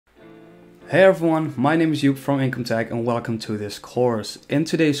Hey everyone, my name is Joep from Income Tech and welcome to this course. In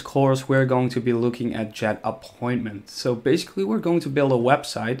today's course, we're going to be looking at Jet Appointment. So basically we're going to build a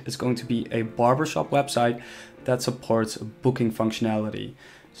website. It's going to be a barbershop website that supports booking functionality.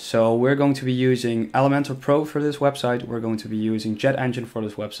 So we're going to be using Elementor Pro for this website. We're going to be using JetEngine for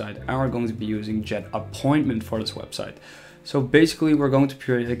this website, and we're going to be using Jet Appointment for this website. So basically we're going to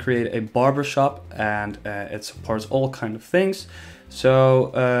create a barbershop, and it supports all kind of things.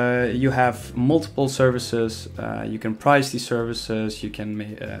 So you have multiple services, you can price these services, you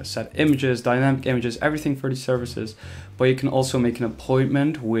can set images, dynamic images, everything for these services, but you can also make an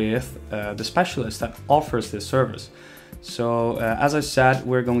appointment with the specialist that offers this service. So as I said,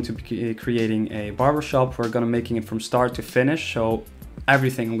 we're going to be creating a barbershop. We're going to making it from start to finish. So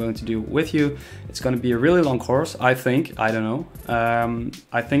everything I'm going to do with you. It's going to be a really long course, I think. I don't know.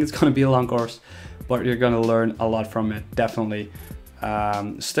 I think it's going to be a long course, but you're going to learn a lot from it, definitely.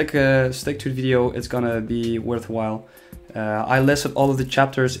 Stick to the video, it's gonna be worthwhile. I listed all of the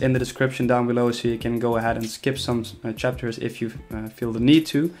chapters in the description down below, so you can go ahead and skip some chapters if you feel the need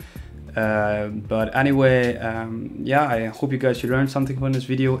to. But anyway, yeah, I hope you guys learned something from this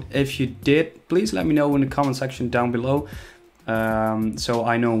video. If you did, please let me know in the comment section down below, so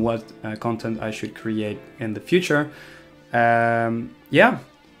I know what content I should create in the future. Yeah.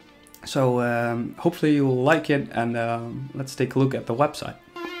 So hopefully you will like it, and let's take a look at the website.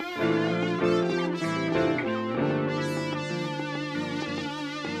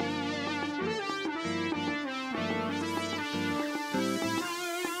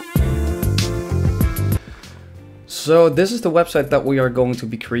 So this is the website that we are going to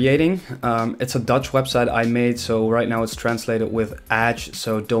be creating. It's a Dutch website I made, so right now it's translated with Edge,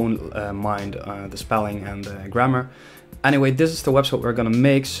 so don't mind the spelling and the grammar. Anyway, this is the website we're gonna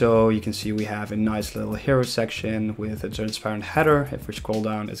make. So you can see we have a nice little hero section with a transparent header. If we scroll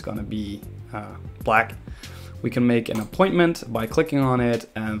down, it's gonna be black. We can make an appointment by clicking on it,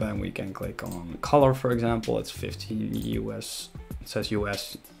 and then we can click on color, for example. It's 15 US, it says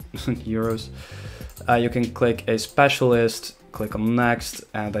US euros. You can click a specialist, click on next,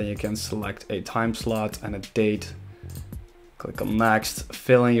 and then you can select a time slot and a date. Click on next,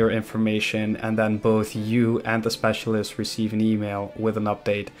 fill in your information, and then both you and the specialist receive an email with an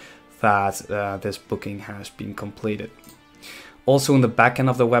update that this booking has been completed. Also, in the backend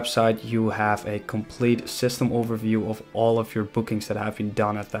of the website, you have a complete system overview of all of your bookings that have been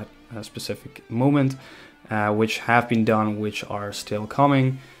done at that specific moment, which have been done, which are still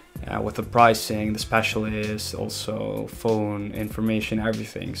coming, with the pricing, the specialist, also phone information,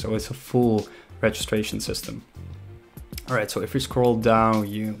 everything. So it's a full registration system. Alright, so if we scroll down,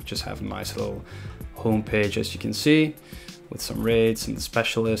 you just have a nice little home page, as you can see, with some rates and the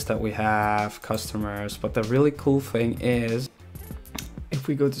specialists that we have, customers. But the really cool thing is, if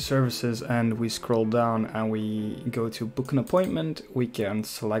we go to services and we scroll down and we go to book an appointment, we can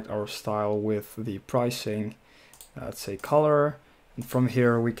select our style with the pricing, let's say color. And from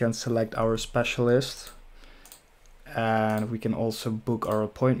here we can select our specialist, and we can also book our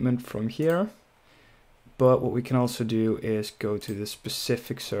appointment from here. But what we can also do is go to the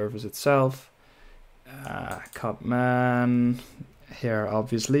specific service itself, Cutman, here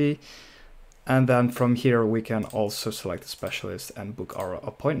obviously, and then from here we can also select the specialist and book our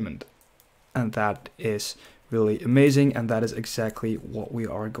appointment. And that is really amazing, and that is exactly what we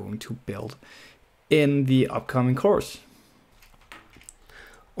are going to build in the upcoming course.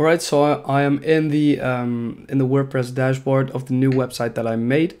 Alright, so I am in the WordPress dashboard of the new website that I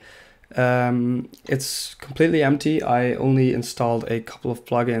made. It's completely empty. I only installed a couple of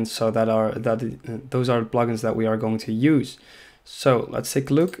plugins, so those are the plugins that we are going to use. So let's take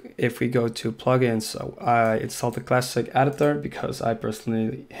a look. If we go to plugins, I installed the classic editor because I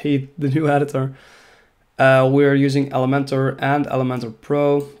personally hate the new editor. We're using Elementor and Elementor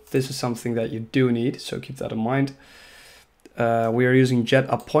Pro. This is something that you do need, so keep that in mind. We are using Jet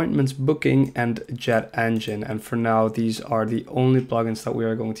Appointments Booking and JetEngine, and for now these are the only plugins that we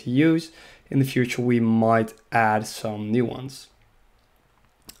are going to use. In the future we might add some new ones.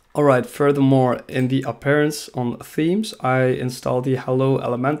 Alright, furthermore, in the appearance on themes, I installed the Hello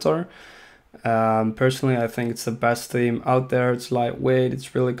Elementor. Personally, I think it's the best theme out there. It's lightweight,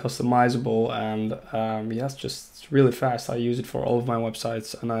 it's really customizable, and yeah, it's really fast. I use it for all of my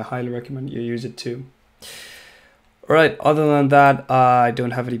websites, and I highly recommend you use it too. Alright, other than that, I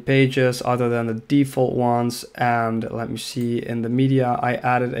don't have any pages other than the default ones, and let me see, in the media I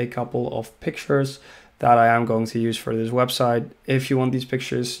added a couple of pictures that I am going to use for this website. If you want these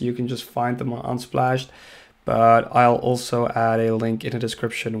pictures, you can just find them on Unsplash, but I'll also add a link in the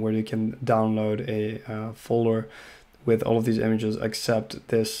description where you can download a folder with all of these images except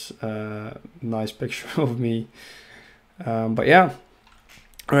this nice picture of me. But yeah.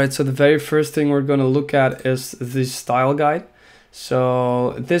 All right, so the very first thing we're going to look at is the style guide.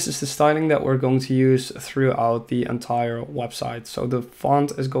 So this is the styling that we're going to use throughout the entire website. So the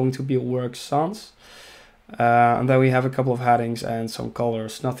font is going to be Work Sans. And then we have a couple of headings and some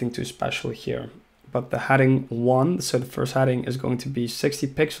colors, nothing too special here. But the heading 1, so the first heading is going to be 60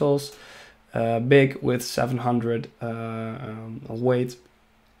 pixels, big with 700 weight.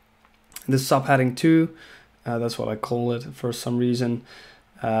 The subheading 2, that's what I call it for some reason.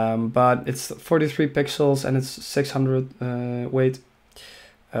 But it's 43 pixels and it's 600 weight.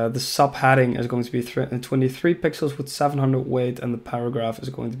 The subheading is going to be 23 pixels with 700 weight, and the paragraph is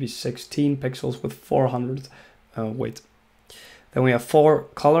going to be 16 pixels with 400 weight. Then we have 4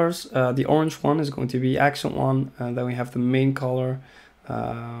 colors. The orange one is going to be accent one, and then we have the main color,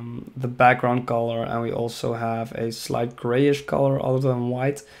 the background color, and we also have a slight grayish color other than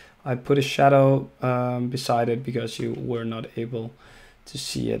white. I put a shadow beside it because you were not able to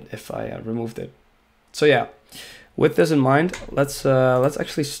see it if I removed it. So yeah, with this in mind, let's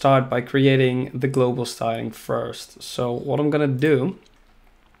actually start by creating the global styling first. So what I'm gonna do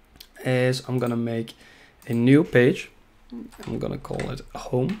is I'm gonna make a new page. I'm gonna call it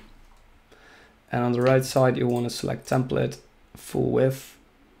home, and on the right side you want to select template, full width,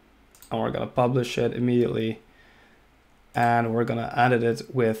 and we're gonna publish it immediately, and we're gonna edit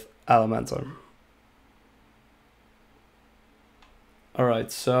it with Elementor. All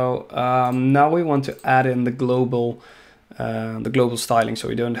right, so now we want to add in the global styling, so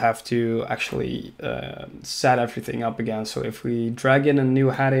we don't have to actually set everything up again. So if we drag in a new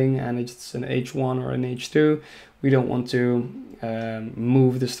heading and it's an H1 or an H2, we don't want to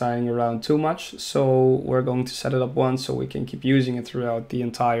move the styling around too much. So we're going to set it up once so we can keep using it throughout the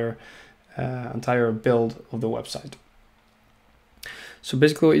entire build of the website. So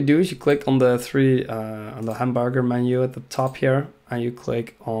basically what you do is you click on the on the hamburger menu at the top here, and you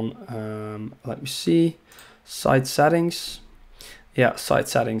click on, let me see, site settings. Yeah, site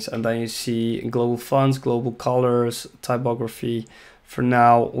settings, and then you see global fonts, global colors, typography. For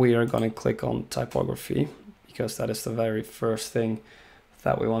now, we are going to click on typography because that is the very first thing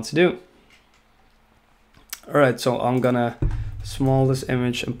that we want to do. All right, so I'm gonna small this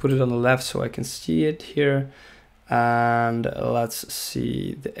image and put it on the left so I can see it here. And let's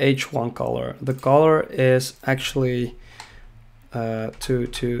see the H1 color. The color is actually 2, 2,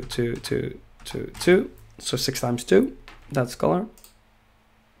 2, 2, 2, 2. So 6 times 2, that's color.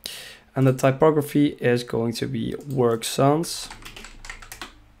 And the typography is going to be Work Sans.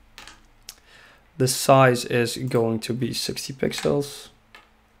 The size is going to be 60 pixels.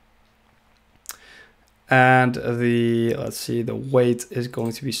 And the, let's see, the weight is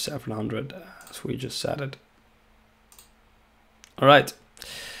going to be 700, as we just said it. All right,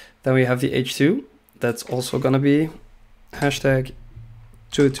 then we have the H2. That's also gonna be hashtag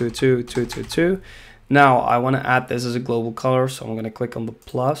 2222222. Now I want to add this as a global color, so I'm gonna click on the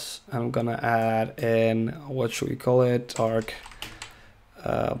plus and I'm gonna add in, what should we call it? Dark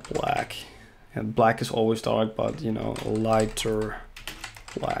black. And black is always dark, but you know, lighter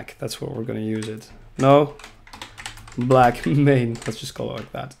black. That's what we're gonna use it. No, black main. Let's just call it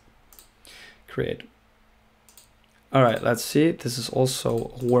like that. Create. All right, let's see. This is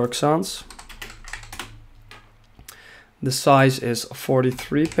also Work Sans. The size is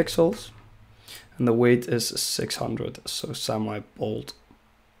 43 pixels and the weight is 600, so semi-bold.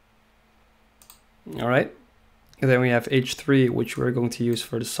 All right, and then we have H3, which we're going to use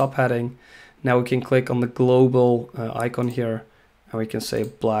for the subheading. Now we can click on the global icon here and we can say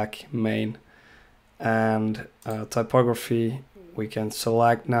black main. And typography, we can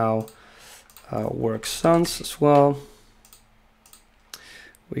select now Work Sans as well.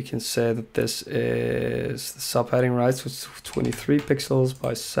 We can say that this is the subheading, right? So it's 23 pixels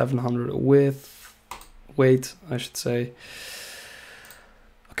by 700 width, weight, I should say.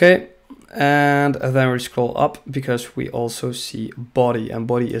 Okay, and then we scroll up because we also see body, and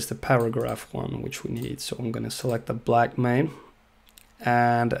body is the paragraph one, which we need. So I'm gonna select the black main.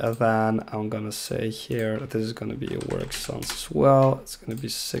 And then I'm gonna say here that this is gonna be a Work Sans as well. It's gonna be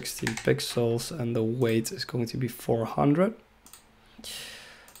 16 pixels and the weight is going to be 400.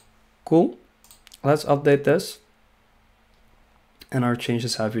 Cool. Let's update this. And our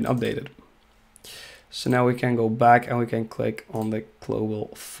changes have been updated. So now we can go back and we can click on the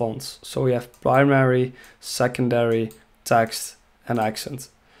global fonts. So we have primary, secondary, text, and accent.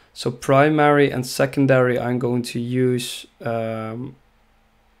 So primary and secondary, I'm going to use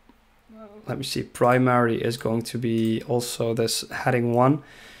let me see, primary is going to be also this heading 1.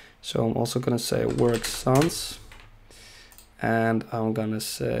 So I'm also going to say Work Sans. and I'm gonna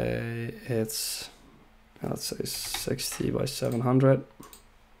say it's, let's say 60 by 700.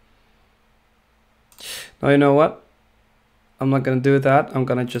 Now you know what? I'm not gonna do that. I'm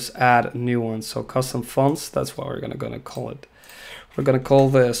gonna just add new ones. So custom fonts, that's what we're gonna call it. We're gonna call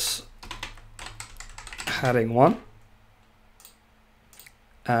this heading 1.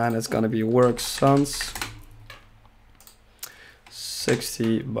 And it's gonna be work sans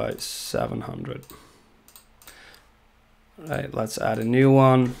 60 by 700. Right, let's add a new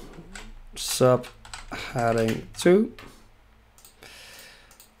one. Sub heading 2.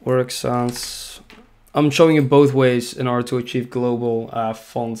 Work sans. I'm showing you both ways in order to achieve global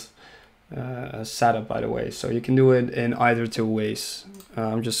font setup, by the way. So you can do it in either 2 ways.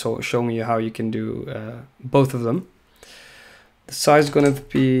 I'm just showing you how you can do both of them. The size is going to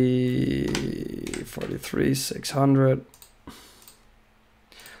be 43,600.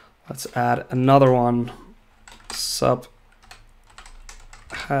 Let's add another one. Sub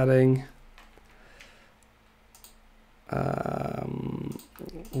heading.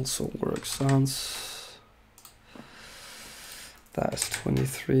 Also work sans. That's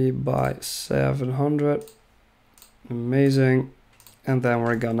 23 by 700. Amazing. And then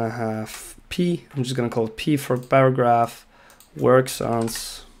we're gonna have P. I'm just gonna call it P for paragraph. Work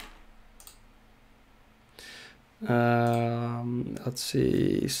sans. Let's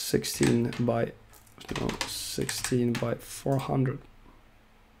see, 16 by 400.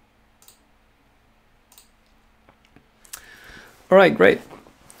 All right, great.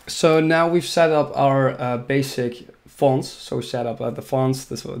 So now we've set up our basic fonts. So we set up the fonts,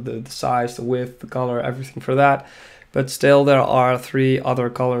 the size, the width, the color, everything for that. But still there are 3 other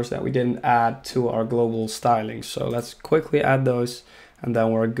colors that we didn't add to our global styling. So let's quickly add those, and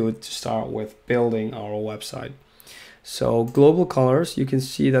then we're good to start with building our website. So global colors, you can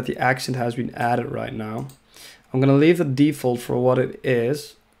see that the accent has been added right now. I'm gonna leave the default for what it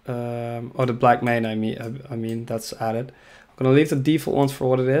is, or the black main, I mean that's added. I'm gonna leave the default ones for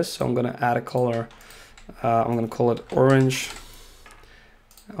what it is. So I'm gonna add a color. I'm gonna call it orange.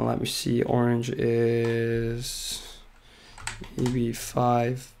 And let me see, orange is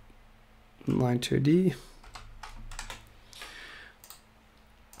EB592D.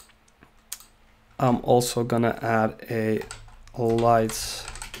 I'm also gonna add a light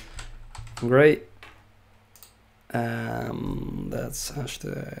gray. That's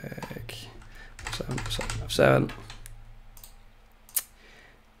hashtag 7.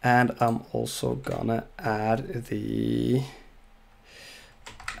 And I'm also gonna add the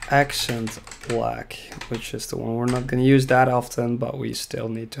accent black, which is the one we're not gonna use that often, but we still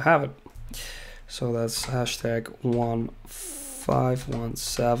need to have it. So that's hashtag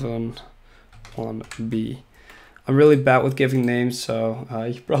 15171B. I'm really bad with giving names, so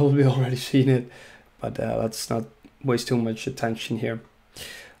you've probably already seen it, but let's not waste too much attention here.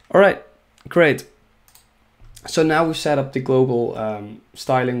 All right, great. So now we've set up the global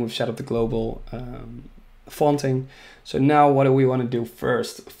styling, we've set up the global fonting. So now what do we want to do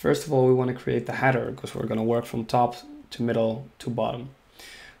first? First of all, we want to create the header, because we're going to work from top to middle to bottom.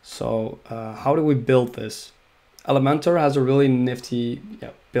 So how do we build this? Elementor has a really nifty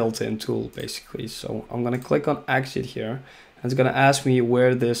built-in tool, basically. So I'm going to click on exit here, and it's going to ask me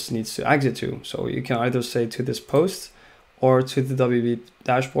where this needs to exit to. So you can either say to this post or to the WP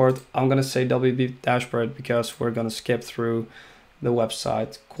dashboard. I'm gonna say WP dashboard because we're gonna skip through the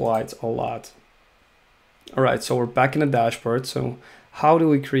website quite a lot. All right, so we're back in the dashboard. So how do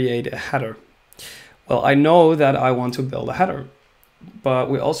we create a header? Well, I know that I want to build a header,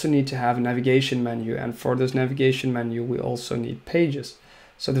 but we also need to have a navigation menu. And for this navigation menu, we also need pages.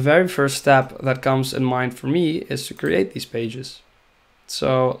 So the very first step that comes in mind for me is to create these pages.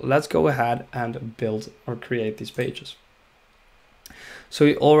 So let's go ahead and build or create these pages. So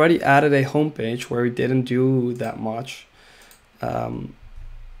we already added a home page where we didn't do that much.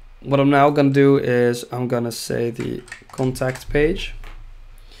 What I'm now gonna do is I'm gonna say the contact page.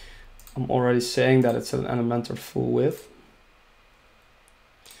 I'm already saying that it's an Elementor full width.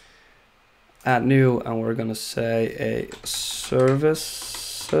 Add new, and we're gonna say a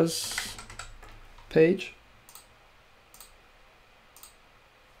services page.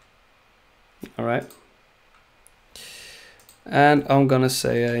 All right. And I'm gonna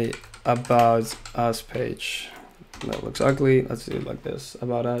say a about us page. That looks ugly. Let's do it like this.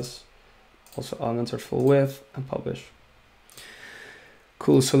 About us. Also Elementor full width, and publish.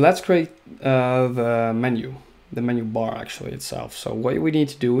 Cool. So let's create the menu bar actually itself. So what we need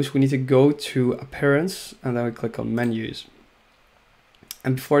to do is we need to go to appearance, and then we click on menus.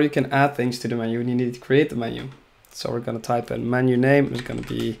 And before you can add things to the menu, you need to create the menu. So we're gonna type in menu name is gonna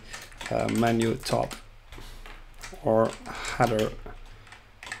be menu top. or header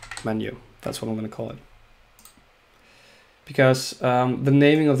menu. That's what I'm going to call it. Because the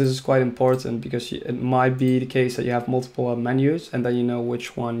naming of this is quite important, because it might be the case that you have multiple menus and then you know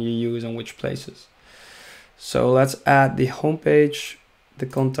which one you use in which places. So let's add the homepage, the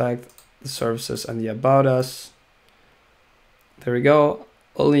contact, the services, and the about us. There we go.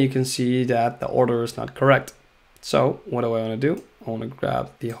 Only you can see that the order is not correct. So what do I want to do? I want to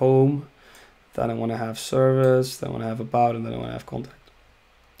grab the home, then I want to have service, then I want to have about, and then I want to have contact.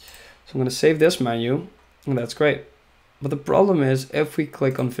 So I'm going to save this menu, and that's great. But the problem is, if we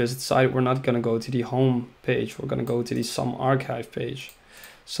click on visit site, we're not going to go to the home page. We're going to go to the some archive page.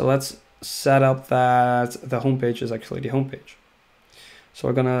 So let's set up that the home page is actually the home page. So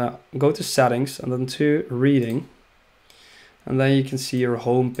we're going to go to settings and then to reading. And then you can see your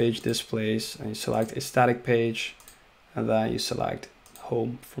home page displays, and you select a static page, and then you select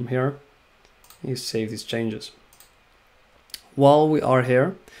home from here. You save these changes. While we are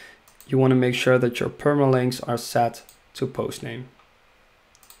here, you want to make sure that your permalinks are set to post name,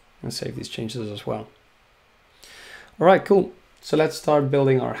 and save these changes as well. All right, cool. So let's start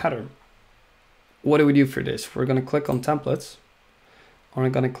building our header. What do we do for this? We're going to click on templates, and we're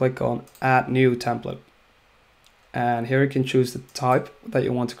going to click on add new template. And here you can choose the type that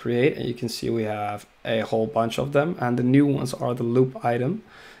you want to create, and you can see we have a whole bunch of them, and the new ones are the loop item.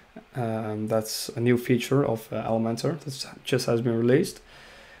 That's a new feature of Elementor that just has been released.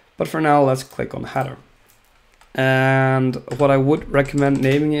 But for now, let's click on header. And what I would recommend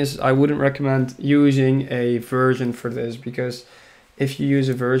naming is, I wouldn't recommend using a version for this, because if you use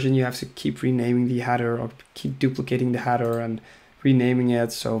a version, you have to keep renaming the header or keep duplicating the header and renaming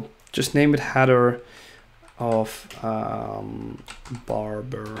it. So just name it header of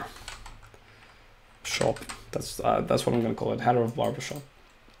barber shop. That's what I'm going to call it, header of barber shop.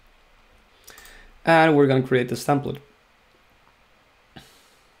 And we're going to create this template.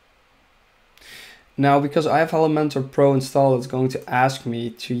 Now, because I have Elementor Pro installed, it's going to ask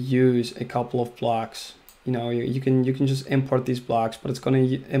me to use a couple of blocks. You know, you can just import these blocks, but it's going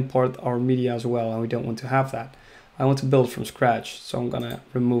to import our media as well, and we don't want to have that. I want to build from scratch, so I'm going to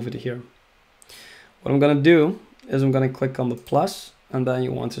remove it here. What I'm going to do is I'm going to click on the plus, and then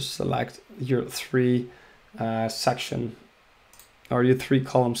you want to select your three section, or your 3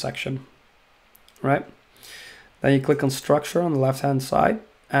 column section, right? Then you click on structure on the left hand side,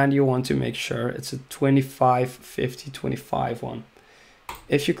 and you want to make sure it's a 25, 50, 25 one.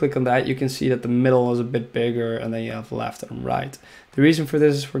 If you click on that, you can see that the middle is a bit bigger, and then you have left and right. The reason for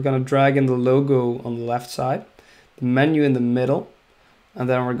this is we're going to drag in the logo on the left side, the menu in the middle, and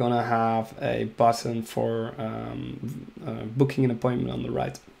then we're going to have a button for booking an appointment on the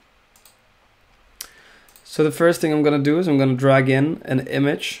right. So the first thing I'm going to do is I'm going to drag in an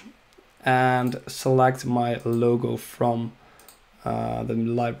image and select my logo from the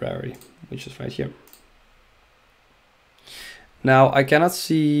library, which is right here. Now I cannot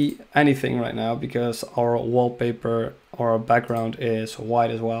see anything right now because our wallpaper or our background is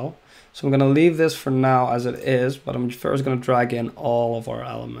white as well. So I'm going to leave this for now as it is, but I'm first going to drag in all of our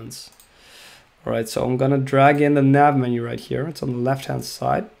elements. All right, so I'm going to drag in the nav menu right here. It's on the left hand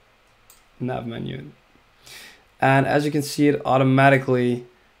side, nav menu. And as you can see, it automatically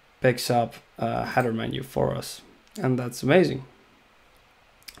picks up a header menu for us. And that's amazing.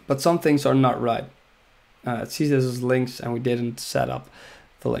 But some things are not right. It sees this as links, and we didn't set up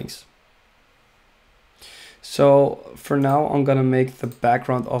the links. So for now, I'm going to make the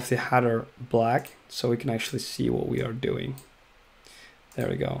background of the header black so we can actually see what we are doing. There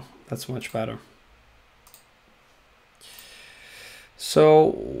we go. That's much better.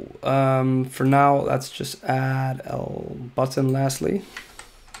 So for now, let's just add a button lastly.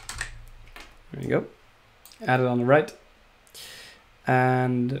 There you go. Add it on the right.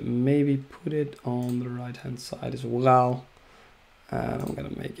 And maybe put it on the right hand side as well. And I'm going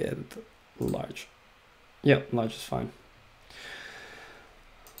to make it large. Yeah, large is fine.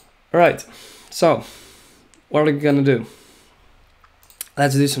 All right, so what are we gonna do?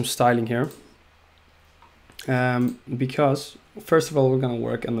 Let's do some styling here. Because first of all, we're gonna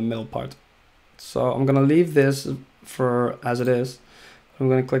work on the middle part. So I'm gonna leave this for as it is. I'm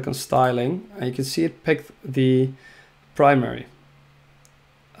gonna click on styling, and you can see it picked the primary.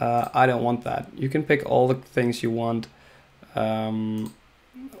 I don't want that. You can pick all the things you want.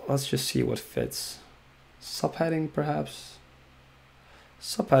 Let's just see what fits. Subheading perhaps.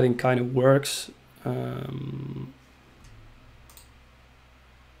 Subheading kind of works.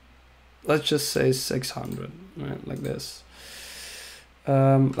 Let's just say 600, right, like this.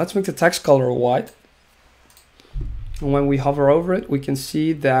 Let's make the text color white. And when we hover over it, we can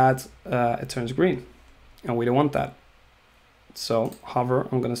see that it turns green. and we don't want that. So hover,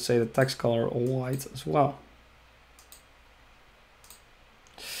 I'm going to say the text color white as well.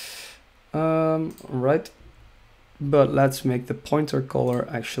 Right, but let's make the pointer color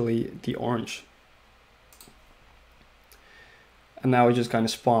actually the orange. And now it just kind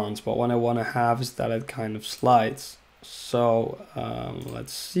of spawns, but what I want to have is that it kind of slides. So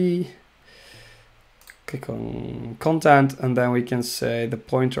let's see, click on content, and then we can say the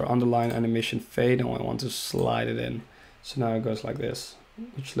pointer underline animation fade, and I want to slide it in. So now it goes like this,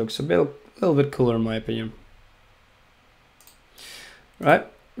 which looks a little bit cooler in my opinion. Right,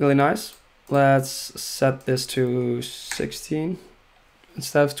 really nice. Let's set this to 16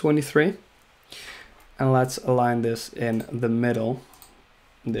 instead of 23. And let's align this in the middle.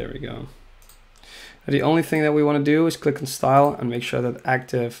 There we go. The only thing that we want to do is click on style and make sure that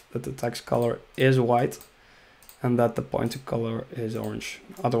active, that the text color is white and that the pointer color is orange.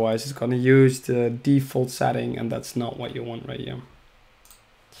 Otherwise it's going to use the default setting, and that's not what you want right here.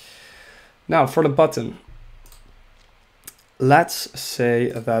 Now for the button, let's say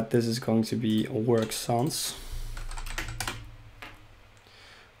that this is going to be work sans.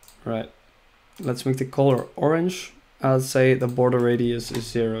 Right. Let's make the color orange. I'll say the border radius is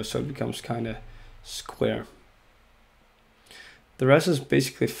 0, so it becomes kind of square. The rest is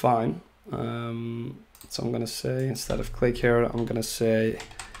basically fine. So I'm going to say, instead of click here, I'm going to say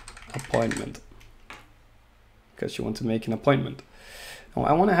appointment, because you want to make an appointment. Now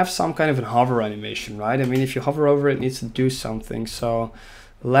I want to have some kind of a hover animation, right? I mean, if you hover over it, it needs to do something. So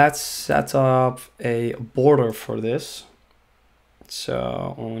let's set up a border for this.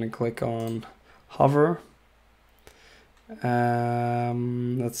 So I'm going to click on hover.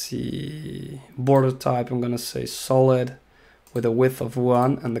 Let's see, border type, I'm going to say solid with a width of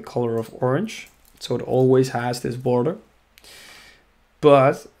 1 and the color of orange. So it always has this border.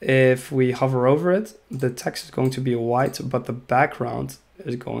 But if we hover over it, the text is going to be white, but the background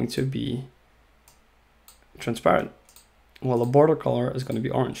is going to be transparent. Well, the border color is going to be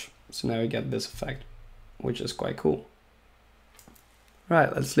orange. So now you get this effect, which is quite cool.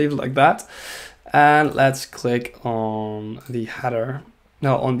 Right, let's leave it like that. And let's click on the header,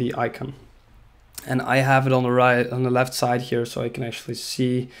 no, on the icon. And I have it on the right, on the left side here, so I can actually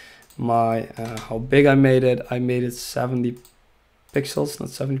see my how big I made it. I made it 70 pixels, not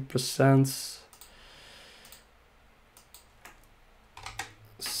 70%.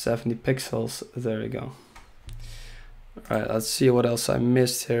 70 pixels, there we go. All right, let's see what else I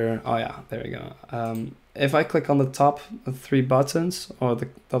missed here. Oh yeah, there we go. If I click on the top 3 buttons, or the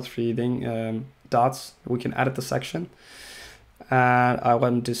top 3 dots, we can edit the section. And I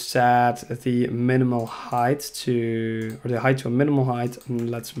want to set the minimal height to, or the height to a minimal height,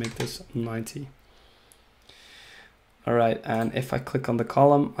 and let's make this 90. All right, and if I click on the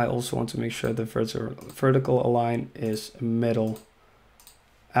column, I also want to make sure the vertical align is middle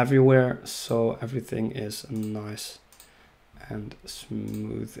everywhere, so everything is nice and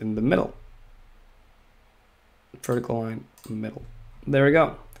smooth in the middle. Vertical line, middle. There we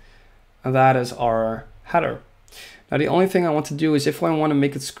go. And that is our header. Now the only thing I want to do is, if I want to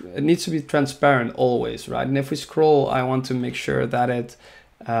make it, it needs to be transparent always, right? And if we scroll, I want to make sure that it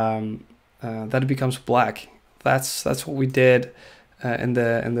becomes black. That's what we did in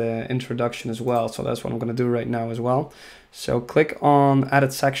the introduction as well. So that's what I'm going to do right now as well. So click on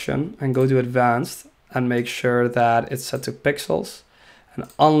edit section and go to advanced and make sure that it's set to pixels, and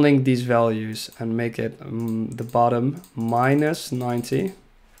unlink these values and make it the bottom minus 90.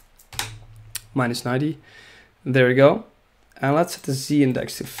 There we go. And let's set the Z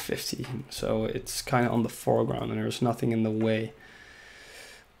index to 50. So it's kind of on the foreground and there's nothing in the way.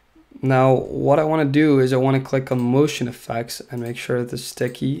 Now, what I want to do is I want to click on motion effects and make sure that the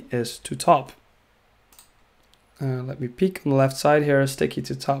sticky is to top. Let me peek on the left side here, sticky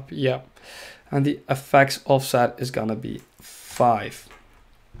to top. Yeah. And the effects offset is going to be 5.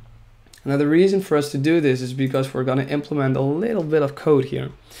 Now, the reason for us to do this is because we're going to implement a little bit of code here.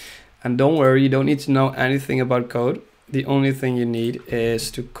 And don't worry, you don't need to know anything about code. The only thing you need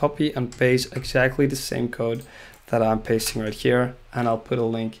is to copy and paste exactly the same code that I'm pasting right here. And I'll put a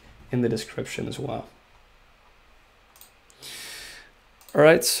link in the description as well. All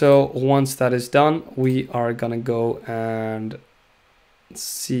right, so once that is done, we are gonna go and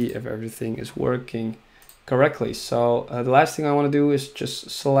see if everything is working correctly. So the last thing I want to do is just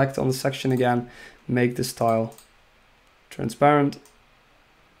select on the section again, make the style transparent.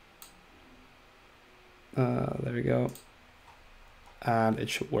 There we go, and it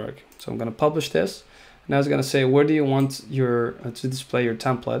should work. So I'm going to publish this. Now it's going to say, where do you want your to display your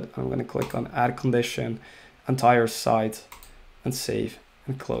template? I'm going to click on add condition, entire site, and save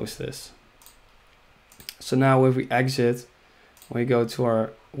and close this. So now if we exit, we go to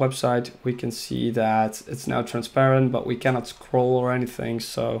our website, we can see that it's now transparent, but we cannot scroll or anything,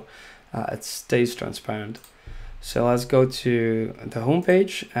 so it stays transparent. So let's go to the home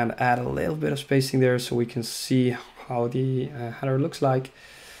page and add a little bit of spacing there so we can see how the header looks like.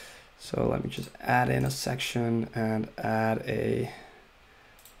 So let me just add in a section and add a,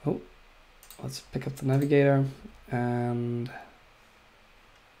 oh, let's pick up the navigator and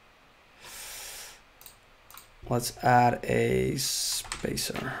let's add a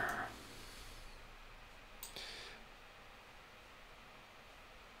spacer.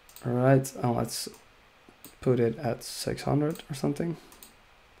 All right, and let's put it at 600 or something.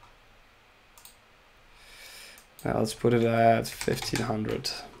 Now let's put it at 1500.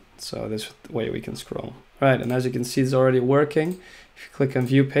 So this way we can scroll. Right, and as you can see, it's already working. If you click on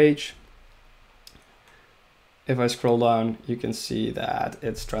view page, if I scroll down, you can see that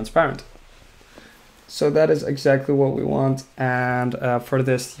it's transparent. So that is exactly what we want. And for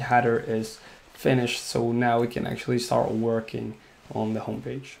this, the header is finished. So now we can actually start working on the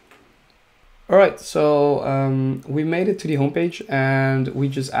homepage. All right, so we made it to the homepage and we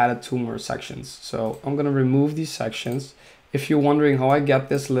just added 2 more sections. So I'm gonna remove these sections. If you're wondering how I get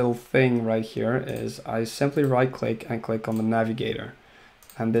this little thing right here, is I simply right click and click on the navigator.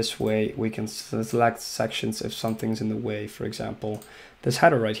 And this way we can select sections if something's in the way, for example, this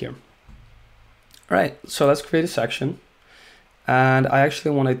header right here. All right, so let's create a section. And I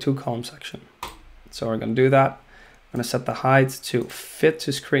actually want a 2-column section. So we're gonna do that. I'm gonna set the height to fit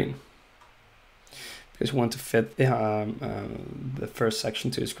to screen, because we want to fit the first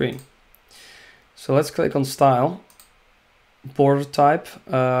section to the screen. So let's click on style. Border type,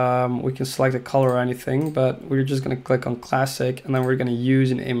 we can select a color or anything, but we're just going to click on classic, and then we're going to use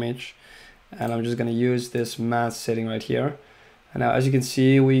an image, and I'm just going to use this mat sitting right here. And now as you can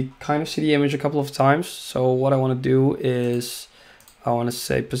see, we kind of see the image a couple of times. So what I want to do is I want to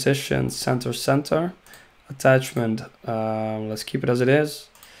say position center center, attachment, let's keep it as it is,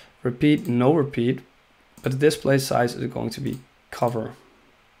 repeat no repeat, but the display size is going to be cover.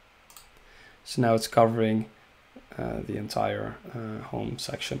 So now it's covering the entire home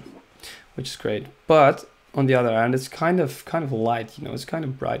section, which is great. But on the other hand, it's kind of light, you know, it's kind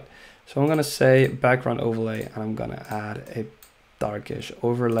of bright. So I'm gonna say background overlay, and I'm gonna add a darkish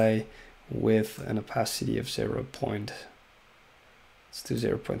overlay with an opacity of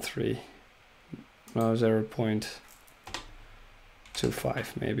 0.3, no,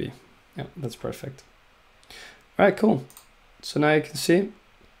 0.25 maybe. Yeah, that's perfect. All right, cool. So now you can see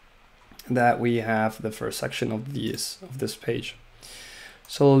that we have the first section of this page.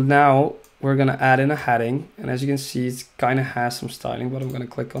 So now we're gonna add in a heading, and as you can see, it kind of has some styling, but I'm gonna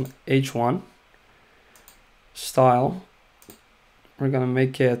click on H1 style. We're gonna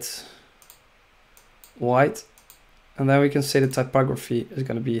make it white, and then we can say the typography is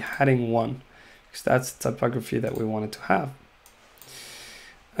gonna be heading 1, because that's the typography that we wanted to have.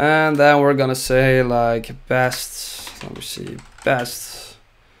 And then we're gonna say like best, let me see, best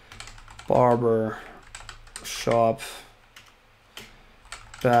barber shop,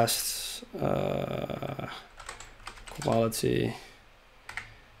 best quality,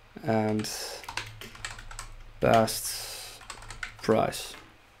 and best price.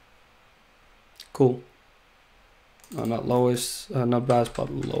 Cool. No, not lowest, not best,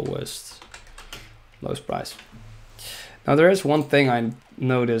 but lowest price. Now there is one thing I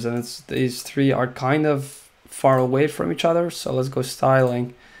noticed, and it's these 3 are kind of far away from each other. So let's go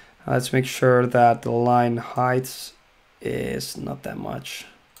styling. Let's make sure that the line height is not that much.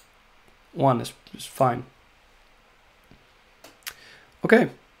 1 is fine. Okay,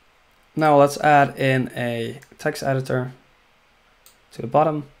 now let's add in a text editor to the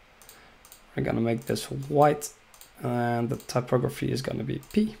bottom. We're gonna make this white, and the typography is gonna be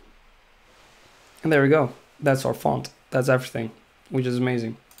P. And there we go. That's our font. That's everything, which is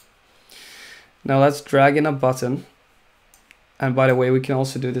amazing. Now let's drag in a button. And by the way, we can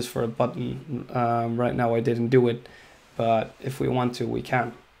also do this for a button. Right now I didn't do it, but if we want to, we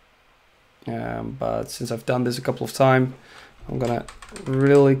can. But since I've done this a couple of times, I'm gonna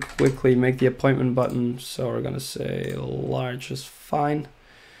really quickly make the appointment button. So we're gonna say large is fine.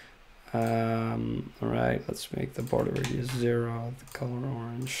 All right, let's make the border radius 0, the color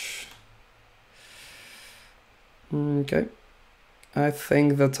orange. Okay, I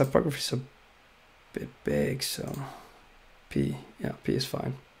think the typography is a bit big, so P, yeah, P is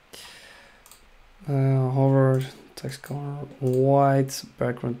fine. Hover, text color white,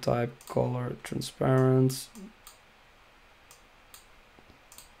 background type color transparent,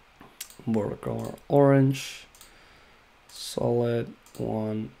 border color orange, solid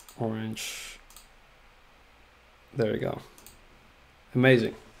 1 orange, There you go.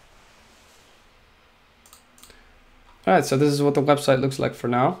 Amazing. All right, so this is what the website looks like for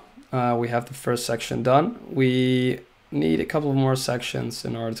now. We have the first section done. We need a couple of more sections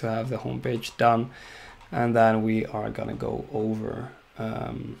in order to have the homepage done. And then we are gonna go over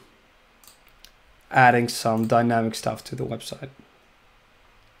adding some dynamic stuff to the website.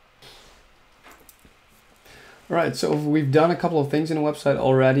 All right, so we've done a couple of things in the website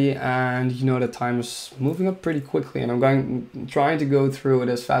already, and you know the time is moving up pretty quickly, and I'm trying to go through it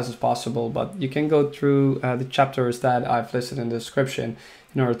as fast as possible, but you can go through the chapters that I've listed in the description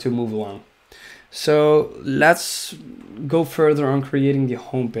in order to move along. So let's go further on creating the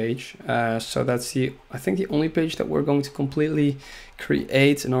homepage. So that's I think the only page that we're going to completely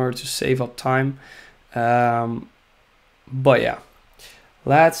create in order to save up time. But yeah,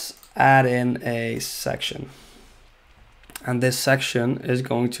 let's add in a section. And this section is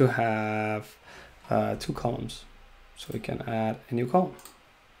going to have 2 columns. So we can add a new column.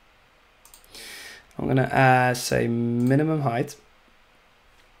 I'm gonna add, say, minimum height.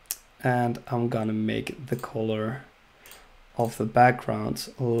 And I'm gonna make the color of the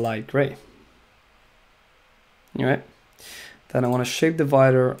background light gray. All right. Then I want a shape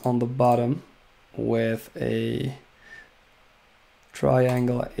divider on the bottom with a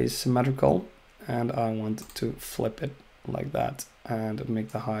triangle asymmetrical, and I want to flip it like that and make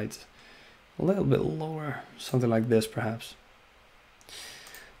the height a little bit lower, something like this perhaps.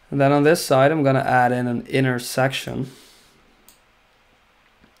 And then on this side I'm gonna add in an inner section,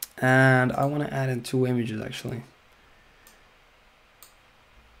 and I want to add in 2 images actually.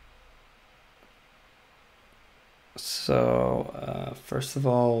 So first of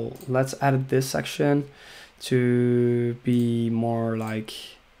all, let's add this section to be more like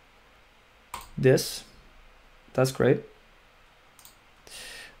this. That's great.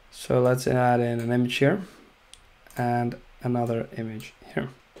 So let's add in an image here and another image here.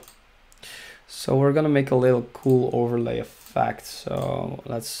 So we're gonna make a little cool overlay effect. So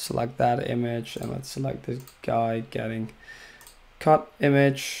let's select that image and let's select this guy getting cut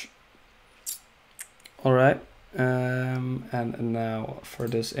image. All right. And now for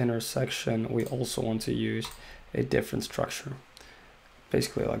this intersection, we also want to use a different structure.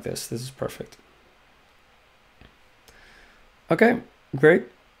 Basically like this. This is perfect. Okay, great.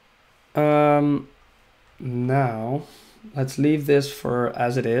 Now let's leave this for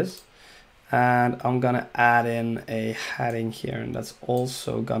as it is, and I'm gonna add in a heading here, and that's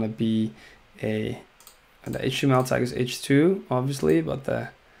also gonna be the HTML tag is h2 obviously, but the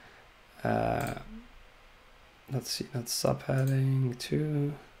let's see, that's subheading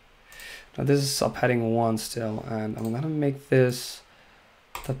 2. Now this is subheading 1 still, and I'm gonna make this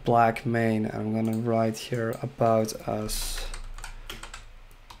the black main, and I'm gonna write here about us.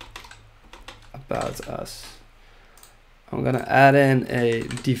 About us. I'm gonna add in a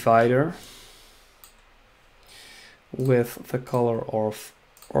divider with the color of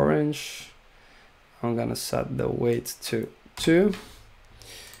orange. I'm gonna set the weight to 2,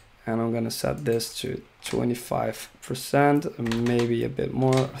 and I'm gonna set this to 25%, maybe a bit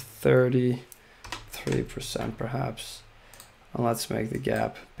more, 33% perhaps. And let's make the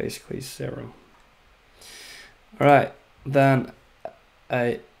gap basically 0. All right, then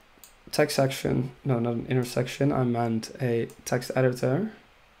a text section, no, not an intersection, I meant a text editor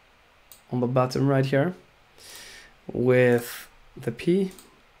on the bottom right here with the P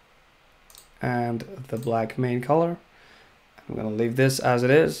and the black main color. I'm gonna leave this as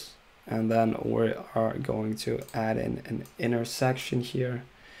it is, and then we are going to add in an intersection here,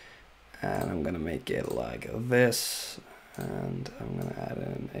 and I'm gonna make it like this, and I'm gonna add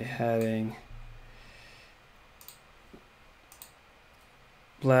in a heading.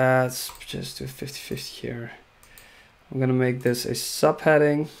 Let's just do 50-50 here. I'm gonna make this a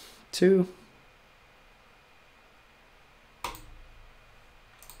subheading 2.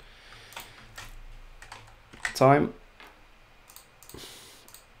 Time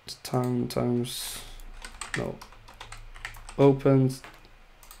times, no, open.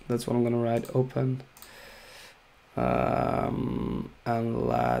 That's what I'm gonna write, open. And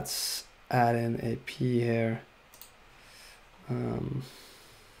let's add in a P here.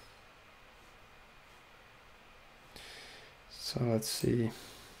 So let's see,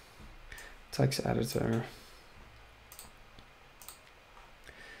 text editor,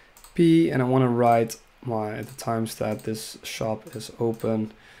 P, and I want to write the times that this shop is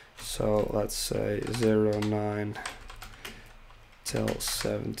open. So let's say 09 till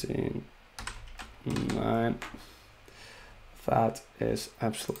 17:9. That is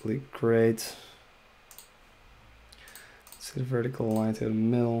absolutely great. Let's get a vertical line to the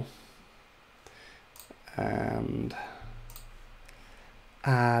middle. and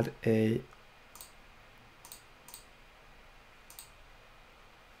add a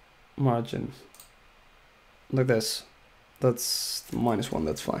margin like this. That's -1,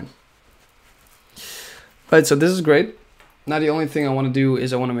 that's fine. Right, so this is great. Now the only thing I want to do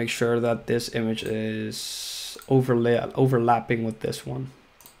is I want to make sure that this image is overlapping with this one.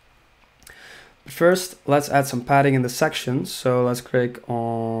 But first, let's add some padding in the section. So let's click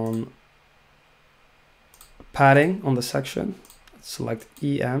on padding on the section. Let's select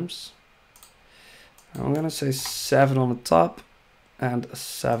EMs. I'm gonna say 7 on the top and a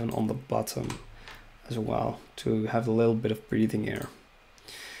 7 on the bottom as well to have a little bit of breathing air.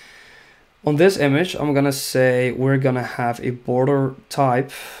 On this image, I'm gonna say we're gonna have a border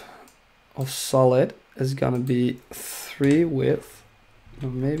type of solid. It's gonna be 3 width, or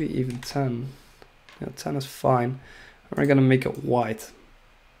maybe even 10. Yeah, 10 is fine. We're gonna make it white.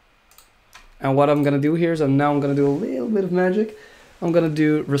 And what I'm gonna do here is now I'm gonna do a little bit of magic. I'm gonna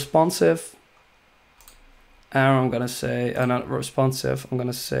do responsive, and I'm gonna say not responsive. I'm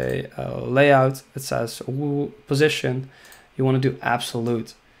gonna say layout. It says position. You want to do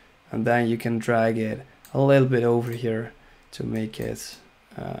absolute. And then you can drag it a little bit over here to make it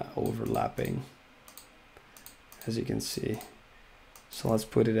overlapping, as you can see. So let's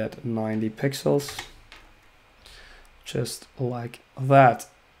put it at 90 pixels, just like that.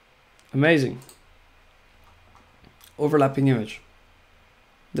 Amazing. Overlapping image.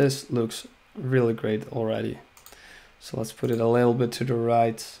 This looks really great already. So let's put it a little bit to the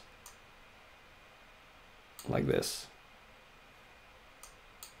right, like this.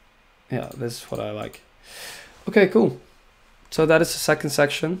 Yeah, this is what I like. Okay, cool. So that is the second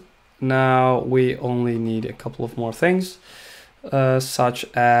section. Now we only need a couple of more things, such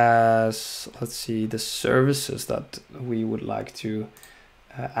as, let's see, the services that we would like to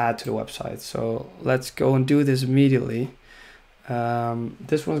add to the website. So let's go and do this immediately.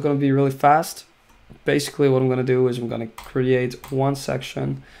 This one's going to be really fast. Basically what I'm going to do is I'm going to create one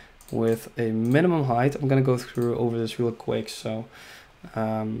section with a minimum height. I'm going to go through over this real quick. So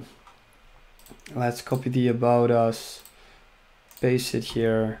let's copy the about us, paste it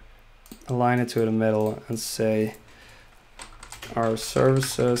here, align it to the middle, and say our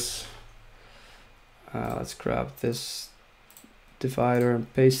services. Let's grab this divider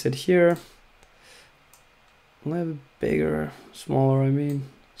and paste it here. A little bit bigger, smaller, I mean,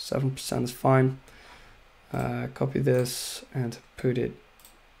 7% is fine. Copy this and put it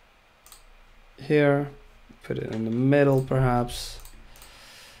here, put it in the middle perhaps.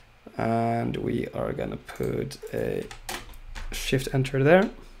 And we are gonna put a shift enter there.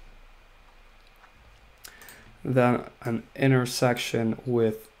 Then an intersection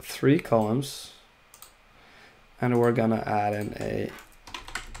with 3 columns. And we're gonna add in a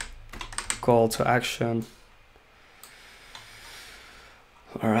call to action.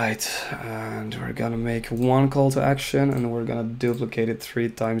 All right, and we're gonna make one call to action and we're gonna duplicate it 3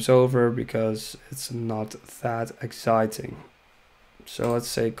 times over because it's not that exciting. So let's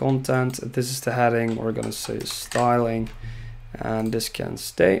say content, this is the heading, we're gonna say styling, and this can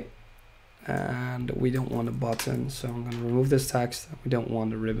stay. And we don't want a button, so I'm gonna remove this text. We don't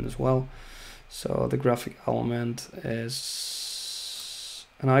want a ribbon as well. So the graphic element is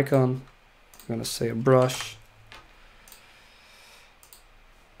an icon. I'm gonna say a brush.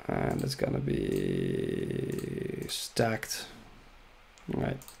 And it's gonna be stacked. All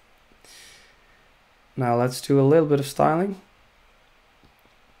right. Now let's do a little bit of styling.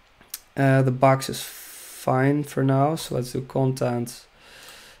 The box is fine for now, so let's do content.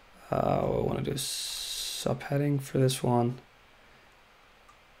 We want to do subheading for this one.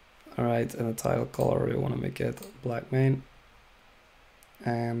 All right, and the title color, we want to make it black main.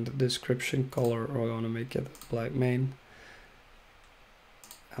 And the description color, we want to make it black main.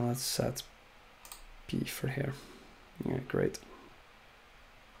 And let's set P for here. Yeah, great.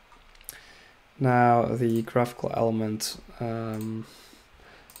 Now the graphical element.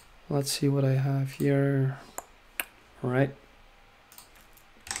 Let's see what I have here. All right.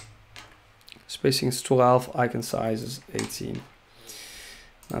 Spacing is 12, icon size is 18.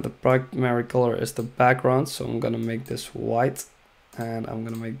 Now the primary color is the background, so I'm gonna make this white and I'm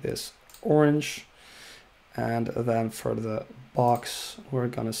gonna make this orange. And then for the box, we're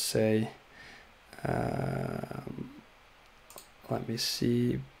gonna say, let me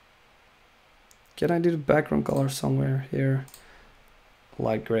see, can I do the background color somewhere here?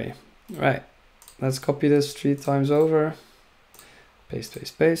 Light gray. All right, let's copy this 3 times over, paste,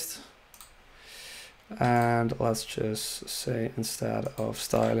 paste, paste. And let's just say, instead of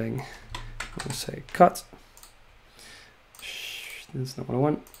styling, we'll say cut. That's not what I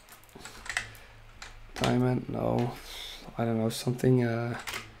want. diamond, no, I don't know, something,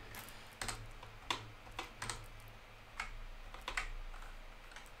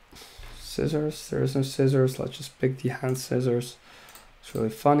 scissors, there is no scissors, let's just pick the hand scissors, it's really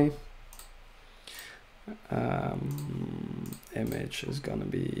funny. Image is gonna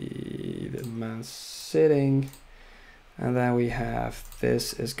be the man sitting, and then we have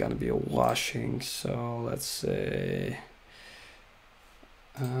this is gonna be a washing, so let's say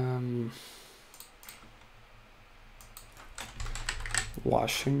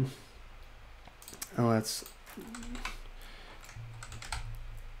washing, and let's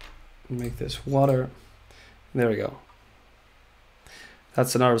make this water. There we go.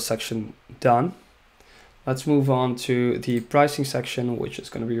 That's another section done. Let's move on to the pricing section, which is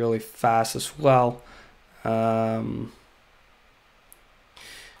going to be really fast as well.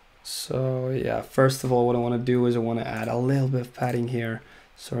 So yeah, first of all, what I want to do is I want to add a little bit of padding here.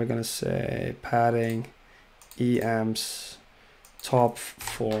 So we're going to say padding EMs top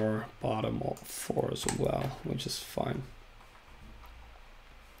 4, bottom 4 as well, which is fine.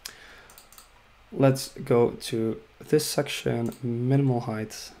 Let's go to this section, minimal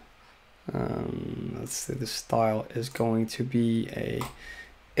height. Let's say the style is going to be a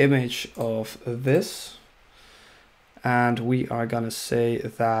image of this, and we are gonna say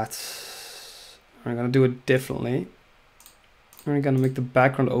that we're gonna do it differently. We're gonna make the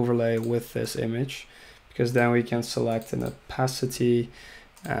background overlay with this image, because then we can select an opacity,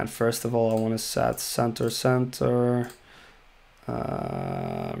 and first of all I want to set center,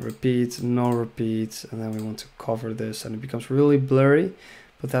 repeat, no repeat, and then we want to cover this, and it becomes really blurry.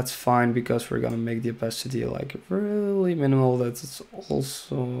 But that's fine because we're gonna make the opacity like really minimal that it's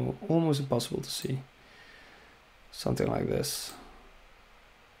also almost impossible to see. Something like this.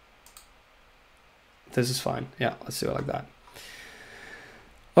 This is fine. Yeah, let's do it like that.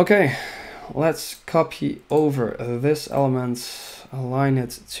 Okay, let's copy over this element, align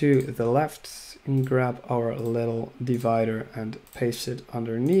it to the left, and grab our little divider and paste it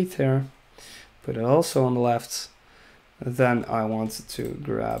underneath here. Put it also on the left. Then I want to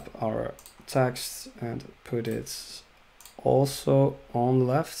grab our text and put it also on the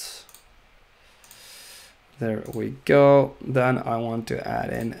left. There we go. Then I want to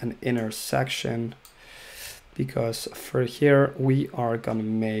add in an inner section, because for here we are gonna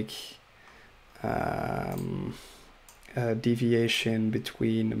make a deviation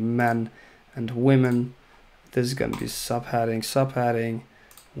between men and women. This is gonna be subheading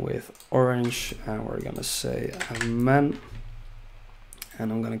with orange, and we're gonna say men,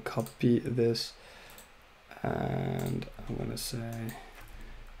 and I'm gonna copy this, and I'm gonna say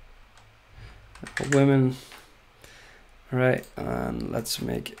women. All right, and let's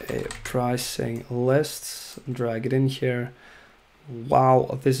make a pricing list, drag it in here.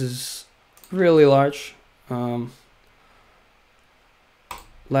 Wow, this is really large.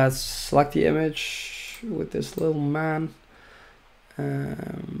 Let's select the image with this little man. All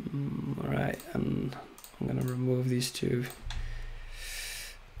right, and I'm gonna remove these two.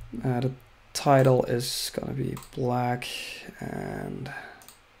 The title is gonna be black, and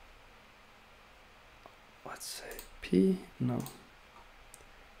let's say P. No,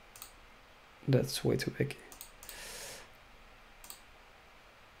 that's way too big.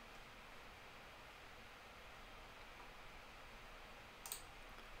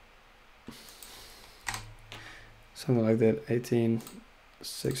 Something like that,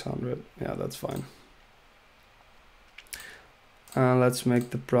 18,600. Yeah, that's fine. Let's make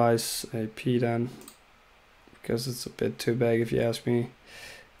the price a P then, because it's a bit too big if you ask me.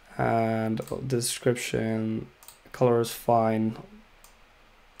 And the description, color is fine.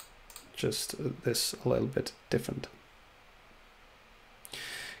 Just this a little bit different.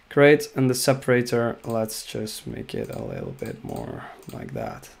 Great, and the separator, let's just make it a little bit more like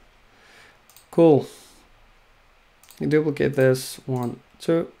that. Cool. You duplicate this, 1,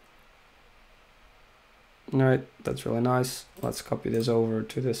 2. All right, that's really nice. Let's copy this over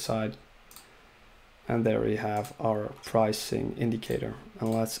to this side. And there we have our pricing indicator.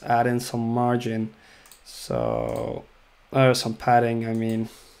 And let's add in some margin. So, some padding, I mean.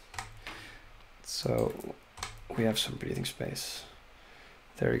 So we have some breathing space.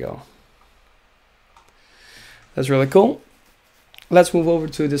 There we go. That's really cool. Let's move over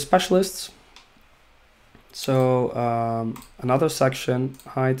to the specialists. So another section,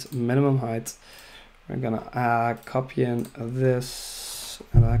 height, minimum height. We're gonna copy in this,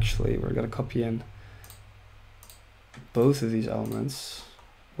 and actually we're gonna copy in both of these elements,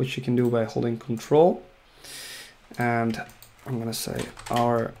 which you can do by holding Control. And I'm gonna say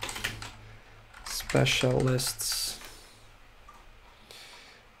our specialists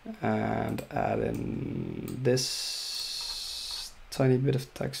and add in this tiny bit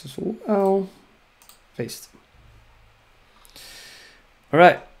of text as well. Paste. All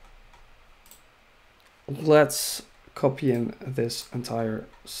right. Let's copy in this entire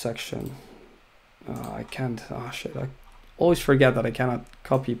section. I can't, oh shit, I always forget that I cannot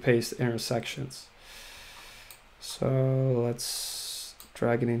copy paste intersections. So let's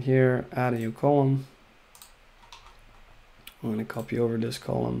drag it in here, add a new column. I'm going to copy over this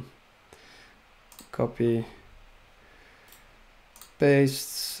column, copy,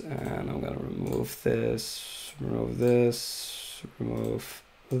 paste, and I'm going to remove this, remove this, remove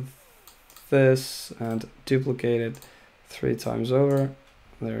this, and duplicate it 3 times over.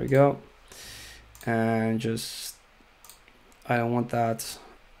 There we go. And just, I don't want that.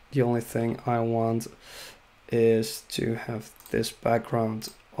 The only thing I want is to have this background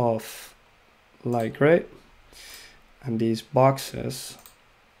of light gray, and these boxes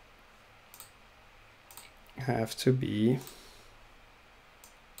have to be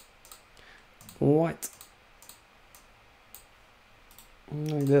white,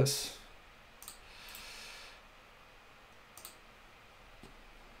 like this.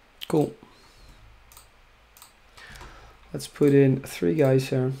 Cool. Let's put in 3 guys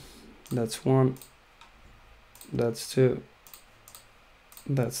here. That's 1, that's 2,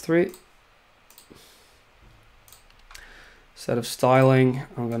 that's 3. Instead of styling,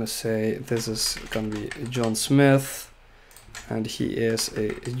 I'm gonna say this is gonna be John Smith, and he is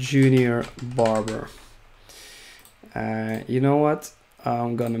a junior barber. You know what?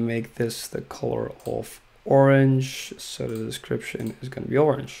 I'm gonna make this the color of orange, so the description is gonna be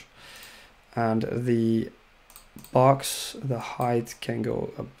orange. And the box, the height can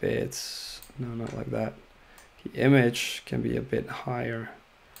go a bit, no, not like that. The image can be a bit higher.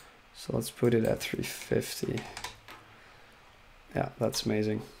 So let's put it at 350. Yeah, that's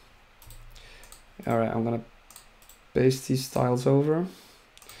amazing. All right, I'm gonna paste these styles over.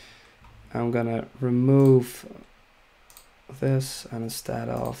 I'm gonna remove this, and instead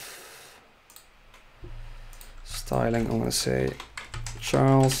of styling, I'm gonna say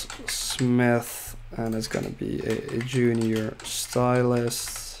Charles Smith, and it's gonna be a junior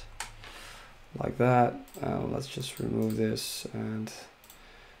stylist, like that. Let's just remove this and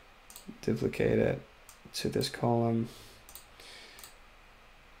duplicate it to this column.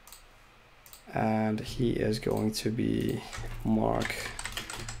 And he is going to be Mark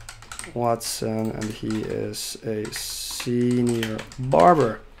Watson, and he is a senior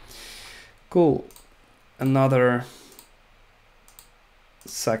barber. Cool. Another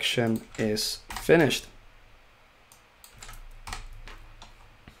section is finished.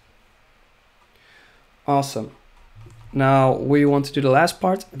 Awesome. Now we want to do the last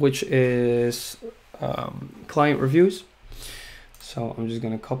part, which is client reviews. So I'm just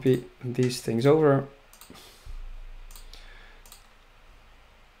going to copy these things over.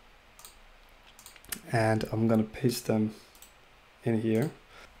 And I'm going to paste them in here.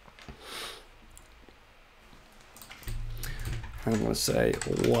 I'm going to say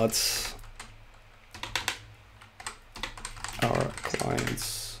what our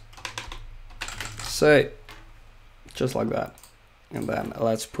clients say, just like that. And then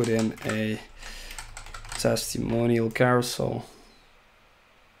let's put in a testimonial carousel.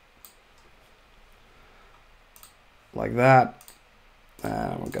 Like that,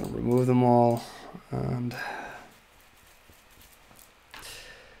 and we're gonna remove them all, and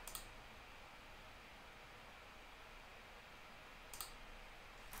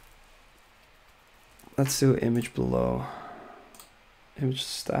let's do image below. Image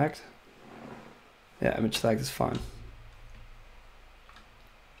stacked. Yeah, image stacked is fine.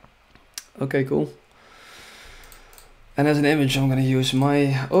 Okay, cool. And as an image, I'm gonna use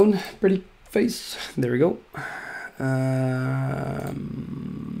my own pretty face. There we go.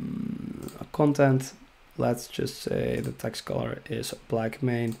 Content, let's just say the text color is black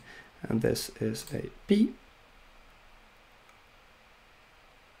main, and this is a P,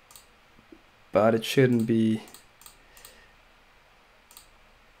 but it shouldn't be,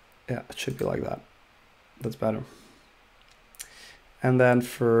 yeah, it should be like that. That's better. And then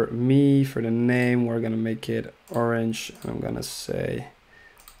for me, for the name, we're gonna make it orange, and I'm gonna say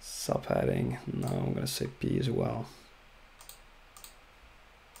subheading, no, I'm gonna say P as well.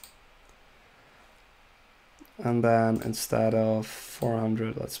 And then instead of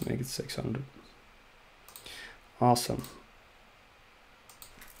 400, let's make it 600. Awesome.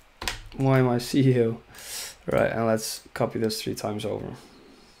 Why am I CEO? Right, and let's copy this 3 times over.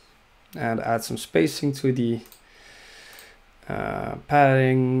 And add some spacing to the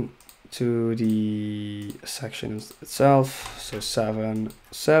padding, to the section itself. So 7,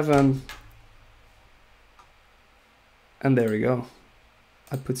 7. And there we go.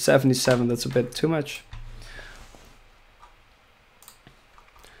 I put 77, that's a bit too much.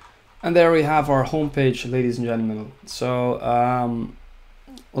 And there we have our homepage, ladies and gentlemen. So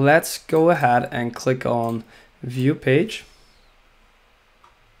let's go ahead and click on View Page.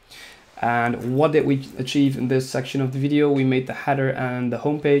 And what did we achieve in this section of the video? We made the header and the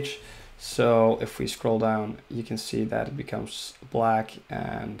homepage. So if we scroll down, you can see that it becomes black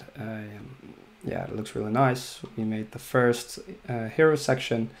and yeah, it looks really nice. We made the first hero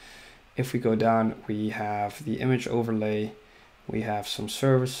section. If we go down, we have the image overlay. We have some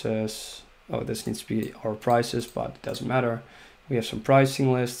services. Oh, this needs to be our prices, but it doesn't matter. We have some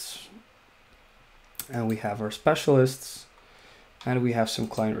pricing lists, and we have our specialists, and we have some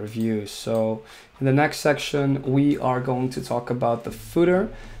client reviews. So in the next section, we are going to talk about the footer.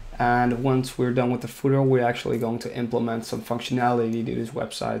 And once we're done with the footer, we're actually going to implement some functionality to this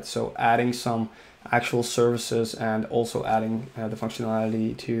website. So adding some actual services and also adding the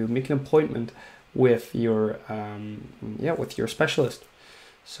functionality to make an appointment with your specialist.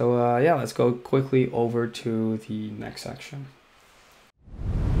 So yeah, let's go quickly over to the next section.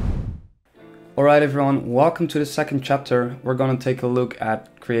 All right, everyone, welcome to the second chapter. We're going to take a look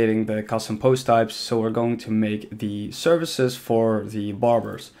at creating the custom post types. So we're going to make the services for the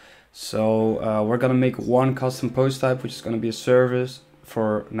barbers. So we're going to make one custom post type, which is going to be a service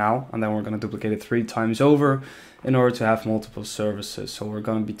for now, and then we're going to duplicate it 3 times over in order to have multiple services. So we're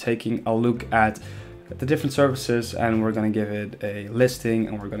going to be taking a look at the different services, and we're going to give it a listing,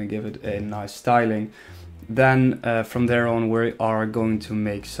 and we're going to give it a nice styling. Then from there on, we are going to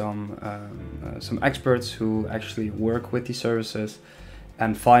make some experts who actually work with these services.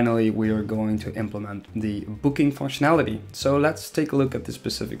 And finally, we are going to implement the booking functionality. So let's take a look at the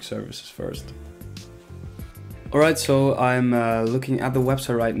specific services first. All right, so I'm looking at the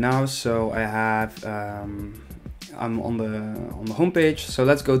website right now. So I have, I'm on the homepage. So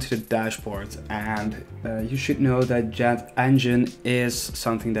let's go to the dashboard, and you should know that JetEngine is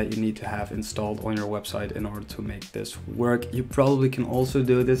something that you need to have installed on your website in order to make this work. You probably can also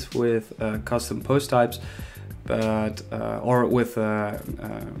do this with custom post types, but or with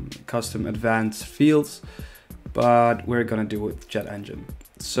custom advanced fields, but we're gonna do it with JetEngine.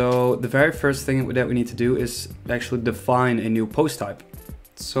 So the very first thing that we need to do is actually define a new post type.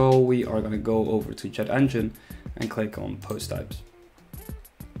 So we are gonna go over to JetEngine and click on post types.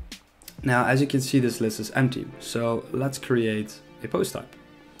 Now, as you can see, this list is empty. So let's create a post type.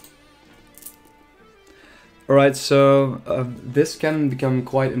 All right, so this can become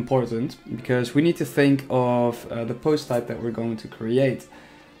quite important because we need to think of the post type that we're going to create.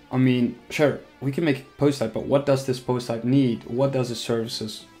 I mean, sure, we can make a post type, but what does this post type need? What does the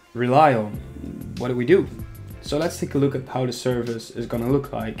services rely on? What do we do? So let's take a look at how the service is going to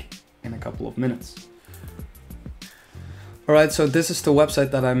look like in a couple of minutes. All right, so this is the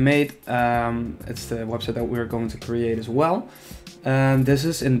website that I made. It's the website that we're going to create as well. This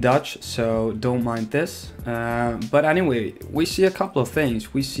is in Dutch, so don't mind this. But anyway, we see a couple of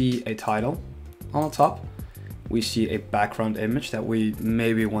things. We see a title on the top. We see a background image that we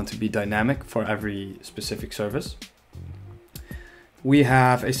maybe want to be dynamic for every specific service. We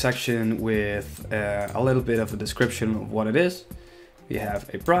have a section with a little bit of a description of what it is. We have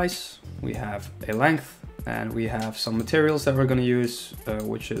a price, we have a length, and we have some materials that we're going to use,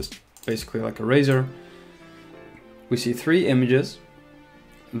 which is basically like a razor. We see 3 images,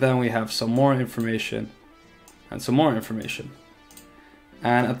 then we have some more information and some more information.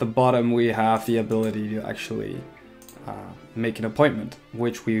 And at the bottom we have the ability to actually make an appointment,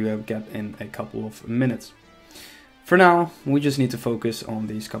 which we will get in a couple of minutes. For now, we just need to focus on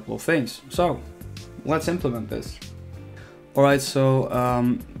these couple of things. So let's implement this. All right, so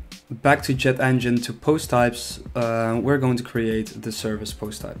back to JetEngine to post types, we're going to create the service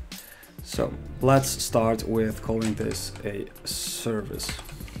post type. So let's start with calling this a service.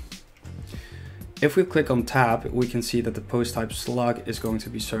 If we click on tab, we can see that the post type slug is going to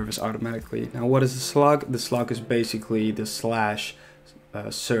be service automatically. Now, what is the slug? The slug is basically the slash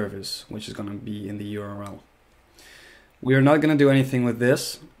service, which is going to be in the URL. We are not going to do anything with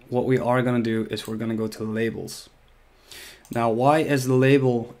this. What we are going to do is we're going to go to labels. Now, why is the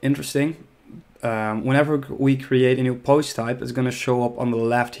label interesting? Whenever we create a new post type, it's going to show up on the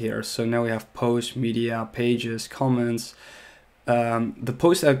left here. So now we have post, media, pages, comments. The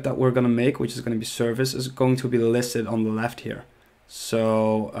post type that we're going to make, which is going to be service, is going to be listed on the left here.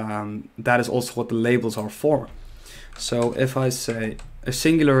 So that is also what the labels are for. So if I say a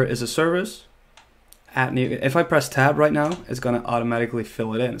singular is a service add new. If I press tab right now, it's gonna automatically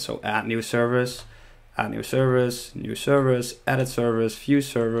fill it in. So add new service, new service, edit service, view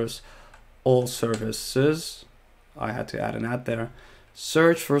service, all services. I had to add an add there.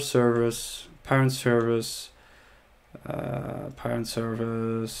 Search for service, parent service, We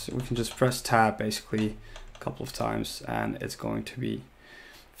can just press tab basically a couple of times and it's going to be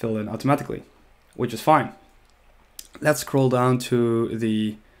filled in automatically, which is fine. Let's scroll down to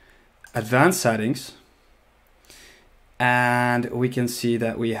the advanced settings and we can see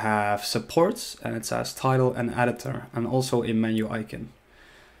that we have supports and it says title and editor and also a menu icon.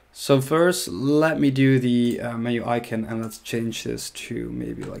 So first let me do the menu icon and let's change this to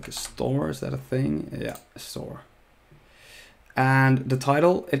maybe like a store. Is that a thing? Yeah, a store. And the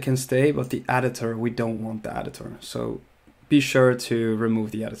title, it can stay, but the editor, we don't want the editor. So be sure to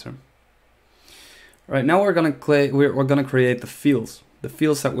remove the editor. All right, now we're gonna create the fields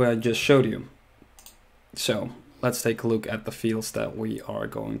that I just showed you. So let's take a look at the fields that we are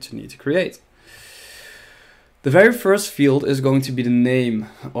going to need to create. The very first field is going to be the name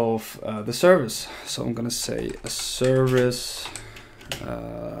of the service. So I'm gonna say a service,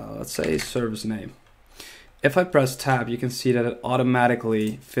 let's say service name. If I press tab, you can see that it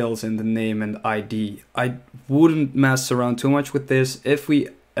automatically fills in the name and ID. I wouldn't mess around too much with this. If we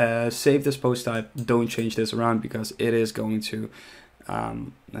save this post type, don't change this around because it is going to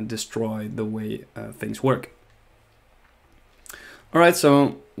destroy the way things work. All right,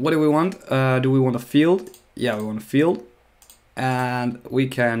 so what do we want? Do we want a field? Yeah, we want a field and we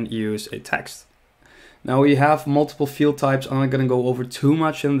can use a text. Now we have multiple field types. I'm not going to go over too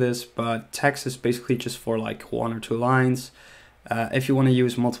much in this, but text is basically just for like 1 or 2 lines. If you want to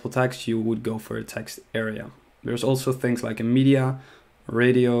use multiple text, you would go for a text area. There's also things like a media,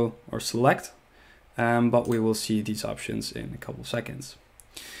 radio, or select, but we will see these options in a couple seconds.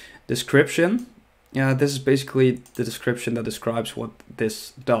 Description. Yeah, this is basically the description that describes what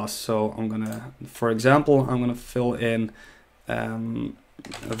this does. So I'm gonna, for example, I'm gonna fill in the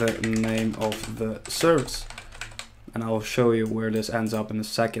name of the service, and I'll show you where this ends up in a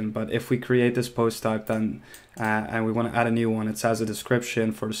second. But if we create this post type, then and we want to add a new one, it says a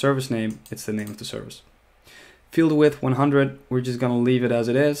description for the service name. It's the name of the service. Field width 100. We're just gonna leave it as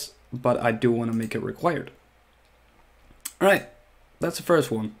it is, but I do want to make it required. All right, that's the first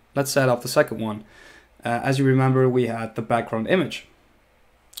one. Let's set up the second one. As you remember, we had the background image.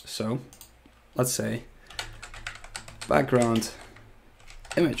 So let's say background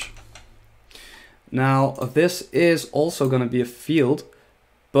image. Now this is also going to be a field,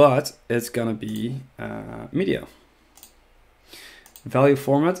 but it's going to be media. Value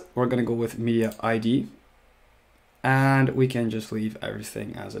format, we're going to go with media ID. And we can just leave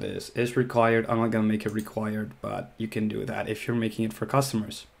everything as it is. It's required. I'm not going to make it required, but you can do that if you're making it for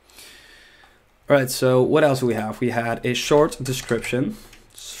customers. All right, so what else do we have? We had a short description.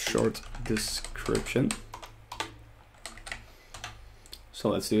 So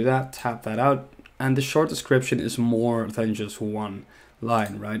let's do that, tap that out. And the short description is more than just 1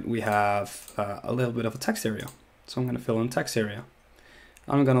 line, right? We have a little bit of a text area. So I'm going to fill in text area.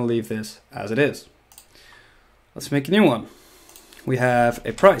 I'm going to leave this as it is. Let's make a new one. We have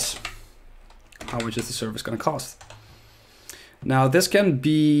a price. How much is the service going to cost? Now this can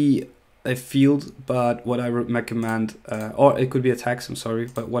be a field, but what I recommend, or it could be a text, I'm sorry,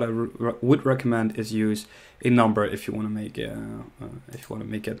 but what I would recommend is use a number if you want to make it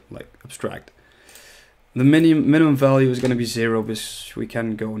like abstract. The minimum value is going to be 0 because we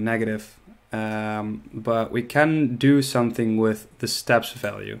can go negative, but we can do something with the steps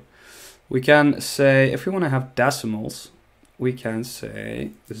value. We can say, if we want to have decimals, we can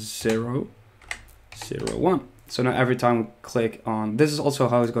say 0, 0, 1. So now every time we click on, this is also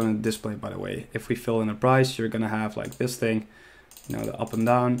how it's going to display, by the way. If we fill in a price, you're going to have like this thing, you know, the up and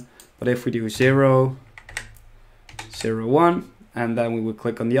down. But if we do 0, 0, 1, and then we would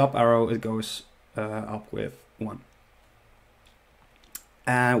click on the up arrow, it goes up with 1.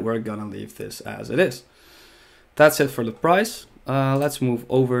 And we're going to leave this as it is. That's it for the price. Let's move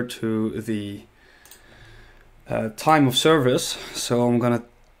over to the time of service. So I'm going to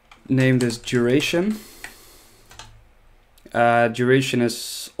name this duration. Duration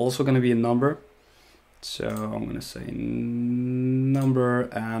is also going to be a number. So I'm going to say number,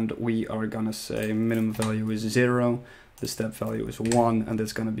 and we are going to say minimum value is 0, the step value is 1, and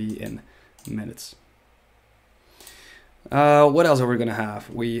it's going to be in minutes. What else are we going to have?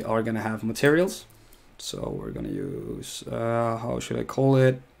 We are going to have materials. So we're going to use, how should I call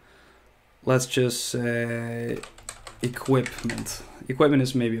it? Let's just say equipment. Equipment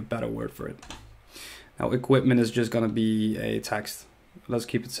is maybe a better word for it. Now equipment is just going to be a text. Let's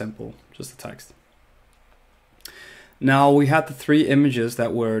keep it simple, just a text. Now we had the 3 images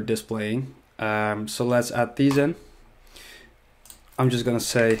that we're displaying. So let's add these in. I'm just gonna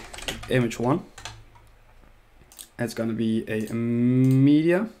say image 1. It's gonna be a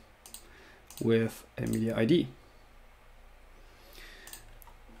media with a media ID.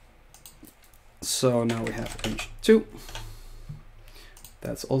 So now we have image 2.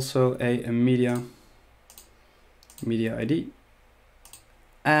 That's also a media ID.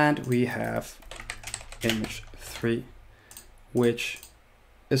 And we have image 3, which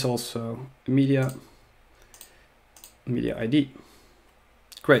is also media ID.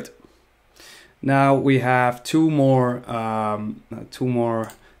 Great. Now we have two more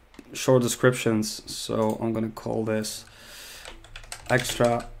short descriptions. So I'm gonna call this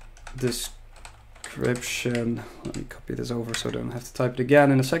extra description. Let me copy this over so I don't have to type it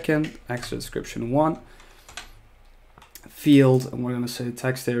again in a second. Extra description 1 field, and we're gonna say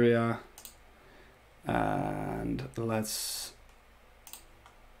text area, and let's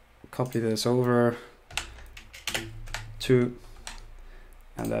copy this over to,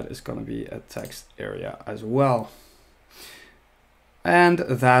 and that is gonna be a text area as well. And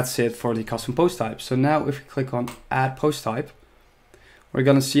that's it for the custom post type. So now if we click on add post type, we're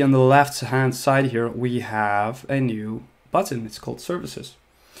gonna see on the left hand side here, we have a new button. It's called services.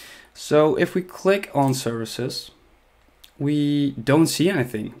 So if we click on services, we don't see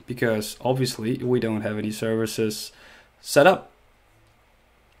anything because obviously we don't have any services set up.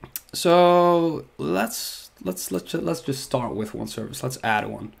 So let's just start with one service. Let's add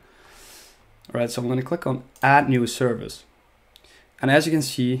one. All right, so I'm gonna click on add new service. And as you can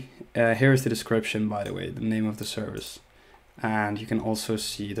see, here is the description, by the way, the name of the service. And you can also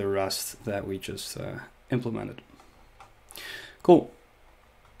see the rest that we just implemented. Cool.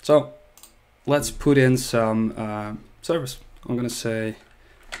 So let's put in some service. I'm gonna say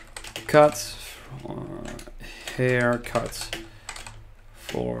cut or haircut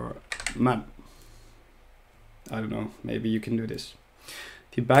for men. I don't know, maybe you can do this.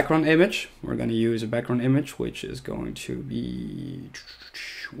 The background image, we're gonna use a background image, which is going to be,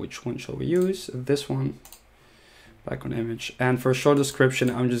 which one shall we use? This one, background image. And for a short description,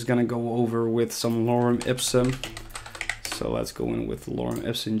 I'm just gonna go over with some lorem ipsum. So let's go in with lorem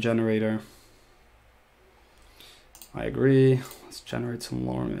ipsum generator. I agree. Let's generate some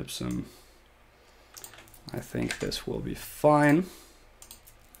lorem ipsum. I think this will be fine.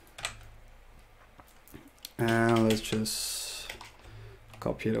 And let's just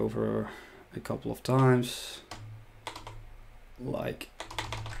copy it over a couple of times, like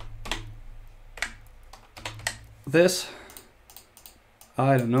this.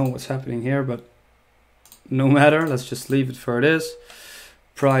 I don't know what's happening here, but no matter. Let's just leave it for it is.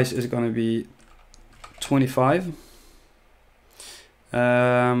 Price is going to be 25.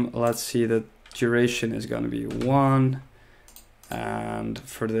 Let's see, the duration is going to be 1. And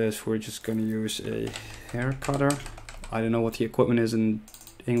for this, we're just going to use a hair cutter. I don't know what the equipment is in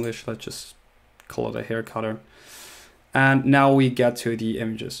English. Let's just call it a hair cutter. And now we get to the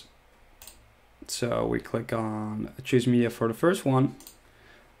images. So we click on choose media for the first one.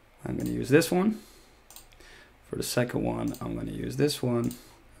 I'm going to use this one. For the second one, I'm going to use this one.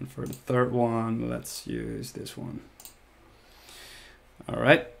 And for the third one, let's use this one. All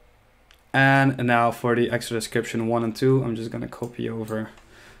right. And now for the extra description 1 and 2, I'm just going to copy over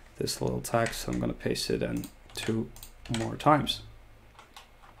this little text. I'm going to paste it in 2 more times.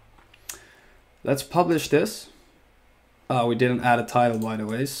 Let's publish this. We didn't add a title, by the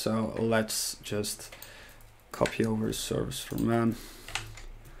way, so let's just copy over service for men.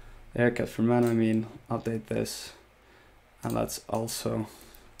 Haircut for men, I mean, update this. And let's also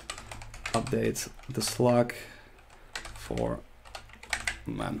update the slug for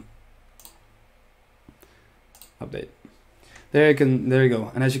men. Update. There you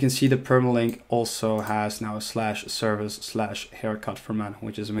go. And as you can see, the permalink also has now a /service/haircut for men,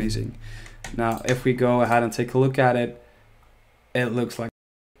 which is amazing. Now, if we go ahead and take a look at it, it looks like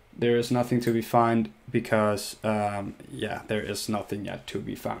there is nothing to be found because, yeah, there is nothing yet to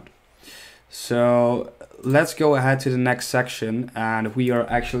be found. So let's go ahead to the next section, and we are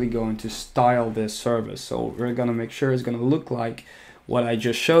actually going to style this service. So we're going to make sure it's going to look like what I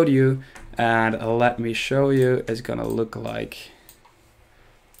just showed you, and let me show you. It's going to look like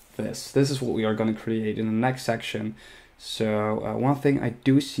this. This is what we are going to create in the next section. So one thing I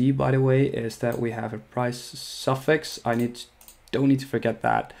do see, by the way, is that we have a price suffix. Don't need to forget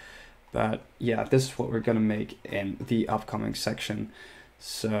that. But yeah, this is what we're going to make in the upcoming section.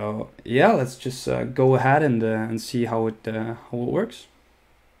 So yeah, let's just go ahead and see how it works.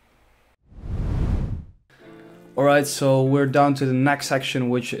 All right, so we're down to the next section,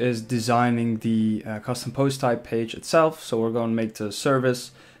 which is designing the custom post type page itself. So we're going to make the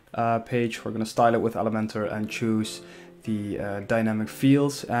service page. We're going to style it with Elementor and choose the dynamic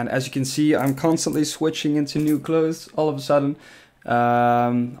fields. And as you can see, I'm constantly switching into new clothes all of a sudden.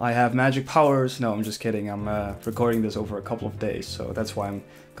 I have magic powers. No, I'm just kidding. I'm recording this over a couple of days, so that's why I'm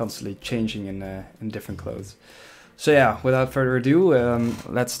constantly changing in different clothes. So yeah, without further ado,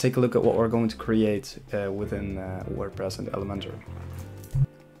 let's take a look at what we're going to create within WordPress and Elementor.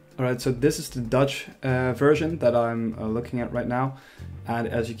 Alright, so this is the Dutch version that I'm looking at right now. And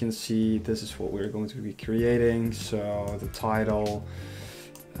as you can see, this is what we're going to be creating. So the title,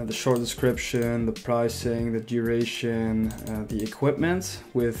 the short description, the pricing, the duration, the equipment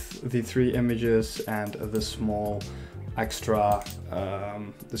with the 3 images and the small extra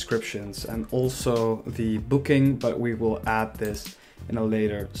descriptions, and also the booking, but we will add this in a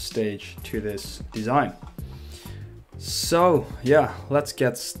later stage to this design. So yeah, let's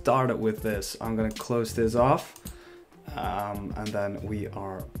get started with this. I'm gonna close this off and then we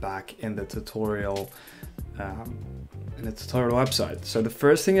are back in the tutorial website. So the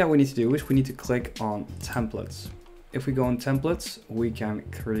first thing that we need to do is we need to click on templates. If we go on templates, we can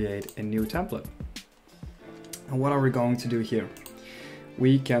create a new template. And what are we going to do here?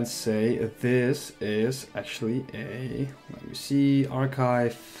 We can say this is actually a, let me see,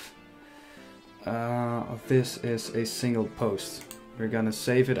 archive. This is a single post. We're gonna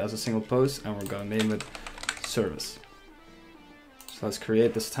save it as a single post and we're gonna name it service. So let's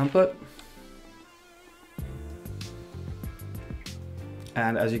create this template.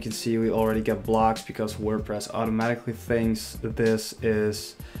 And as you can see, we already get blocks because WordPress automatically thinks that this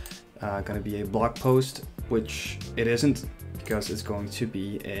is gonna be a blog post, which it isn't, because it's going to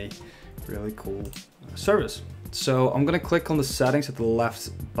be a really cool service. So I'm going to click on the settings at the left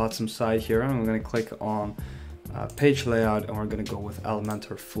bottom side here, and I'm going to click on page layout, and we're going to go with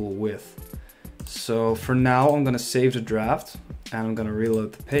Elementor full width. So for now, I'm going to save the draft and I'm going to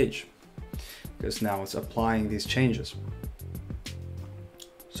reload the page because now it's applying these changes.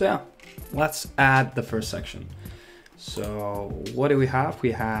 So yeah, let's add the first section. So what do we have?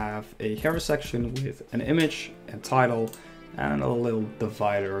 We have a header section with an image and title and a little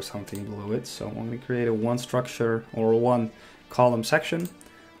divider or something below it. So I'm going to create a one structure or one column section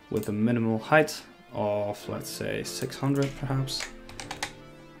with a minimal height of, let's say, 600 perhaps.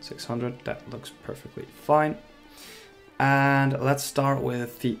 600, that looks perfectly fine. And let's start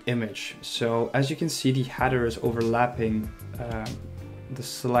with the image. So as you can see, the header is overlapping the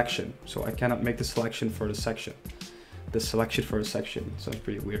selection. So I cannot make the selection for the section. The selection for a section. Sounds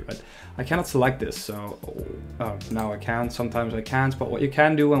pretty weird, right? I cannot select this, so now I can, sometimes I can't, but what you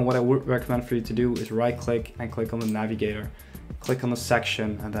can do and what I would recommend for you to do is right click and click on the navigator, click on the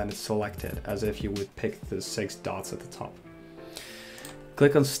section, and then it's selected as if you would pick the 6 dots at the top.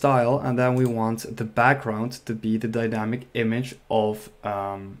 Click on style, and then we want the background to be the dynamic image of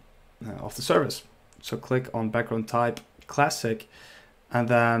the service. So click on background type, classic, and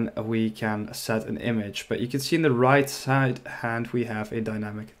then we can set an image. But you can see in the right side hand we have a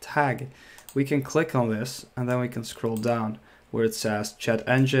dynamic tag. We can click on this and then we can scroll down where it says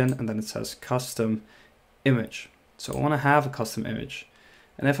JetEngine and then it says custom image. So I want to have a custom image.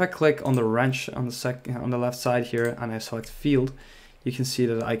 And if I click on the wrench on the left side here and I select field, you can see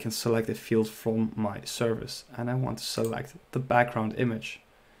that I can select a field from my service, and I want to select the background image.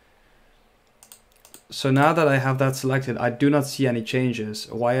 So now that I have that selected, I do not see any changes.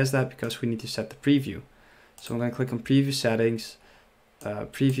 Why is that? Because we need to set the preview. So I'm going to click on preview settings,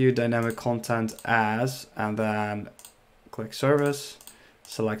 preview dynamic content as, and then click service,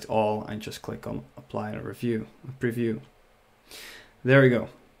 select all, and just click on apply and preview. There we go.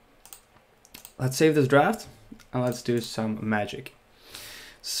 Let's save this draft and let's do some magic.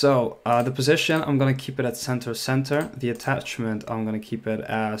 So the position, I'm going to keep it at center. The attachment, I'm going to keep it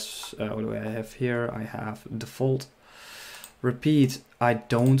as, what do I have here? I have default. Repeat, I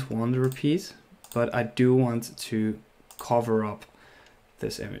don't want to repeat, but I do want to cover up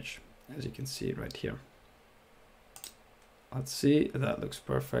this image, as you can see right here. Let's see, that looks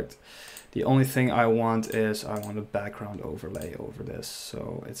perfect. The only thing I want is I want a background overlay over this,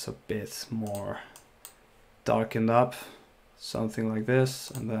 so it's a bit more darkened up. Something like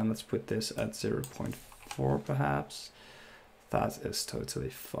this, and then let's put this at 0.4 perhaps. That is totally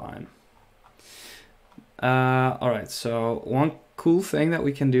fine. Alright, so one cool thing that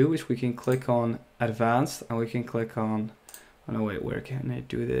we can do is we can click on advanced and we can click on, oh no wait, where can I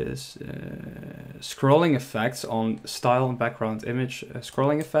do this? Scrolling effects on style and background image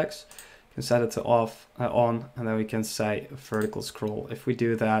scrolling effects. You can set it to off, on, and then we can say vertical scroll. If we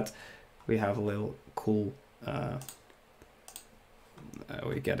do that, we have a little cool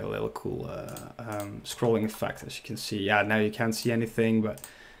we get a little cool scrolling effect, as you can see. Yeah, now you can't see anything, but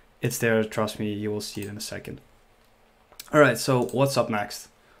it's there. Trust me, you will see it in a second. All right, so what's up next?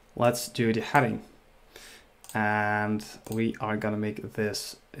 Let's do the heading. And we are gonna make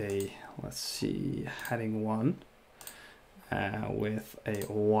this a, let's see, heading 1 with a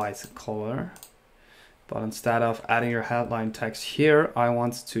white color. But instead of adding your headline text here, I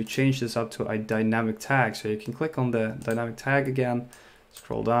want to change this up to a dynamic tag. So you can click on the dynamic tag again,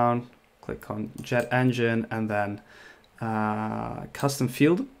 scroll down, click on JetEngine, and then custom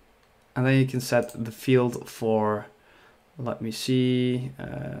field. And then you can set the field for, let me see,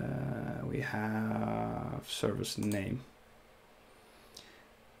 we have service name.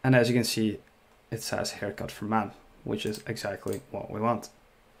 And as you can see, it says haircut for man, which is exactly what we want.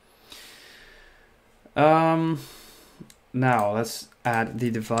 Now let's add the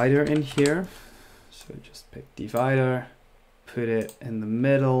divider in here. So just pick divider, put it in the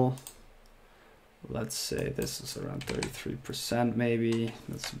middle. Let's say this is around 33% maybe.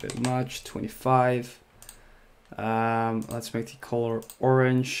 That's a bit much. 25. Let's make the color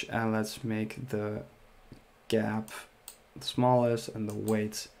orange, and let's make the gap the smallest and the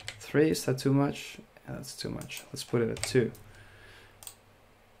weight 3. Is that too much? Yeah, that's too much. Let's put it at 2.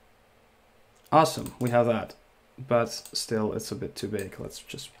 Awesome, we have that, but still it's a bit too big. Let's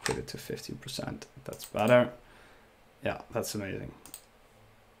just put it to 15%. That's better. Yeah, that's amazing.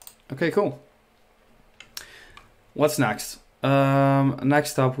 Okay, cool. What's next?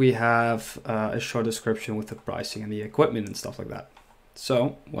 Next up, we have a short description with the pricing and the equipment and stuff like that.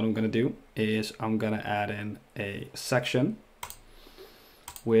 So what I'm gonna do is I'm gonna add in a section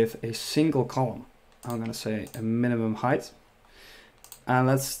with a single column. I'm gonna say a minimum height, and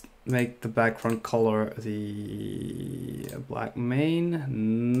let's make the background color the black main.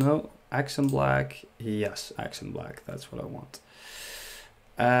 No, accent black. Yes, accent black. That's what I want.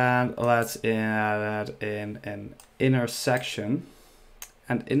 And let's add in an inner section.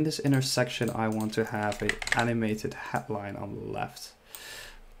 And in this inner section, I want to have an animated headline on the left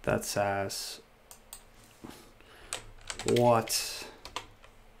that says what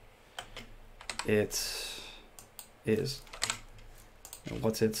it is.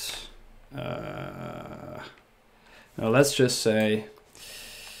 What's its now let's just say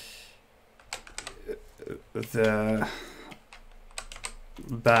the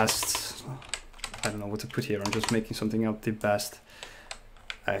best, I don't know what to put here, I'm just making something up, the best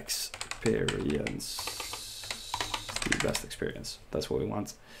experience, that's what we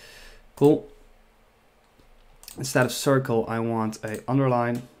want. Cool. Instead of circle, I want a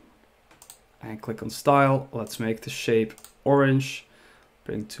underline, and click on style. Let's make the shape orange.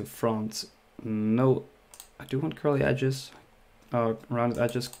 Bring to front. No, I do want curly edges, rounded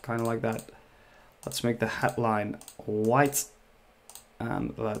edges, kind of like that. Let's make the headline white,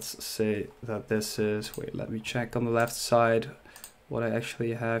 and let's say that this is, wait, let me check on the left side what I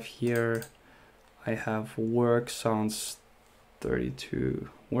actually have here. I have work sounds 32,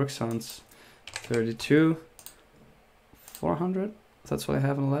 work sounds 32, 400. That's what I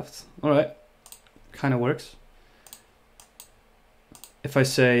have on the left. All right, kind of works. If I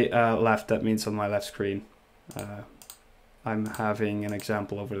say left, that means on my left screen. I'm having an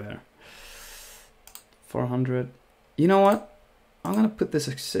example over there. 400. You know what? I'm gonna put this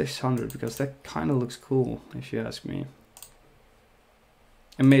at 600 because that kind of looks cool, if you ask me.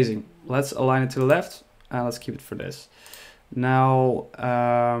 Amazing. Let's align it to the left, and let's keep it for this. Now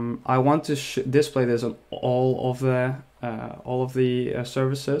I want to display this on all of the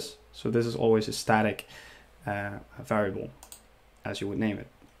services. So this is always a static variable, as you would name it.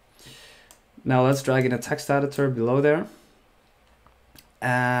 Now let's drag in a text editor below there,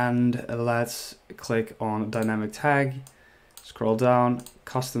 and let's click on dynamic tag, scroll down,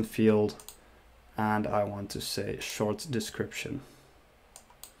 custom field, and I want to say short description.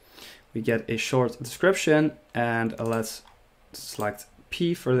 We get a short description, and let's select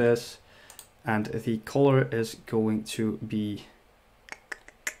P for this, and the color is going to be,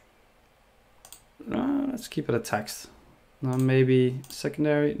 let's keep it a text. Maybe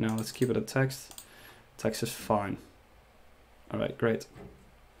secondary. No, let's keep it a text. Text is fine. All right, great.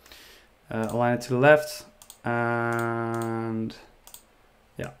 Align it to the left, and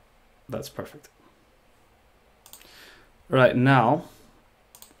yeah, that's perfect. All right, now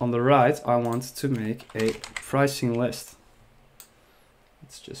on the right, I want to make a pricing list.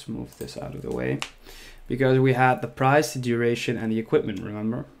 Let's just move this out of the way, because we had the price, the duration, and the equipment,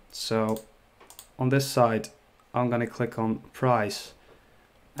 remember? So on this side, I'm going to click on price,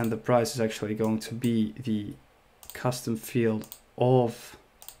 and the price is actually going to be the custom field of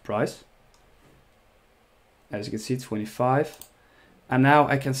price. as you can see, 25. And now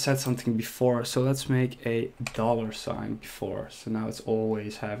I can set something before. So let's make a $sign before. So now it's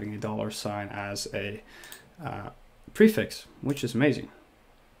always having a $sign as a prefix, which is amazing.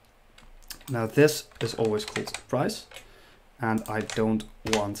 Now this is always called price, and I don't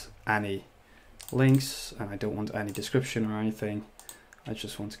want any links and I don't want any description or anything. I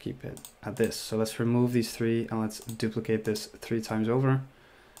just want to keep it at this. So let's remove these three and let's duplicate this 3 times over.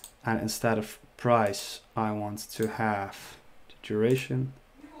 And instead of price, I want to have the duration.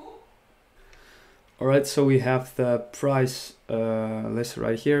 All right, so we have the price listed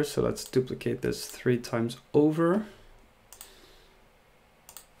right here. So let's duplicate this 3 times over.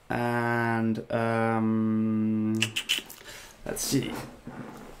 And let's see.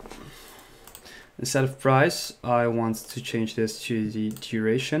 Instead of price, I want to change this to the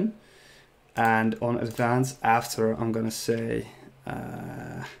duration. And on advanced, after, I'm gonna say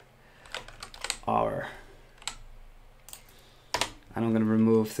hour. And I'm gonna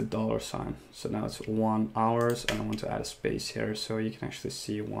remove the $sign. So now it's 1 hours, and I want to add a space here so you can actually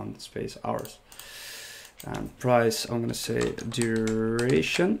see 1 space hours. And price, I'm gonna say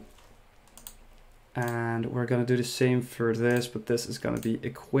duration. And we're gonna do the same for this, but this is gonna be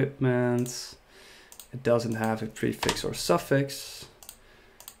equipment. It doesn't have a prefix or suffix.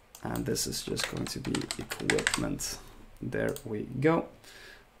 And this is just going to be equipment. There we go.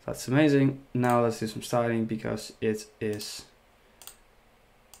 That's amazing. Now let's do some styling because it is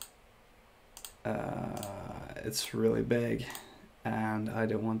it's really big and I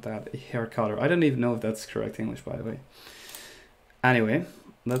don't want that hair color. I don't even know if that's correct English, by the way. Anyway,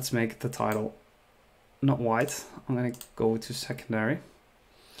 let's make the title not white. I'm gonna go to secondary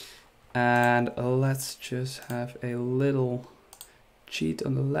and let's just have a little cheat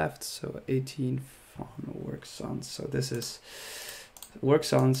on the left. So 18 font work sans. So this is work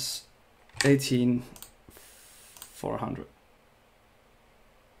sans 18400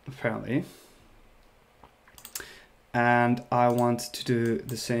 apparently. And I want to do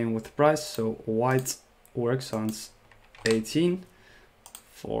the same with the price. So white work sans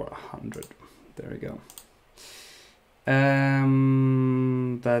 18400. There we go.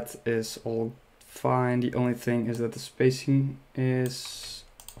 That is all fine. The only thing is that the spacing is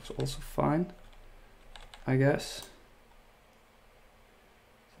also fine, I guess.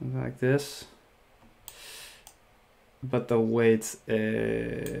 Something like this. But the weight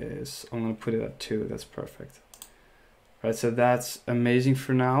is, I'm gonna put it at 2. That's perfect. Right, so that's amazing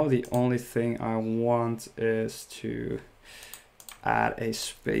for now. The only thing I want is to add a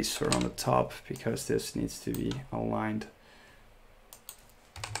spacer on the top because this needs to be aligned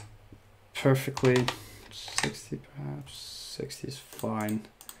perfectly. 60 perhaps, 60 is fine.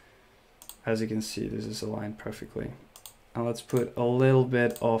 As you can see, this is aligned perfectly. And let's put a little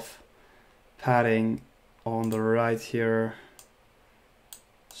bit of padding on the right here.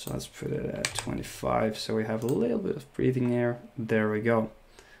 So let's put it at 25 so we have a little bit of breathing air. There we go.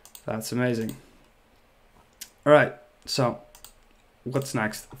 That's amazing. All right, so what's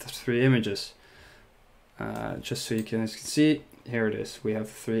next? The 3 images. Just so you can see, here it is. We have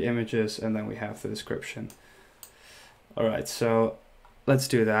the 3 images and then we have the description. All right, so let's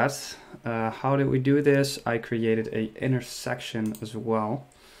do that. How did we do this? I created a intersection as well.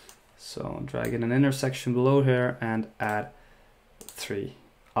 So drag in an intersection below here and add 3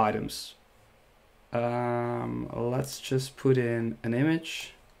 items. Let's just put in an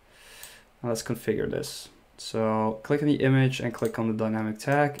image. Let's configure this. So click on the image and click on the dynamic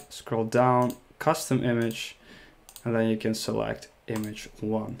tag, scroll down, custom image, and then you can select image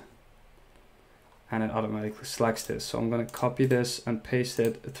 1. And it automatically selects this. So I'm going to copy this and paste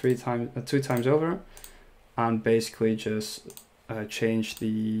it 2 times over, and basically just change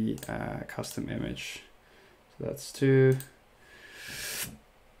the custom image. So that's 2.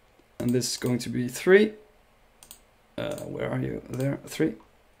 And this is going to be 3. Where are you? There, 3.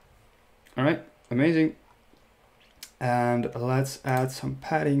 All right, amazing. And let's add some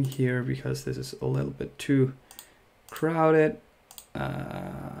padding here because this is a little bit too crowded.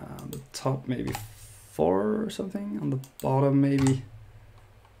 On the top, maybe 4 or something. On the bottom, maybe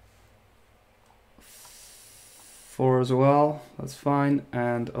 4 as well. That's fine.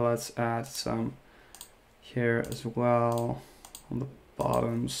 And let's add some here as well on the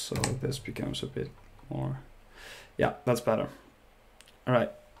bottom so this becomes a bit more. Yeah, that's better. All right,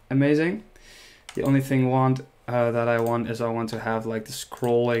 amazing. The only thing that I want to have like the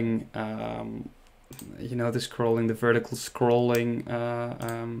scrolling, you know, the vertical scrolling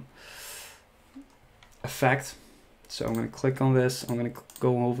effect. So I'm going to click on this. I'm going to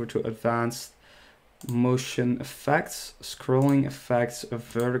go over to advanced motion effects, scrolling effects, a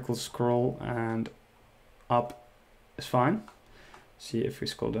vertical scroll, and up is fine. See, if we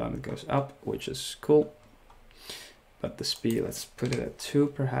scroll down, it goes up, which is cool. But the speed, let's put it at 2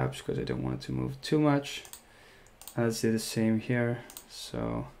 perhaps, because I don't want it to move too much. And let's do the same here.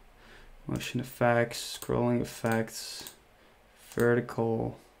 So motion effects, scrolling effects,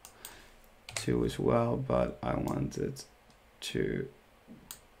 vertical 2 as well, but I want it to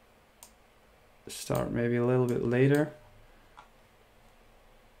start maybe a little bit later.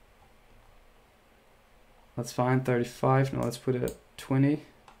 That's fine, 35. Now let's put it at 20.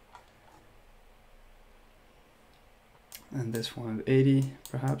 And this one at 80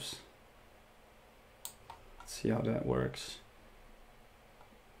 perhaps. Let's see how that works.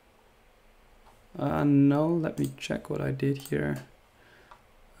 No, let me check what I did here.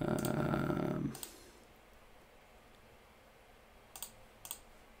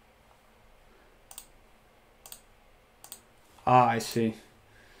 I see.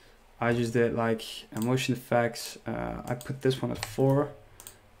 I just did like motion effects. I put this one at 4.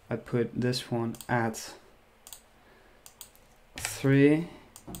 I put this one at 3.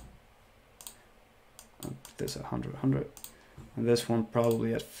 I'll put this at 100, and this one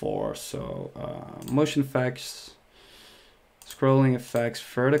probably at 4. So motion effects, scrolling effects,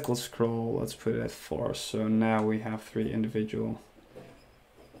 vertical scroll, let's put it at 4. So now we have 3 individual.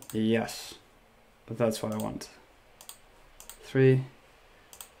 Yes, that's what I want. 3.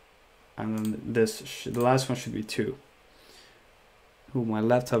 And then this, the last one should be 2. Ooh, my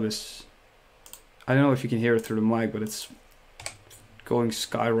laptop is, I don't know if you can hear it through the mic, but it's going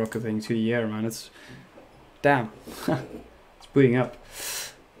skyrocketing to the air, man. It's, damn, it's booting up.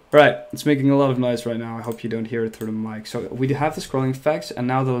 Right, it's making a lot of noise right now. I hope you don't hear it through the mic. So we have the scrolling effects, and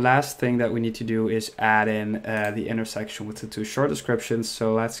now the last thing that we need to do is add in the intersection with the 2 short descriptions.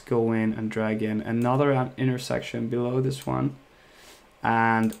 So let's go in and drag in another intersection below this one,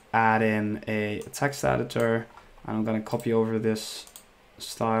 and add in a text editor. And I'm going to copy over this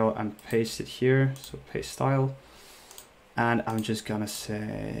style and paste it here. So paste style. And I'm just going to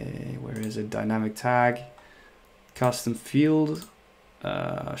say, where is it? Dynamic tag, custom field,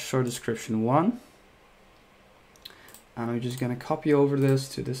 short description 1. And I'm just going to copy over this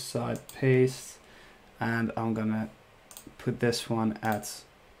to this side, paste. And I'm going to put this one at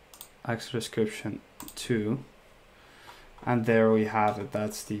extra description 2. And there we have it.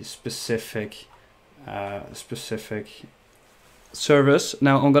 That's the specific service.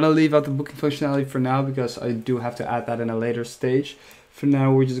 Now I'm gonna leave out the booking functionality for now, because I do have to add that in a later stage. For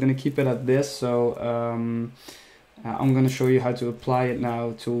now, we're just gonna keep it at this. So I'm gonna show you how to apply it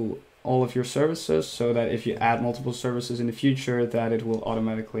now to all of your services, so that if you add multiple services in the future, that it will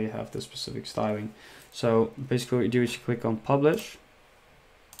automatically have the specific styling. So basically what you do is you click on publish,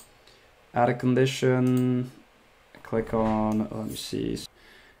 add a condition, click on, let me see,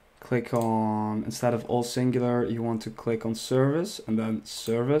 click on, instead of all singular, you want to click on service, and then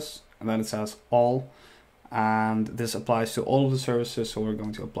it says all, and this applies to all of the services, so we're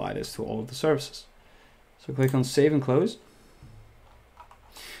going to apply this to all of the services. So click on save and close.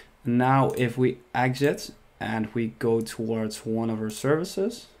 Now if we exit and we go towards one of our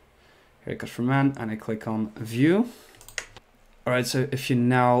services, here I go from man, and I click on view. All right, so if you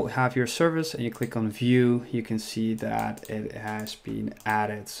now have your service and you click on view, you can see that it has been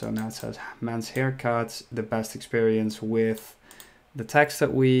added. So now it says men's haircut, the best experience, with the text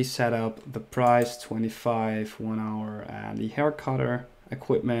that we set up, the price 25, 1 hour, and the hair cutter,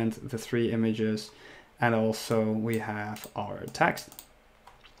 equipment, the 3 images, and also we have our text,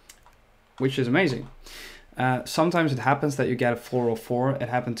 which is amazing. Sometimes it happens that you get a 404. It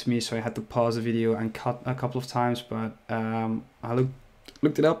happened to me, so I had to pause the video and cut a couple of times, but I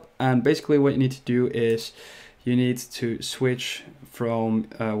looked it up, and basically what you need to do is you need to switch from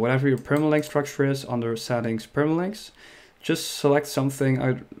whatever your permalink structure is under settings permalinks. Just select something.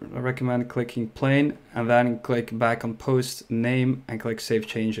 I recommend clicking plain, and then click back on post name and click save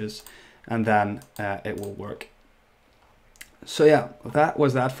changes, and then it will work. So yeah, that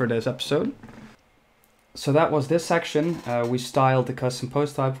was that for this episode. So that was this section. We styled the custom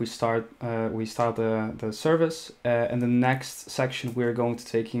post type. We styled the service. In the next section, we're going to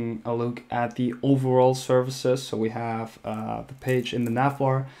taking a look at the overall services. So we have the page in the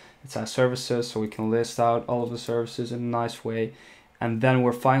navbar. It says services, so we can list out all of the services in a nice way. And then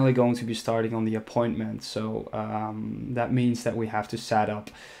we're finally going to be starting on the appointment. So that means that we have to set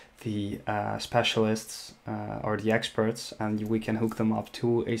up the specialists or the experts, and we can hook them up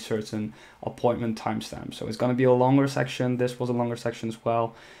to a certain appointment timestamp. So it's going to be a longer section. This was a longer section as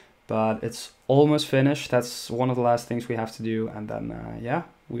well, but it's almost finished. That's one of the last things we have to do, and then yeah,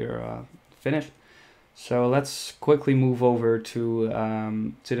 we're finished. So let's quickly move over to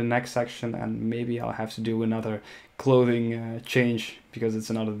the next section, and maybe I'll have to do another clothing change because it's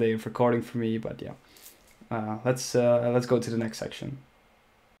another day of recording for me. But yeah, let's go to the next section.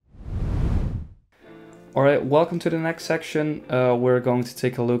 All right, welcome to the next section. We're going to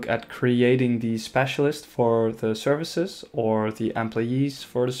take a look at creating the specialist for the services or the employees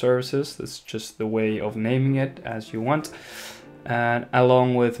for the services. That's just the way of naming it as you want. And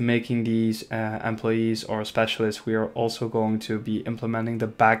along with making these employees or specialists, we are also going to be implementing the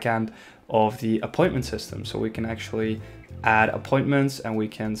backend of the appointment system. So we can actually add appointments and we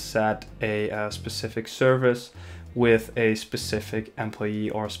can set a specific service with a specific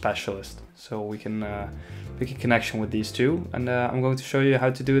employee or specialist. So we can make a connection with these two. And I'm going to show you how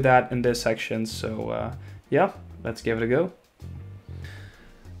to do that in this section. So yeah, let's give it a go.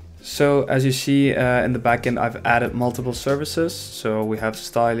 So as you see in the backend, I've added multiple services. So we have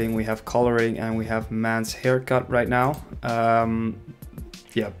styling, we have coloring, and we have man's haircut right now.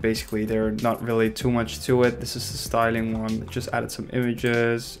 Yeah, basically there's not really too much to it. This is the styling one. Just added some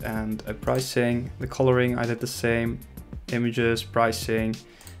images and a pricing. The coloring, I did the same. Images, pricing,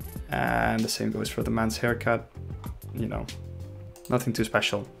 and the same goes for the man's haircut. You know, nothing too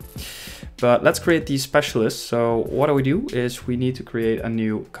special. But let's create these specialists. So what do we do is we need to create a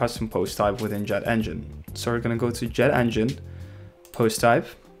new custom post type within JetEngine. So we're going to go to JetEngine, post type,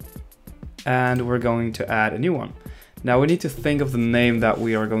 and we're going to add a new one. Now we need to think of the name that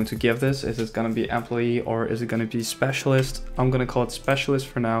we are going to give this. Is it going to be employee or is it going to be specialist? I'm going to call it specialist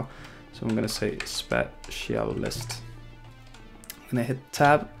for now. So I'm going to say specialist. I'm going to hit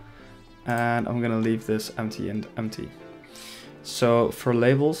tab and I'm going to leave this empty and empty. So for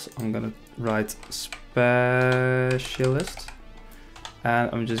labels, I'm gonna write specialist,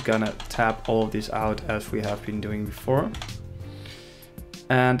 and I'm just gonna tab all of these out as we have been doing before.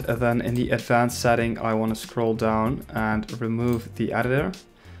 And then in the advanced setting, I want to scroll down and remove the editor,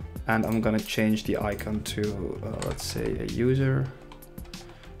 and I'm gonna change the icon to let's say a user,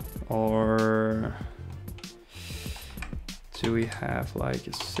 or do we have like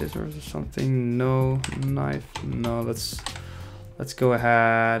a scissors or something? No, knife, no, let's go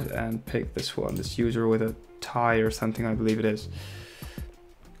ahead and pick this one, this user with a tie or something, I believe it is.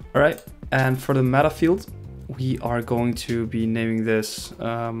 All right, and for the meta field, we are going to be naming this,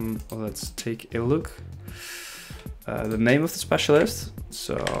 let's take a look, the name of the specialist.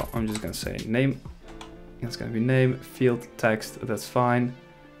 So I'm just gonna say name, it's gonna be name, field text, that's fine.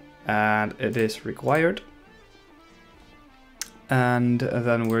 And it is required. And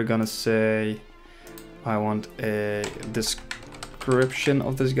then we're gonna say, I want a description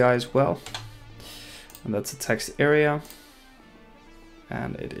of this guy as well, and that's a text area,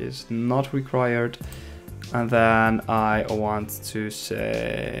 and it is not required. And then I want to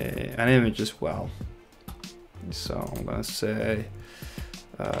say an image as well, so I'm gonna say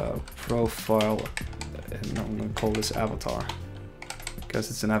profile, and I'm gonna call this avatar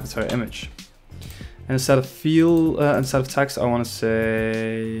because it's an avatar image. And instead of instead of text, I want to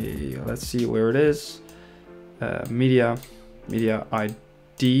say, let's see where it is, media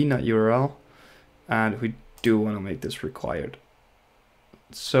ID, not URL, and we do want to make this required.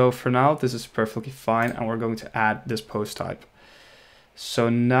 So for now, this is perfectly fine, and we're going to add this post type. So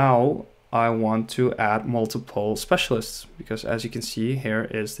now I want to add multiple specialists, because as you can see, here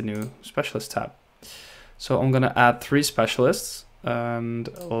is the new specialist tab. So I'm going to add 3 specialists, and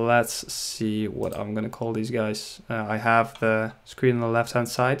let's see what I'm going to call these guys. I have the screen on the left hand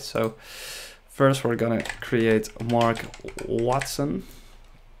side, so first we're gonna create Mark Watson.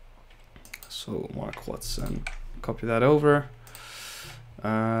 So Mark Watson, copy that over.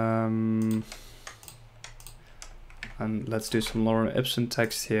 And let's do some lorem ipsum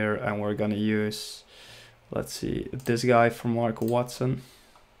text here, and we're gonna use, let's see, this guy from Mark Watson.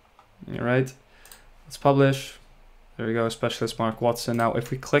 All right, let's publish. There we go, specialist Mark Watson. Now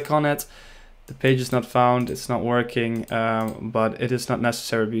if we click on it, the page is not found, it's not working, but it is not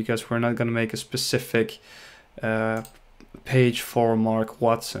necessary because we're not going to make a specific page for Mark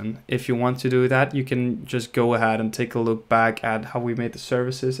Watson. If you want to do that, you can just go ahead and take a look back at how we made the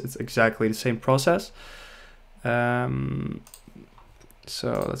services. It's exactly the same process. So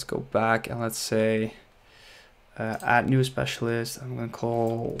let's go back and let's say add new specialist. I'm going to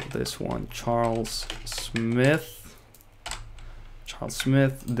call this one Charles Smith. Charles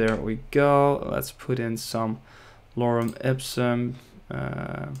Smith, there we go. Let's put in some lorem ipsum.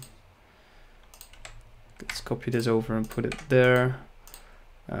 Let's copy this over and put it there.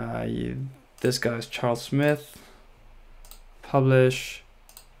 This guy is Charles Smith. Publish.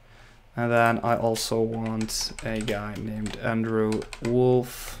 And then I also want a guy named Andrew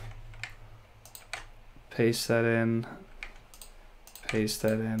Wolf. paste that in,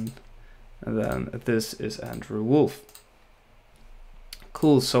 and then this is Andrew Wolf.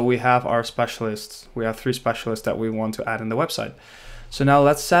 Cool, so we have our specialists. We have 3 specialists that we want to add in the website. So now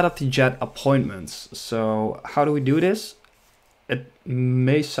let's set up the Jet appointments. So how do we do this? It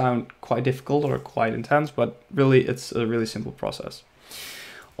may sound quite difficult or quite intense, but really it's a really simple process.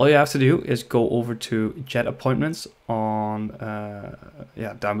 All you have to do is go over to Jet Appointments on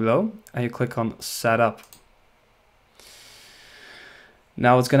down below, and you click on Setup.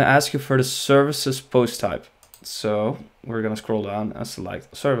 Now it's going to ask you for the services post type. So we're going to scroll down and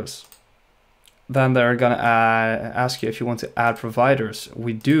select service. Then they're going to ask you if you want to add providers.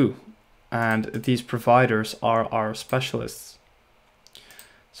 We do, and these providers are our specialists.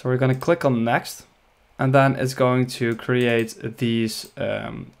 So we're going to click on next, and then it's going to create these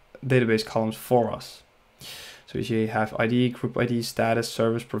database columns for us. So you have ID, group ID, status,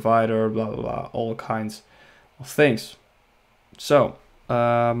 service provider, blah, blah, blah, all kinds of things. So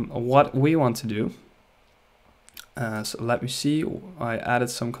what we want to do, so let me see, I added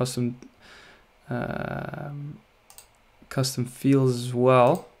some custom fields as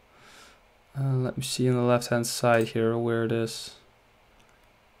well. Let me see on the left hand side here where it is.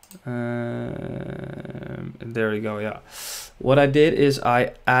 There you go. Yeah, what I did is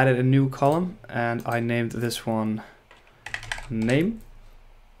I added a new column and I named this one name,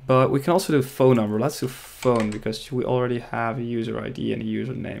 but we can also do phone number. Let's do phone because we already have a user ID and a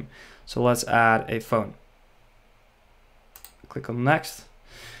username. So let's add a phone. Click on next,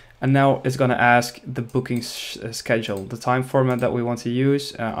 and now it's going to ask the booking schedule, the time format that we want to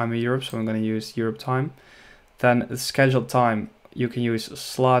use. I'm in Europe, so I'm going to use Europe time. Then the scheduled time, you can use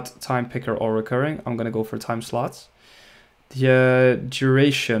slot, time picker, or recurring. I'm going to go for time slots. The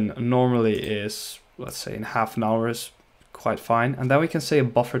duration normally is, let's say, in half an hour is quite fine. And then we can say a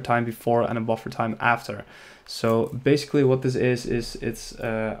buffer time before and a buffer time after. So basically what this is it's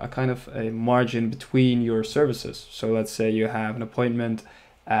a kind of a margin between your services. So let's say you have an appointment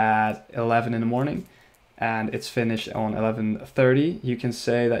at 11 in the morning and it's finished on 11:30. You can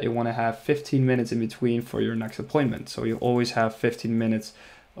say that you want to have 15 minutes in between for your next appointment. So you always have 15 minutes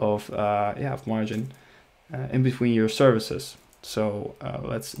of margin in between your services. So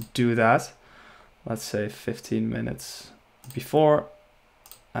let's do that. Let's say 15 minutes before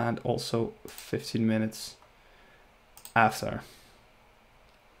and also 15 minutes after.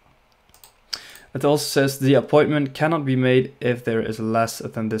 It also says the appointment cannot be made if there is less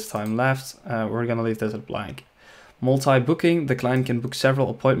than this time left. We're going to leave this at blank. Multi-booking, the client can book several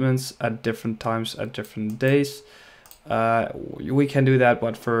appointments at different times at different days. We can do that,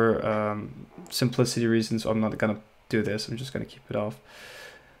 but for simplicity reasons, I'm not going to do this. I'm just going to keep it off.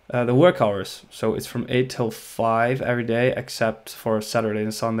 The work hours, so it's from 8 till 5 every day, except for Saturday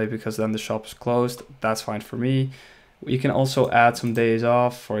and Sunday, because then the shop is closed. That's fine for me. You can also add some days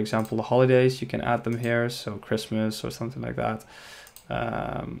off, for example, the holidays, you can add them here, so Christmas or something like that.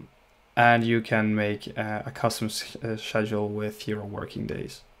 And you can make a custom schedule with your working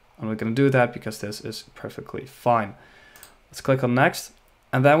days. I'm not going to do that because this is perfectly fine. Let's click on next.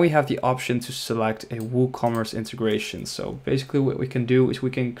 And then we have the option to select a WooCommerce integration. So basically what we can do is we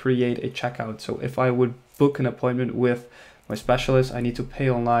can create a checkout. So if I would book an appointment with my specialist, I need to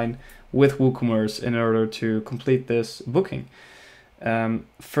pay online with WooCommerce in order to complete this booking.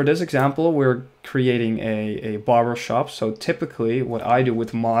 For this example, we're creating a barber shop. So typically what I do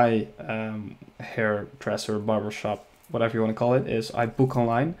with my hairdresser, barber shop, whatever you want to call it, is I book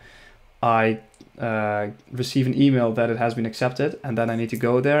online. I receive an email that it has been accepted, and then I need to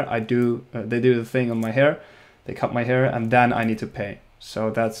go there. They do the thing on my hair, they cut my hair, and then I need to pay. So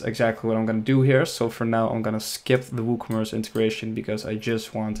that's exactly what I'm going to do here. So for now, I'm going to skip the WooCommerce integration because I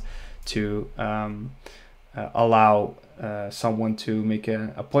just want to allow someone to make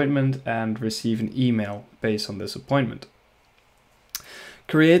an appointment and receive an email based on this appointment.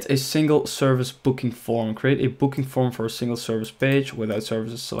 Create a single service booking form. Create a booking form for a single service page without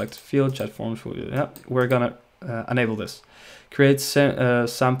services selected field. Chat forms. We're gonna enable this. Create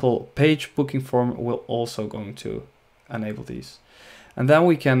sample page booking form. We're also going to enable these. And then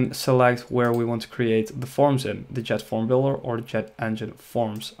we can select where we want to create the forms in, the Jet Form Builder or the JetEngine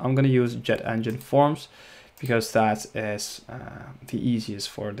Forms. I'm going to use JetEngine Forms because that is the easiest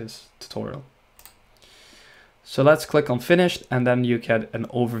for this tutorial. So let's click on finished, and then you get an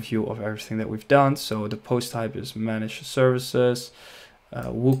overview of everything that we've done. So the post type is managed services,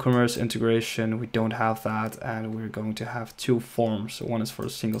 WooCommerce integration, we don't have that, and we're going to have 2 forms. So one is for a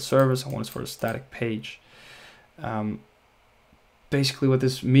single service and one is for a static page. basically what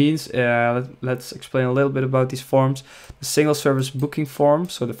this means. Let's explain a little bit about these forms. The single service booking form,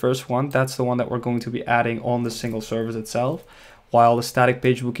 so the first one, that's the one that we're going to be adding on the single service itself, while the static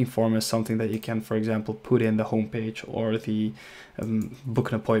page booking form is something that you can, for example, put in the home page or the book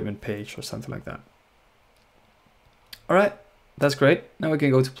an appointment page or something like that. All right, that's great. Now we can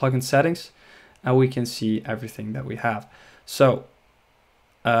go to plugin settings and we can see everything that we have. So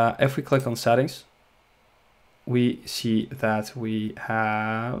if we click on settings, we see that we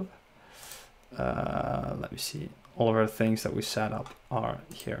have, let me see, all of our things that we set up are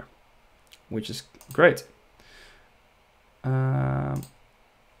here, which is great.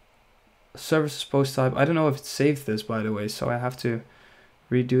 Services post type, I don't know if it saved this, by the way, so I have to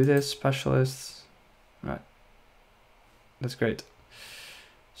redo this. Specialists, right, that's great.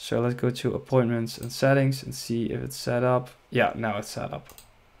 So let's go to appointments and settings and see if it's set up. Yeah, now it's set up.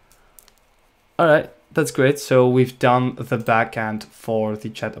 All right, that's great. So we've done the backend for the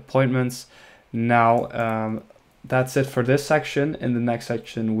chat appointments. Now that's it for this section. In the next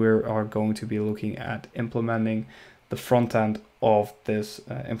section, we are going to be looking at implementing the front end of this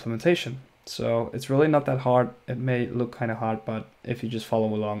implementation. So it's really not that hard. It may look kind of hard, but if you just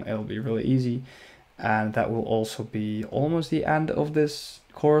follow along, it'll be really easy. And that will also be almost the end of this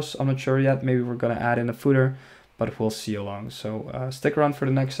course. I'm not sure yet. Maybe we're going to add in a footer, but we'll see along. So stick around for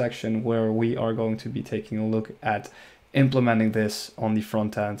the next section where we are going to be taking a look at implementing this on the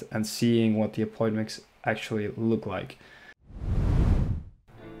front end and seeing what the appointments actually look like.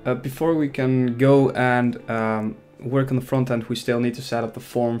 Before we can go and work on the front end, we still need to set up the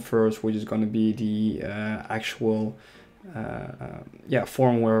form first, which is going to be the actual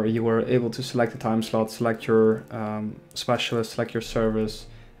form where you were able to select the time slot, select your specialist, select your service,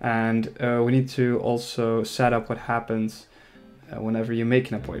 and we need to also set up what happens whenever you make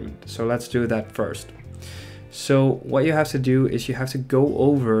an appointment. So let's do that first. So what you have to do is you have to go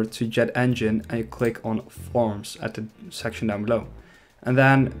over to JetEngine and you click on forms at the section down below. And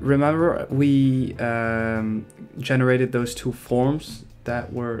then remember we generated those two forms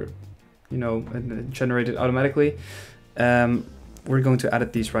that were, generated automatically. We're going to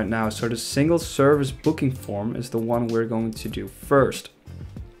edit these right now. So the single service booking form is the one we're going to do first.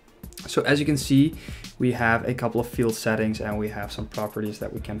 So as you can see, we have a couple of field settings and we have some properties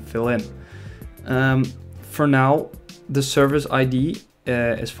that we can fill in. For now, the service ID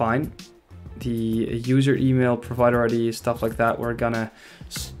is fine. The user email, provider ID, stuff like that, we're gonna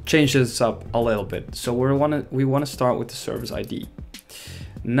change this up a little bit. So we want to start with the service ID.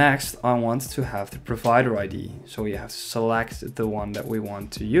 Next, I want to have the provider ID. So we have to select the one that we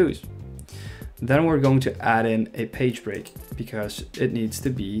want to use. Then we're going to add in a page break because it needs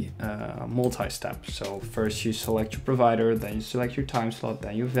to be multi-step. So first you select your provider, then you select your time slot,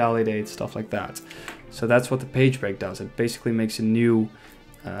 then you validate, stuff like that. So that's what the page break does. It basically makes a new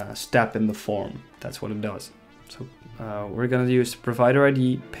step in the form. That's what it does. So we're going to use the provider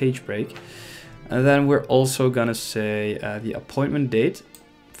ID page break. And then we're also going to say the appointment date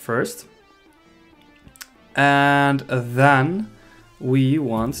first. And then we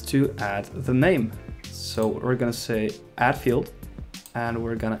want to add the name. So we're going to say add field and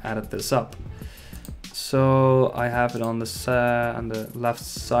we're going to edit this up. So I have it on the left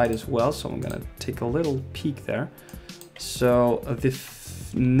side as well. So I'm going to take a little peek there. So the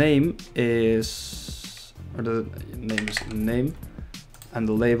name is, or the name is name and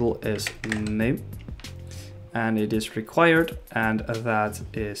the label is name and it is required and that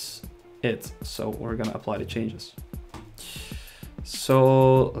is it. So we're going to apply the changes.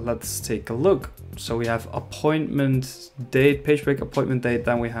 So let's take a look. So we have appointment date, page break appointment date,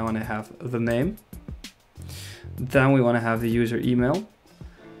 then we want to have the name. Then we want to have the user email.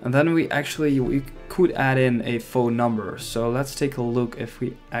 And then we could add in a phone number. So let's take a look if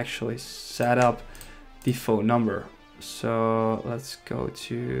we actually set up the phone number. So let's go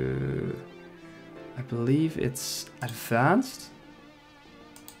to, I believe it's advanced,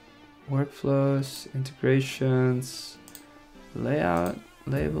 workflows, integrations, layout,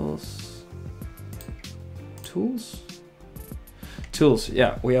 labels, tools,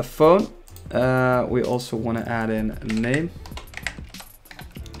 yeah, we have phone. We also want to add in a name.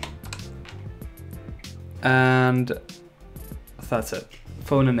 And that's it.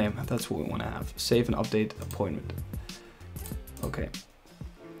 Phone and name. That's what we want to have. Save and update appointment. Okay.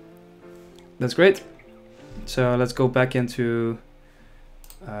 That's great. So let's go back into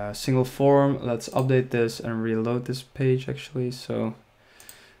single form. Let's update this and reload this page actually. So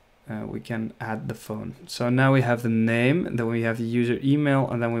we can add the phone. So now we have the name, then we have the user email,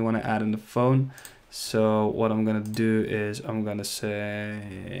 and then we want to add in the phone. So what I'm going to do is I'm going to say,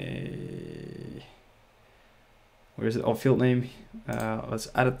 where is it? Oh, field name. Let's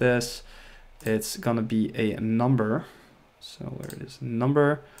edit this. It's gonna be a number. So where it is,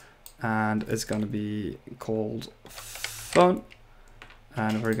 number, and it's gonna be called phone,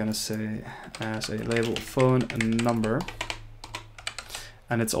 and we're gonna say as a label phone number,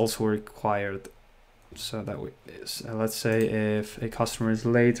 and it's also required. So that let's say if a customer is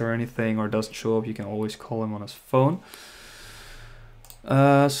late or anything or doesn't show up, you can always call him on his phone.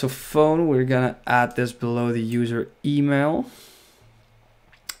 So phone, we're gonna add this below the user email,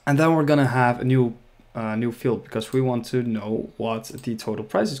 and then we're gonna have a new field because we want to know what the total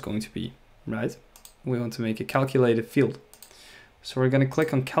price is going to be, right? We want to make a calculated field. So we're gonna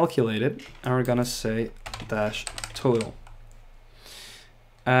click on calculated, and we're gonna say dash total.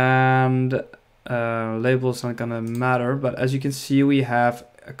 And label is not gonna matter, but as you can see, we have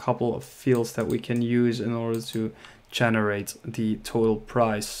a couple of fields that we can use in order to generate the total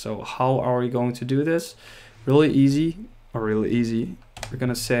price. So how are we going to do this? Really easy. We're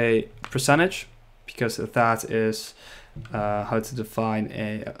gonna say percentage, because that is how to define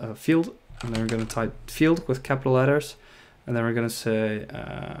a field, and then we're gonna type field with capital letters, and then we're gonna say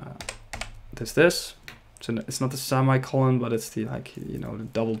this. So it's not the semicolon, but it's the, like, you know, the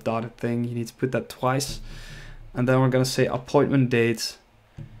double dotted thing. You need to put that twice. And then we're gonna say appointment date.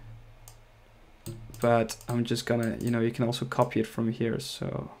 But I'm just gonna, you know, you can also copy it from here.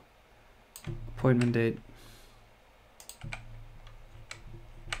 So appointment date.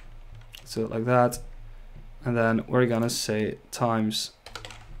 So like that. And then we're gonna say times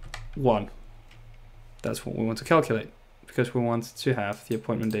 1. That's what we want to calculate, because we want to have the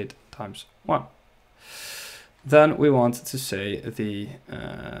appointment date times 1. Then we want to say the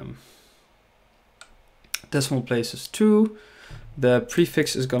decimal place is 2. The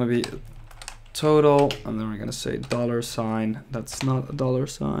prefix is going to be total, and then we're going to say $sign. That's not a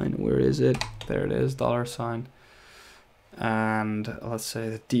 $sign. Where is it? There it is, $sign. And let's say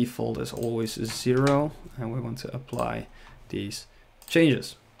the default is always 0, and we want to apply these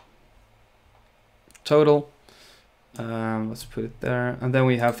changes. Total. Let's put it there, and then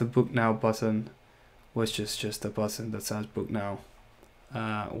we have the book now button, which is just a button that says book now,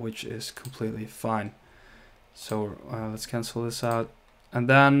 which is completely fine. So let's cancel this out, and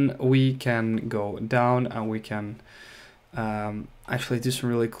then we can go down and we can actually do some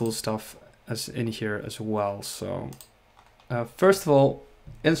really cool stuff as in here as well. So first of all,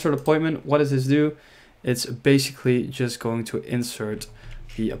 insert appointment. What does this do? It's basically just going to insert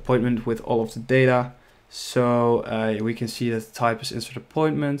the appointment with all of the data. So we can see that the type is insert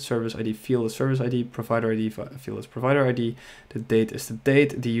appointment, service ID field is service ID, provider ID field is provider ID, the date is the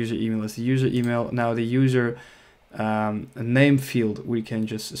date, the user email is the user email. Now the user name field, we can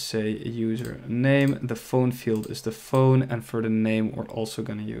just say user name, the phone field is the phone, and for the name we're also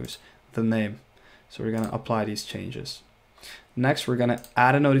going to use the name. So we're going to apply these changes. Next, we're going to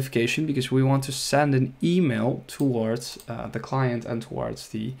add a notification because we want to send an email towards the client and towards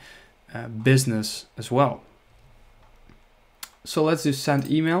the business as well. So let's do send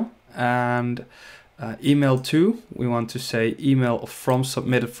email, and email to, we want to say email from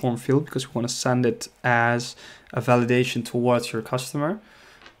submitted form field because we want to send it as a validation towards your customer.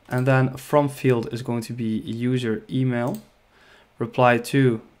 And then from field is going to be user email. Reply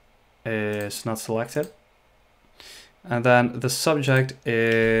to is not selected. And then the subject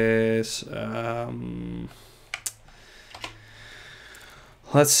is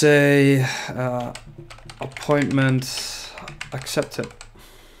let's say appointment accepted.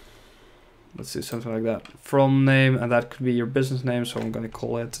 Let's do something like that. From name, and that could be your business name. So I'm going to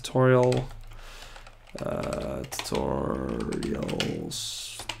call it tutorial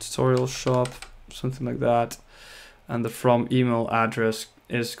tutorial shop, something like that. And the from email address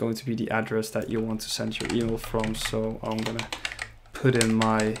is going to be the address that you want to send your email from. So I'm going to put in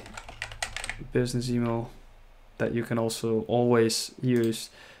my business email that you can also always use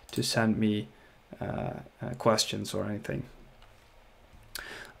to send me questions or anything.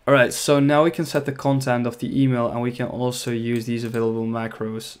 All right, so now we can set the content of the email, and we can also use these available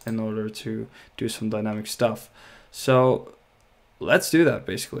macros in order to do some dynamic stuff. So let's do that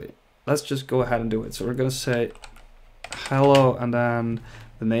basically. Let's just go ahead and do it. So we're gonna say hello and then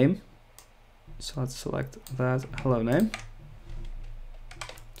the name. So let's select that, hello name.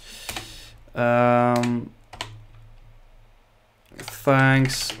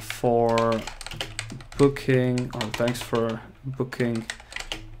 Thanks for booking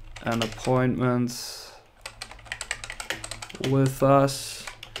an appointment with us.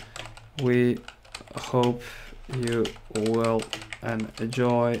 We hope you will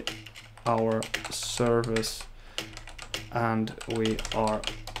enjoy our service, and we are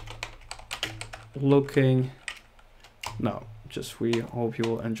looking No, just we hope you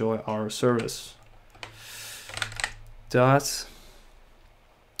will enjoy our service. Dot.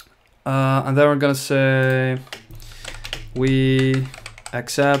 And then we're gonna say we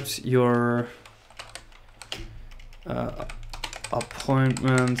accept your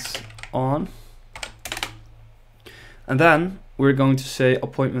appointment on. And then we're going to say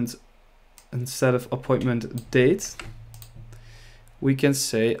appointment instead of appointment date. We can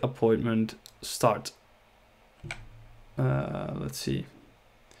say appointment start. Let's see.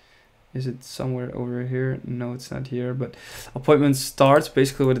 Is it somewhere over here? No, it's not here, but appointment starts.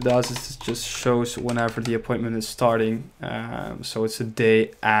 Basically what it does is it just shows whenever the appointment is starting. So it's a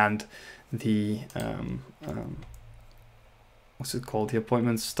day and the, what's it called? The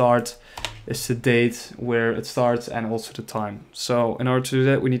appointment start is the date where it starts and also the time. So in order to do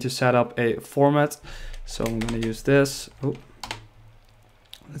that, we need to set up a format. So I'm going to use this. Oh,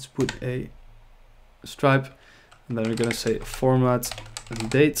 let's put a stripe, and then we're going to say format and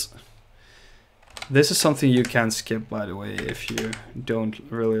date. This is something you can skip, by the way, if you don't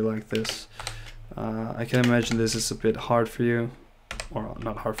really like this. I can imagine this is a bit hard for you, or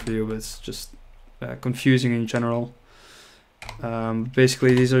not hard for you, but it's just confusing in general.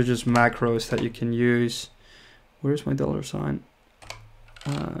 Basically, these are just macros that you can use. Where's my $sign?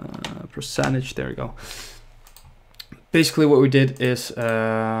 Percentage, there we go. Basically what we did is,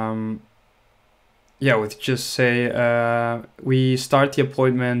 yeah, we just say we start the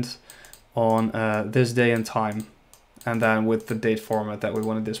appointment on this day and time, and then with the date format that we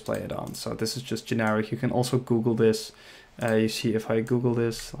want to display it on. So this is just generic. You can also Google this. You see, if I Google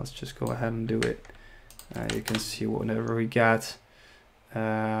this, let's just go ahead and do it. You can see whatever we get,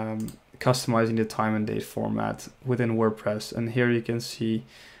 customizing the time and date format within WordPress. And here you can see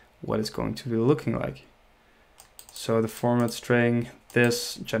what it's going to be looking like. So the format string,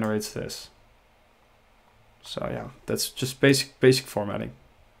 this generates this. So yeah, that's just basic formatting.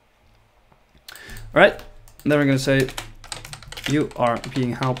 All right, and then we're going to say you are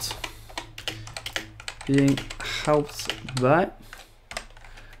being helped by,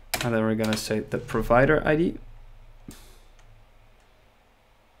 and then we're going to say the provider ID.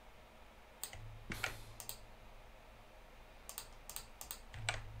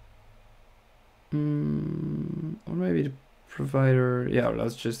 Or maybe the provider, yeah,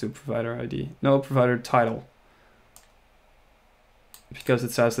 let's just do provider ID. No, provider title, because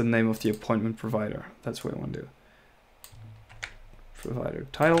it says the name of the appointment provider. That's what I want to do. Provider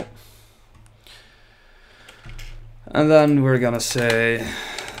title. And then we're gonna say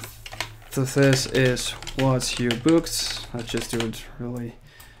that this is what you booked. Let's just do it really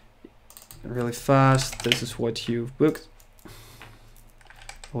fast. This is what you've booked.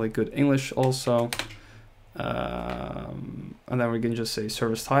 Really good English also. And then we can just say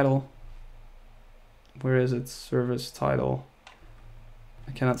service title. Where is it? Service title.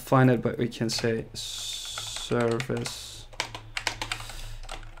 I cannot find it, but we can say service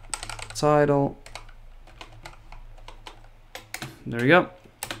title. There you go.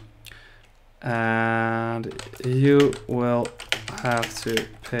 And you will have to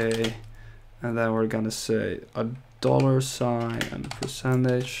pay, and then we're gonna say a $sign and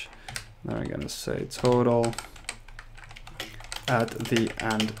percentage. Then we're gonna say total at the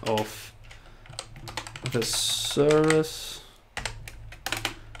end of the service.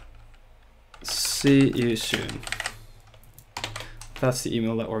 See you soon. That's the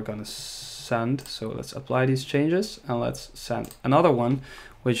email that we're gonna send. So let's apply these changes and let's send another one,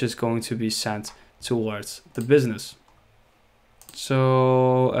 which is going to be sent towards the business.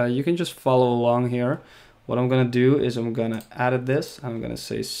 So you can just follow along here. What I'm gonna do is I'm gonna edit this. I'm gonna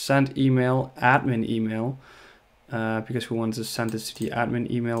say send email, admin email, because we want to send this to the admin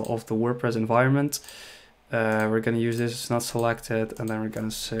email of the WordPress environment. We're gonna use this, it's not selected, and then we're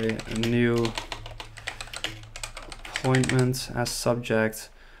gonna say a new appointment as subject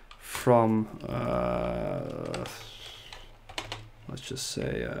from, let's just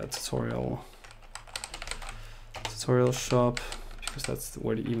say tutorial shop, because that's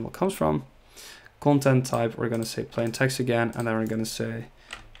where the email comes from. Content type, we're going to say plain text again, and then we're going to say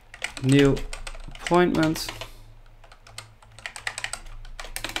new appointment.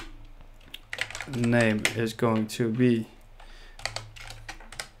 Name is going to be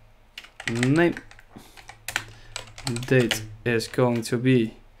name. Date is going to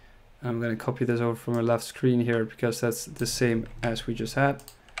be, I'm going to copy this over from my left screen here because that's the same as we just had.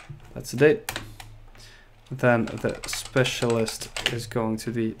 That's the date. Then the specialist is going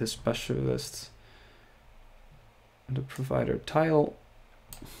to be the specialist. The provider title.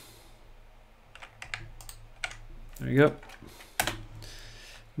 There you go.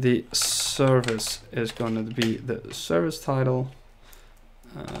 The service is going to be the service title.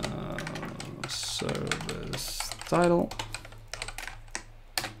 Service title.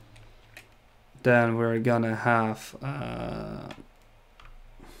 Then we're gonna have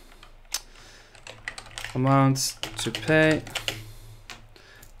amount to pay,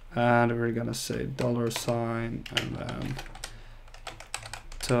 and we're gonna say $, and then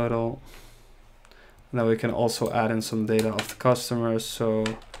total. And then we can also add in some data of the customer, so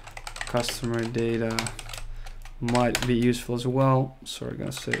customer data might be useful as well. So we're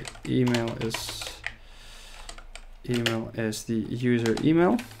gonna say email is the user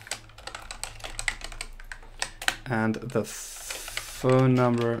email, and the phone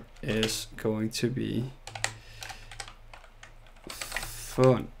number is going to be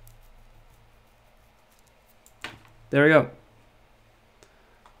phone. There we go.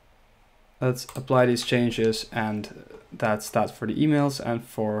 Let's apply these changes, and that's that for the emails and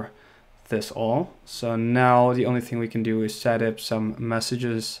for this all. So now the only thing we can do is set up some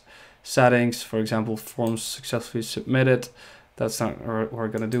messages settings. For example, forms successfully submitted. That's not what we're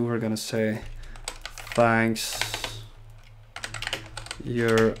gonna do. We're gonna say, thanks,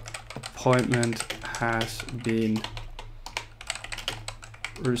 your appointment has been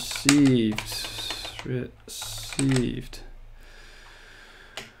received.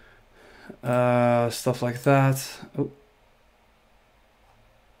 Stuff like that. Oh.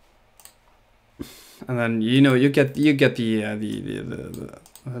 And then you get the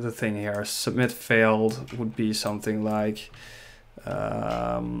thing here. Submit failed would be something like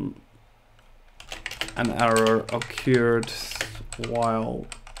an error occurred while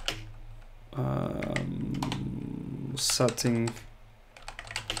setting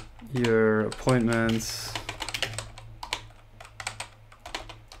your appointment.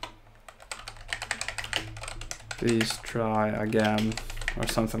 Please try again, or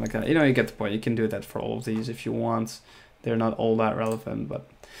something like that. You get the point. You can do that for all of these if you want. They're not all that relevant, but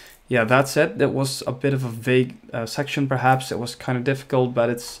yeah, that's it. That was a bit of a vague section, perhaps. It was kind of difficult, but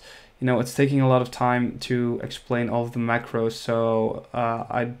it's it's taking a lot of time to explain all of the macros. So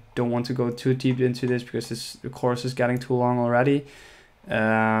I don't want to go too deep into this because the course is getting too long already.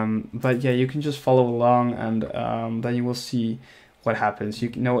 But yeah, you can just follow along, and then you will see what happens.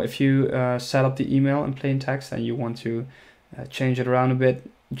 If you set up the email in plain text and you want to change it around a bit,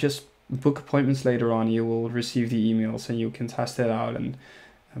 just book appointments later on. You will receive the emails and you can test it out and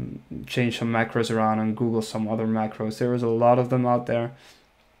change some macros around and Google some other macros. There is a lot of them out there,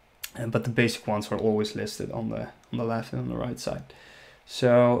 but the basic ones are always listed on the left and on the right side.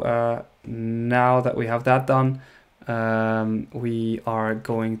 So now that we have that done, we are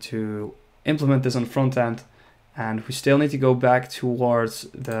going to implement this on the front end. And we still need to go back towards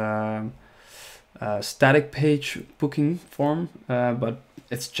the static page booking form, but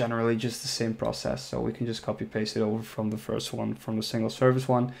it's generally just the same process. So we can just copy paste it over from the first one, from the single service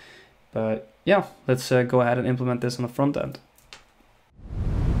one. But yeah, let's go ahead and implement this on the front end.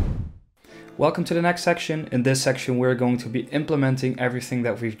 Welcome to the next section. In this section, we're going to be implementing everything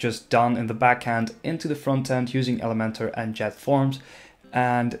that we've just done in the backend into the front end using Elementor and JetForms.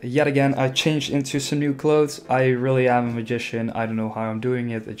 And yet again, I changed into some new clothes. I really am a magician. I don't know how I'm doing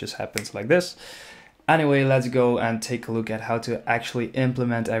it. It just happens like this. Anyway, let's go and take a look at how to actually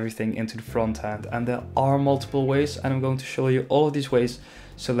implement everything into the front end. And there are multiple ways, and I'm going to show you all of these ways.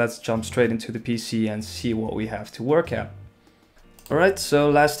 So let's jump straight into the PC and see what we have to work at. Alright, so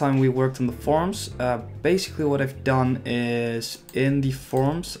last time we worked on the forms. Basically what I've done is in the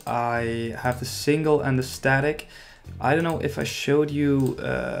forms, I have the single and the static. I don't know if I showed you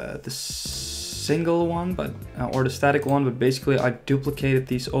the single one, or the static one, but basically I duplicated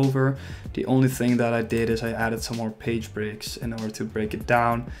these over. The only thing that I did is I added some more page breaks in order to break it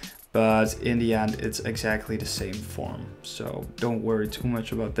down, but in the end it's exactly the same form. So don't worry too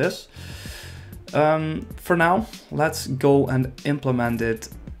much about this. For now, let's go and implement it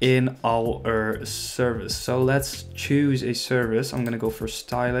in our service. So let's choose a service. I'm gonna go for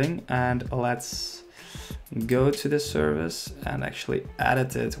styling, and let's go to this service and actually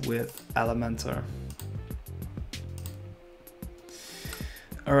edit it with Elementor.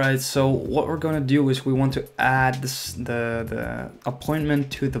 Alright, so what we're going to do is we want to add the appointment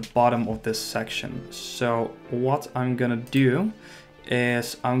to the bottom of this section. So what I'm going to do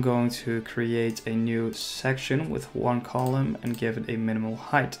is I'm going to create a new section with one column and give it a minimal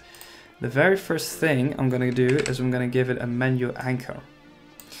height. The very first thing I'm going to do is I'm going to give it a menu anchor.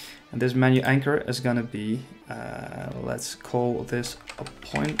 And this menu anchor is going to be, let's call this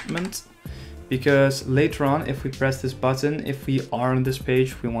appointment, because later on, if we press this button, if we are on this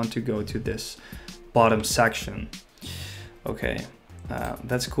page, we want to go to this bottom section. Okay,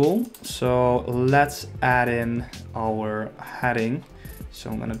 That's cool. So let's add in our heading. So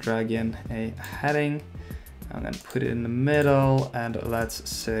I'm gonna drag in a heading. I'm gonna put it in the middle, and let's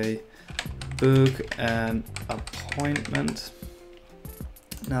say book an appointment.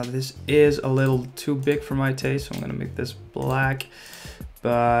 Now this is a little too big for my taste, so I'm gonna make this black,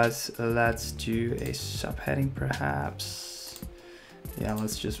 but let's do a subheading perhaps. Yeah,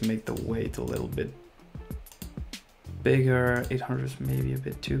 let's just make the weight a little bit bigger. 800 is maybe a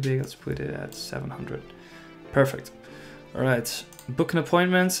bit too big. Let's put it at 700. Perfect. All right, book an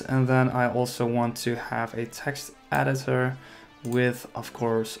appointment. And then I also want to have a text editor with, of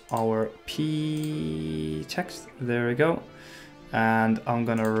course, our P text. There we go. And I'm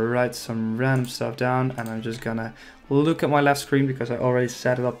gonna write some random stuff down, and I'm just gonna look at my left screen because I already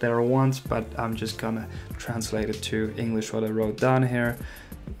set it up there once, but I'm just gonna translate it to English what I wrote down here.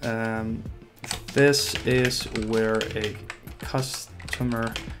 This is where a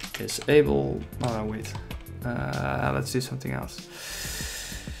customer is able, oh wait, let's do something else.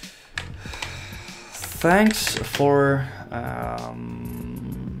 Thanks for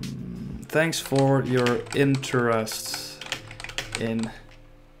your interest in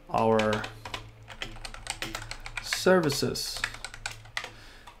our services.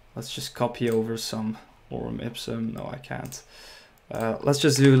 Let's just copy over some lorem ipsum. No, I can't. Let's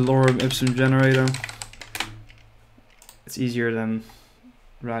just do lorem ipsum generator. It's easier than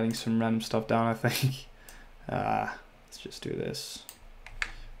writing some random stuff down, I think. Let's just do this.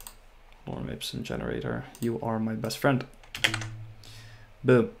 Lorem ipsum generator. You are my best friend.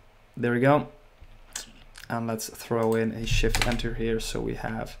 Boom. There we go. And let's throw in a shift enter here so we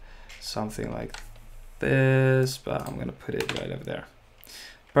have something like this, but I'm gonna put it right over there.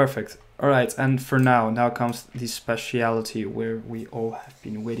 Perfect. All right, and for now comes the speciality where we all have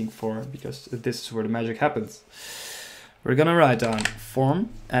been waiting for, because this is where the magic happens. We're gonna write down form,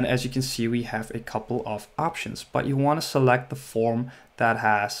 and as you can see, we have a couple of options, but you wanna select the form that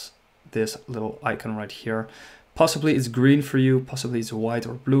has this little icon right here. Possibly it's green for you, possibly it's white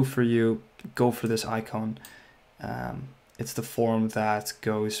or blue for you. Go for this icon. It's the form that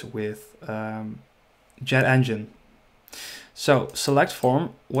goes with JetEngine. So select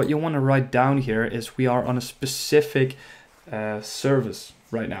form. What you want to write down here is we are on a specific service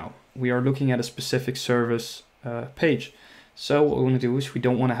right now. We are looking at a specific service page. So what we want to do is we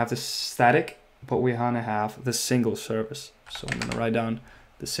don't want to have this static, but we want to have the single service. So I'm going to write down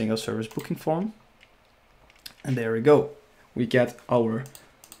the single service booking form. And there we go. We get our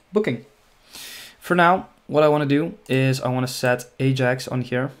booking. For now, what I want to do is I want to set Ajax on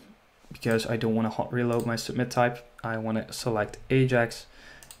here because I don't want to hot reload my submit type. I want to select Ajax,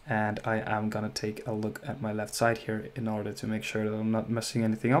 and I am going to take a look at my left side here in order to make sure that I'm not messing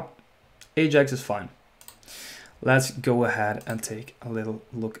anything up. Ajax is fine. Let's go ahead and take a little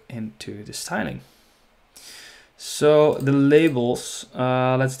look into the styling. So the labels,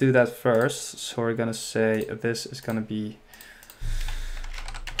 let's do that first. So we're going to say this is going to be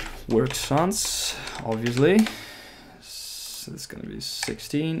work sans, obviously. So it's going to be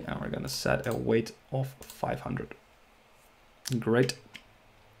 16, and we're going to set a weight of 500. Great.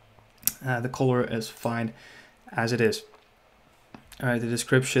 The color is fine as it is. All right, the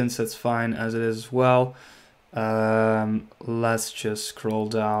descriptions, that's fine as it is as well. Let's just scroll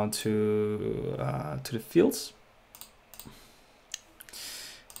down to the fields.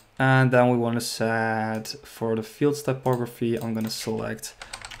 And then we want to set for the fields typography, I'm going to select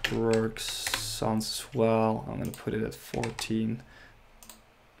work sans as well. I'm going to put it at 14.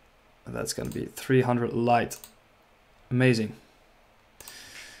 That's going to be 300 light. Amazing.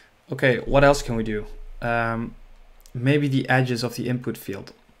 Okay, what else can we do? Maybe the edges of the input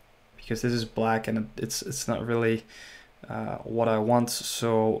field, because this is black and it's not really what I want.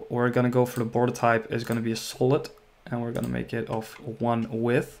 So we're going to go for the border type. It's going to be a solid, and we're going to make it of 1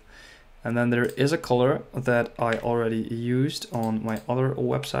 width. And then there is a color that I already used on my other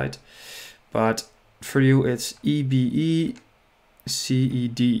website, but for you it's EBE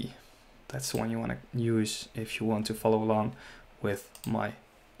CED. That's the one you want to use if you want to follow along with my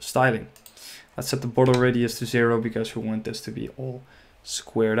styling. Let's set the border radius to 0 because we want this to be all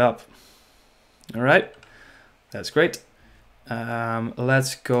squared up. All right, that's great.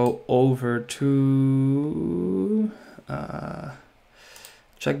 Let's go over to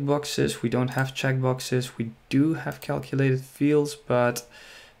checkboxes. We don't have checkboxes. We do have calculated fields, but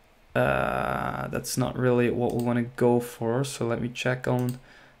that's not really what we want to go for. So let me check on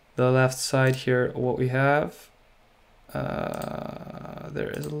the left side here what we have.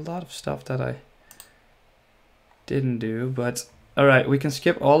 There is a lot of stuff that I didn't do, but all right, we can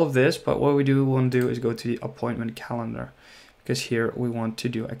skip all of this. But what we do want to do is go to the appointment calendar, because here we want to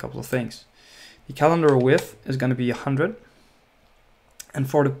do a couple of things. The calendar width is going to be 100. And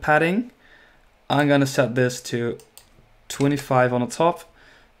for the padding, I'm going to set this to 25 on the top,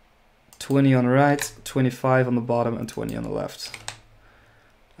 20 on the right, 25 on the bottom, and 20 on the left.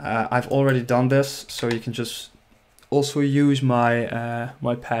 I've already done this, so you can just also use my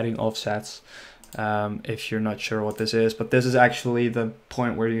my padding offsets if you're not sure what this is. But this is actually the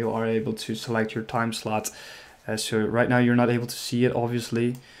point where you are able to select your time slot. So right now you're not able to see it,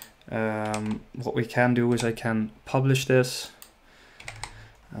 obviously. What we can do is I can publish this,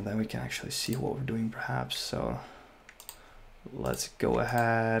 and then we can actually see what we're doing perhaps. So let's go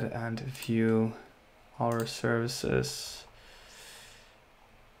ahead and view our services.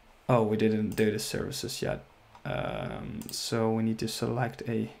 Oh, we didn't do the services yet. So we need to select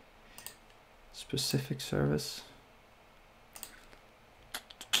a specific service.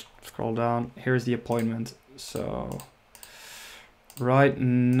 Scroll down. Here's the appointment. So right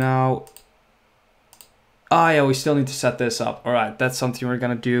now, yeah, we still need to set this up. All right, that's something we're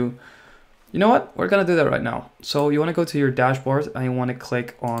gonna do. You know what? We're gonna do that right now. So you wanna go to your dashboard and you wanna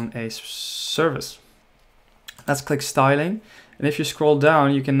click on a service. Let's click styling. And if you scroll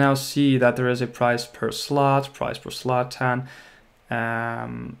down, you can now see that there is a price per slot 10.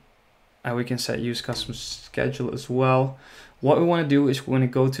 And we can set use custom schedule as well. What we want to do is we want to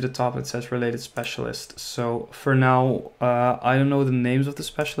go to the top. It says related specialist. So for now, I don't know the names of the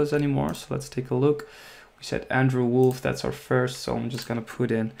specialists anymore. So let's take a look. We said Andrew Wolf, that's our first. So I'm just going to put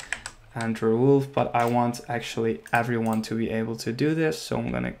in Andrew Wolf, but I want actually everyone to be able to do this. So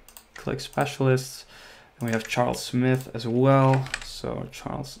I'm going to click specialists. And we have Charles Smith as well. So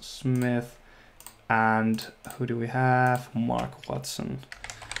Charles Smith, and who do we have? Mark Watson.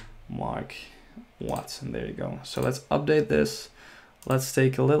 Mark Watson, there you go. So let's update this. Let's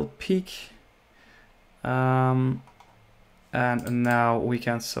take a little peek. And now we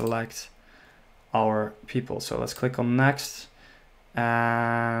can select our people. So let's click on next.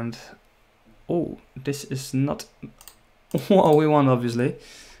 And oh, this is not what we want, obviously.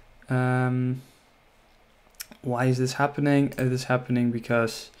 Why is this happening? It is happening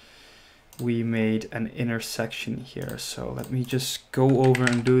because we made an intersection here. So let me just go over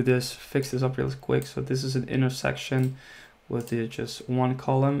and do this, fix this up real quick. So this is an intersection with just one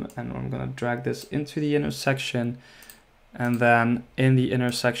column, and I'm gonna drag this into the intersection. And then in the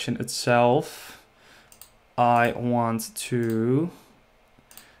intersection itself, I want to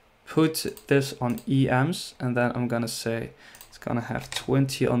put this on EMs, and then I'm gonna say it's gonna have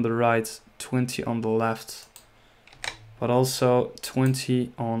 20 on the right, 20 on the left, but also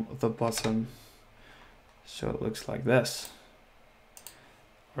 20 on the bottom. So it looks like this.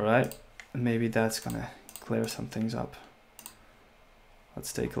 All right, maybe that's gonna clear some things up.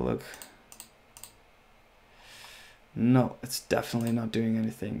 Let's take a look. No, it's definitely not doing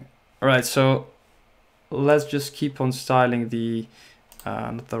anything. All right, so let's just keep on styling the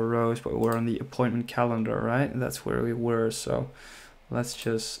not the rows, but we're on the appointment calendar, right? That's where we were. So let's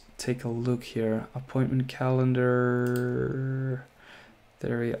just take a look here. Appointment calendar.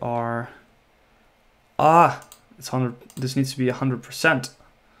 There we are. It's 100. This needs to be 100%.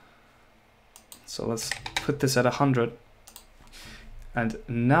 So let's put this at 100. And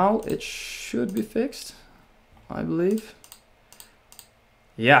now it should be fixed, I believe.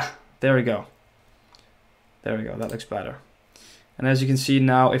 Yeah, there we go. There we go, that looks better. And as you can see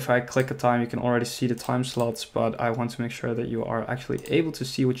now, if I click a time, you can already see the time slots, but I want to make sure that you are actually able to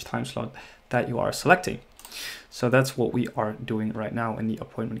see which time slot that you are selecting. So that's what we are doing right now in the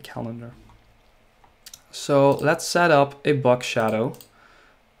appointment calendar. So let's set up a box shadow.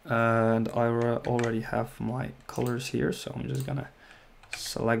 And I already have my colors here, so I'm just gonna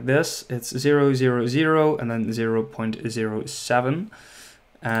select this. It's 0, 0, 0, and then 0.07.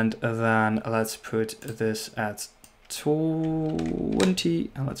 And then let's put this at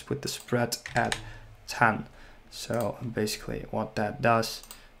 20, and let's put the spread at 10. So basically what that does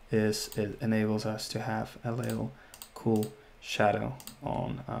is it enables us to have a little cool shadow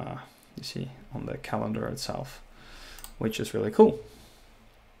on, you see, on the calendar itself, which is really cool.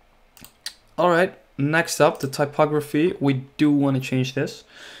 All right, next up, the typography. We do want to change this.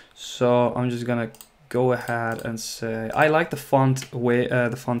 So I'm just gonna go ahead and say, I like the font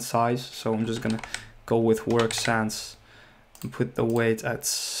the font size. So I'm just gonna go with Work Sans and put the weight at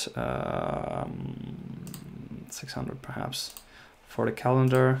 600 perhaps for the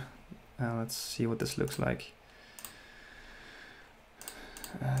calendar. Let's see what this looks like.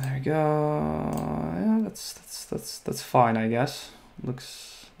 There we go. Yeah, that's fine, I guess.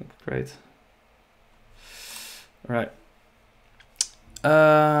 Looks great. All right.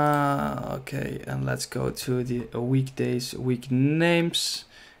 Okay, and let's go to the weekdays, week names.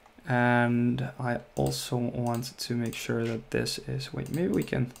 And I also want to make sure that this is, wait, maybe we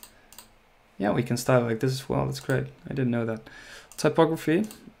can, yeah, we can style like this as well. That's great. I didn't know that. Typography.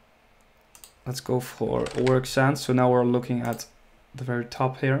 Let's go for work sans. So now we're looking at the very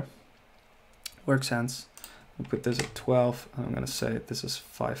top here. Work sans. I'll put this at 12. And I'm going to say this is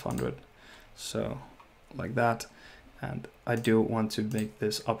 500. So like that. And I do want to make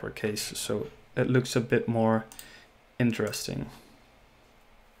this uppercase so it looks a bit more interesting.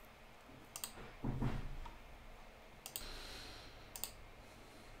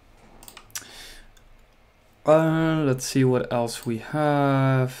 Let's see what else we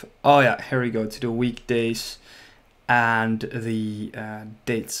have. Oh yeah, here we go to the weekdays and the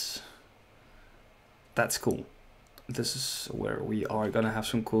dates. That's cool. This is where we are gonna have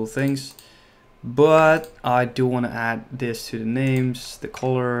some cool things. But I do want to add this to the names, the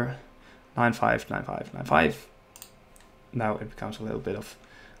color, 959595. Now it becomes a little bit of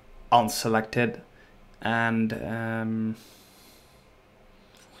unselected. And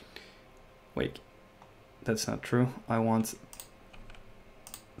wait, that's not true. I want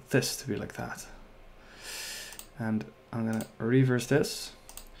this to be like that. And I'm gonna reverse this.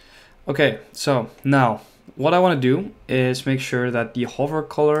 Okay, so now what I want to do is make sure that the hover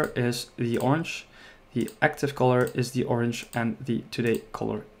color is the orange, the active color is the orange, and the today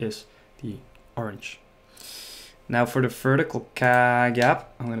color is the orange. Now for the vertical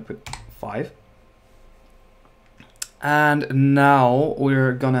gap, I'm gonna put 5. And now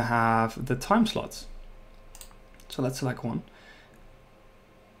we're gonna have the time slots. So let's select one.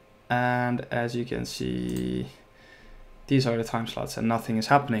 And as you can see, these are the time slots and nothing is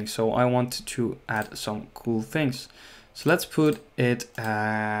happening. So I want to add some cool things. So let's put it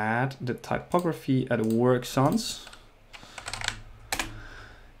at the typography at work sans.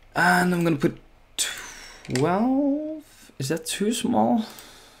 And I'm gonna put 12. Is that too small?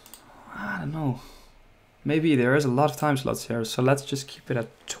 I don't know. Maybe there is a lot of time slots here. So let's just keep it at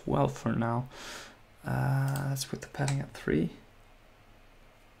 12 for now. Let's put the padding at 3.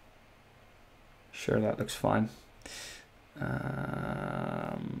 Sure, that looks fine.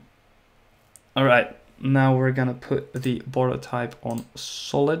 All right, now we're gonna put the border type on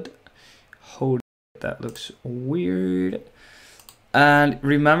solid. Hold, that looks weird. And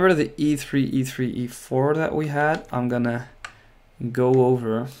remember the E3, E3, E4 that we had? I'm gonna go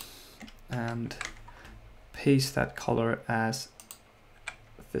over and paste that color as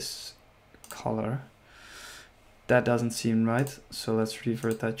this color. That doesn't seem right, so let's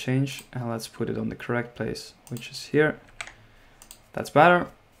revert that change and let's put it on the correct place, which is here. That's better.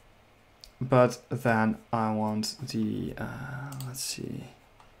 But then I want the, let's see.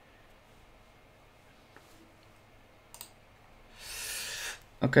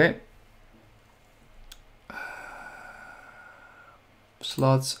 Okay.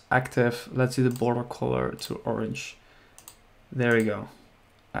 Slots active. Let's do the border color to orange. There we go.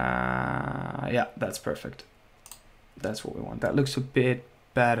 Yeah, that's perfect. That's what we want. That looks a bit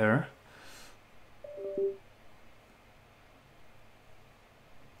better.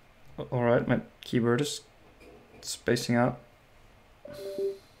 All right, my keyboard is spacing out.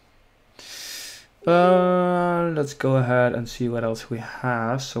 Let's go ahead and see what else we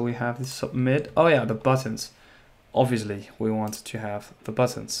have. So we have the submit. Oh yeah, the buttons. Obviously, we want to have the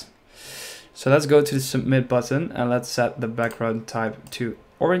buttons. So let's go to the submit button and let's set the background type to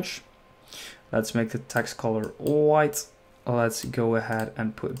orange. Let's make the text color white. Let's go ahead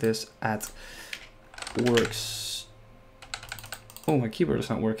and put this at works. Oh, my keyboard is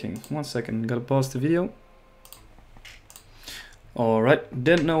not working. 1 second, gotta pause the video. All right,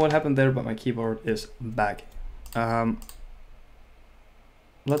 didn't know what happened there, but my keyboard is back.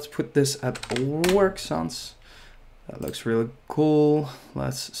 Let's put this at work sans. That looks really cool.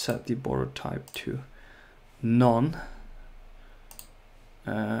 Let's set the border type to none.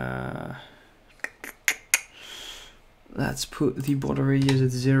 Let's put the border radius at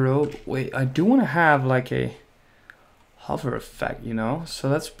 0. Wait, I do want to have like a hover effect, you know? So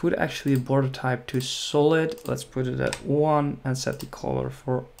let's put actually a border type to solid. Let's put it at 1 and set the color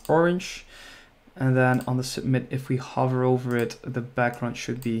for orange. And then on the submit, if we hover over it, the background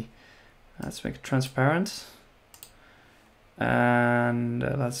should be, let's make it transparent. And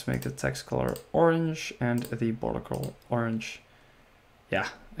let's make the text color orange and the border color orange. Yeah,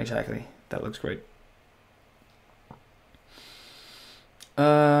 exactly. That looks great.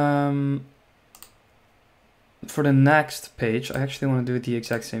 For the next page, I actually want to do the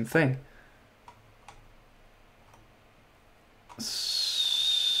exact same thing.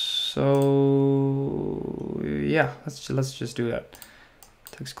 So yeah, let's just do that.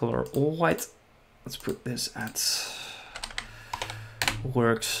 Text color white. Let's put this at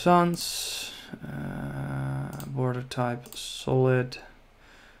work sans. Border type solid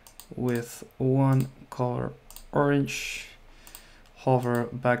with one color orange. Hover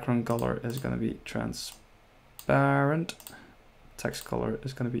background color is going to be transparent. Text color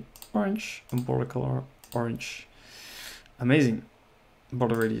is going to be orange and border color orange. Amazing.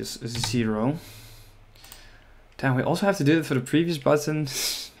 Border radius is 0. Damn, we also have to do that for the previous button.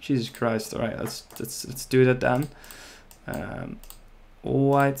 Jesus Christ. All right, let's do that then.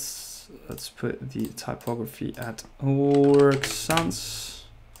 Whites. Let's put the typography at work sans.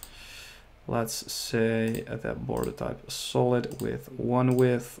 Let's say that border type solid with one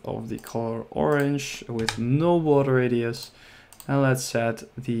width of the color orange with no border radius. And let's set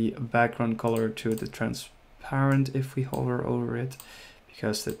the background color to the transparent if we hover over it,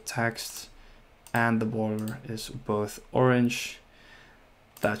 because the text and the border is both orange.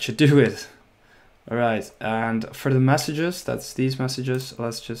 That should do it. All right, and for the messages, that's these messages,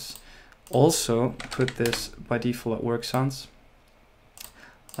 let's just also put this by default at work sans.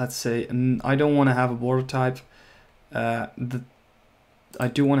 Let's say I don't want to have a border type. I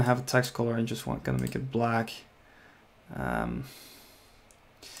do want to have a text color and just gonna make it black. And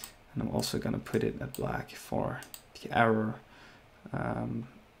I'm also gonna put it at black for the arrow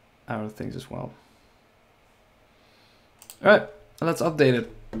things as well. All right, let's update it.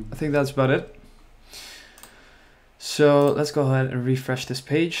 I think that's about it. So let's go ahead and refresh this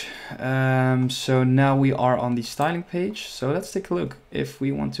page. So now we are on the styling page. So let's take a look. If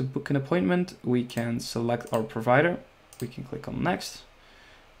we want to book an appointment, we can select our provider. We can click on next.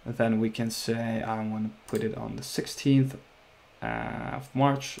 And then we can say I want to put it on the 16th of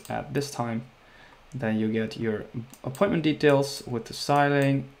March at this time. Then you get your appointment details with the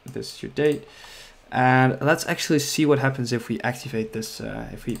styling. This is your date. And let's actually see what happens if we activate this,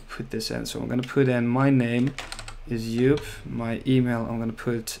 if we put this in. So I'm going to put in my name is Joop. My email, I'm going to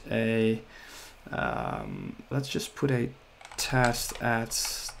put a, let's just put a test@test.com.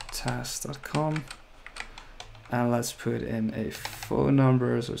 And let's put in a phone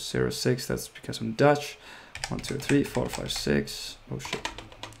number, so 06, that's because I'm Dutch. 1, 2, 3, 4, 5, 6. Oh shit.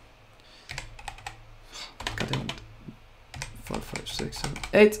 God damn it. 4, 5, 6, 7,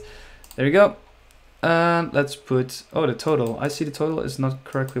 8. There you go. And let's put, oh, the total. I see the total is not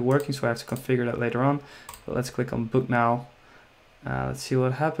correctly working, so I have to configure that later on. But let's click on book now. Let's see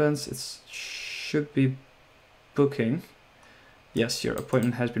what happens. It should be booking. Yes, your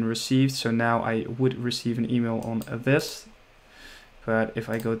appointment has been received. So now I would receive an email on this. But if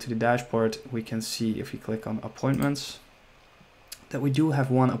I go to the dashboard, we can see if we click on appointments that we do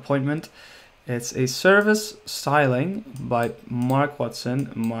have one appointment. It's a service styling by Mark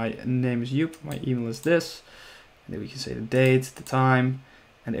Watson. My name is Joop. My email is this. And then we can say the date, the time.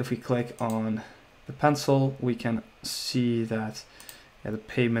 And if we click on the pencil, we can see that the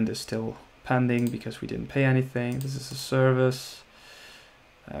payment is still pending because we didn't pay anything. This is a service.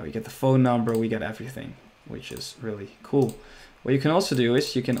 We get the phone number, we get everything, which is really cool. What you can also do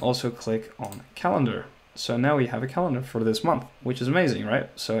is you can also click on calendar. So now we have a calendar for this month, which is amazing, right?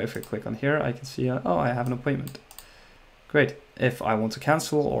 So if I click on here, I can see, oh, I have an appointment. Great. If I want to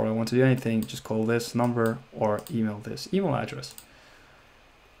cancel or I want to do anything, just call this number or email this email address.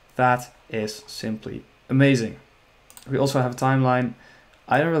 That is simply amazing. We also have a timeline.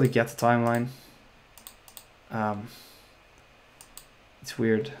 I don't really get the timeline. It's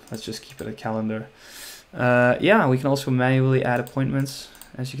weird. Let's just keep it a calendar. Yeah, we can also manually add appointments.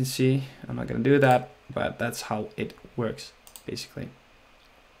 As you can see, I'm not going to do that, but that's how it works, basically.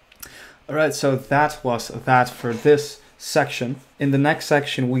 All right, so that was that for this section. In the next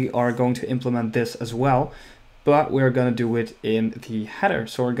section, we are going to implement this as well, but we're going to do it in the header.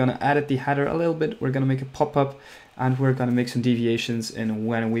 So we're going to edit the header a little bit. We're going to make a pop-up, and we're going to make some deviations in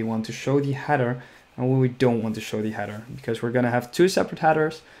when we want to show the header and when we don't want to show the header, because we're going to have two separate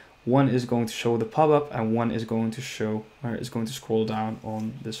headers. One is going to show the pop-up and one is going to show, or is going to scroll down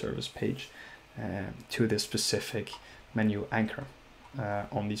on the service page to this specific menu anchor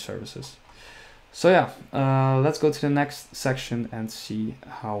on these services. So yeah, let's go to the next section and see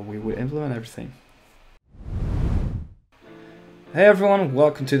how we would implement everything. Hey everyone,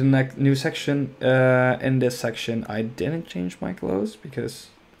 welcome to the new section. In this section, I didn't change my clothes because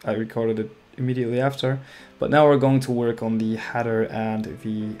I recorded it immediately after, but now we're going to work on the header and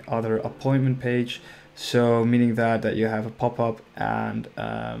the other appointment page. So meaning that you have a pop-up and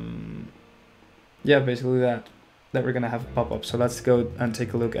yeah, basically that we're gonna have a pop-up. So let's go and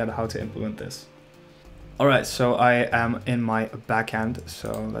take a look at how to implement this. All right, so I am in my backend.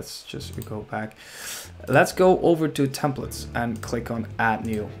 So let's just go back. Let's go over to templates and click on add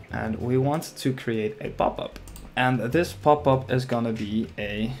new. And we want to create a pop-up. And this pop-up is gonna be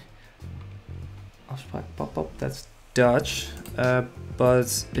a pop-up, that's Dutch.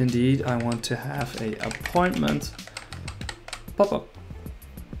 But indeed I want to have a appointment pop-up.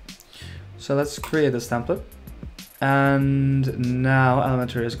 So let's create this template. And now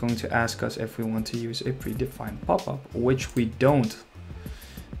Elementor is going to ask us if we want to use a predefined pop-up, which we don't,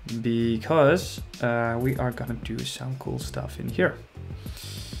 because we are gonna do some cool stuff in here.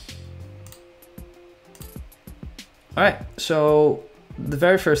 All right, so the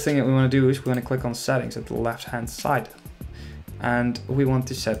very first thing that we want to do is we want to click on settings at the left-hand side. And we want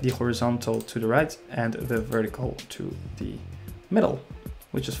to set the horizontal to the right and the vertical to the middle,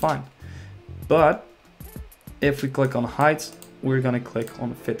 which is fine. But if we click on height, we're gonna click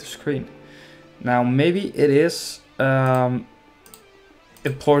on fit to screen. Now, maybe it is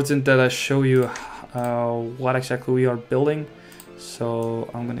important that I show you what exactly we are building. So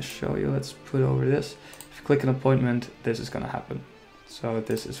I'm gonna show you, let's put over this. If you click an appointment, this is gonna happen. So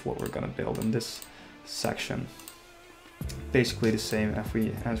this is what we're gonna build in this section. Basically the same as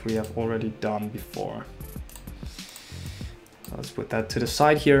we have already done before. So let's put that to the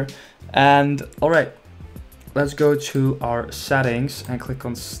side here. And all right, let's go to our settings and click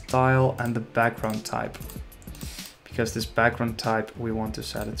on style and the background type. Because this background type, we want to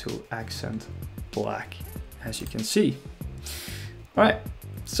set it to accent black, as you can see. All right,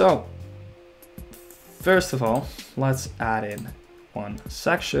 so first of all, let's add in one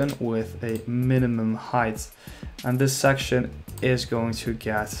section with a minimum height. And this section is going to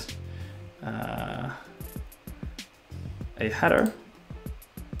get a header.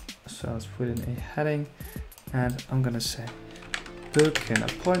 So let's put in a heading. And I'm gonna say book an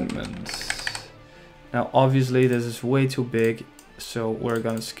appointment. Now obviously this is way too big, so we're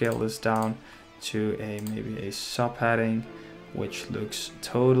gonna scale this down to maybe a subheading, which looks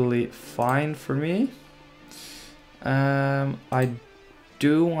totally fine for me. I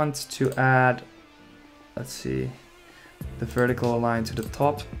do want to add, let's see, the vertical line to the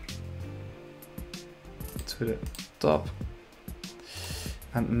top.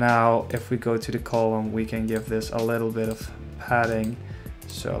 And now if we go to the column, we can give this a little bit of padding.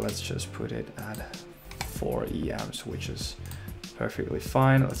 So let's just put it at 4 EMs, which is perfectly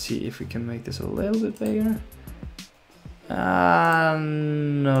fine. Let's see if we can make this a little bit bigger.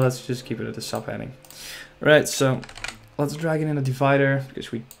 No, let's just keep it at the subheading. Right, so let's drag it in a divider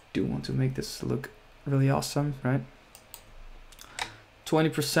because we do want to make this look really awesome, right?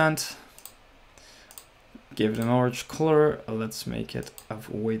 20%. Give it an orange color. Let's make it of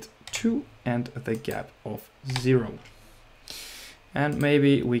weight 2 and the gap of 0. And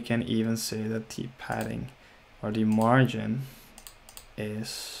maybe we can even say that the padding or the margin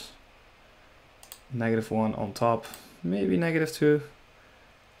is -1 on top, maybe -2.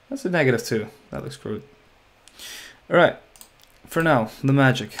 That's a -2. That looks good. All right, for now, the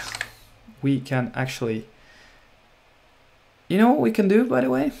magic. We can actually, you know what we can do, by the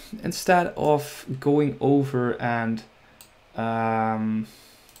way? Instead of going over and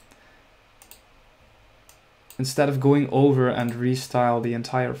restyle the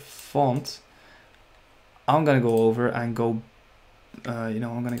entire font, I'm gonna go over and go,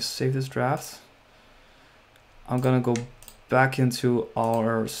 I'm gonna save this draft. I'm gonna go back into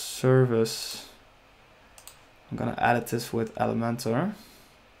our service. I'm gonna edit this with Elementor.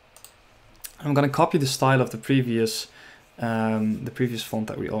 I'm gonna copy the style of the previous font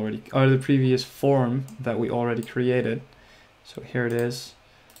that we already, or the previous form that we already created. So here it is.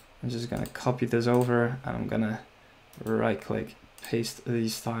 I'm just gonna copy this over and I'm gonna right click, paste the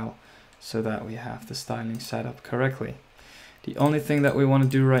style so that we have the styling set up correctly. The only thing that we want to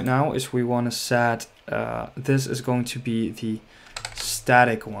do right now is we want to set, this is going to be the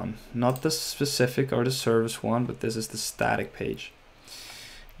static one, not the specific or the service one, but this is the static page.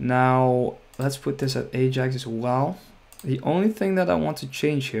 Now let's put this at Ajax as well. The only thing that I want to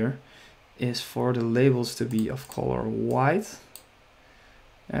change here is for the labels to be of color white,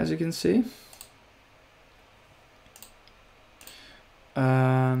 as you can see.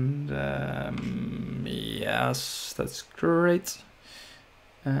 And yes, that's great.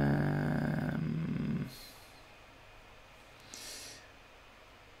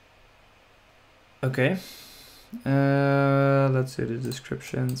 Okay, let's see the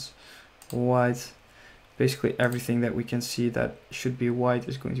descriptions, white. Basically everything that we can see that should be white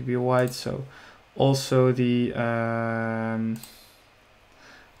is going to be white. So also the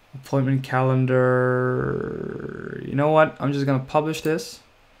appointment calendar, you know what, I'm just gonna publish this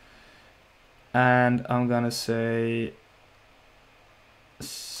and I'm gonna say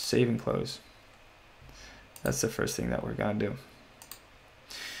save and close. That's the first thing that we're gonna do.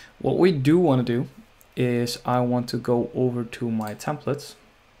 What we do want to do is I want to go over to my templates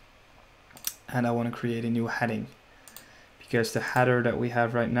and I want to create a new heading, because the header that we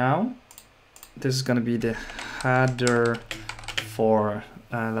have right now, this is going to be the header for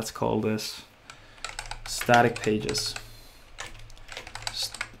let's call this static pages.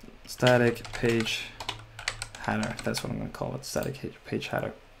 Static page header. That's what I'm going to call it, static page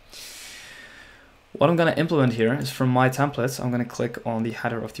header. What I'm going to implement here is from my templates, I'm going to click on the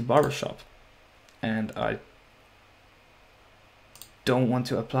header of the barbershop. And I don't want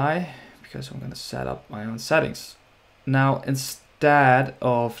to apply because I'm going to set up my own settings. Now, instead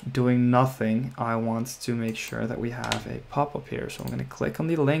of doing nothing, I want to make sure that we have a pop-up here. So I'm going to click on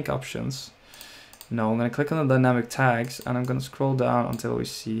the link options. No, I'm going to click on the dynamic tags and I'm going to scroll down until we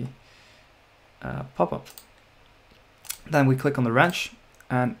see pop-up. Then we click on the wrench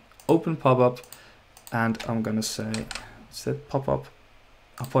and open pop-up, and I'm going to say, it's the pop-up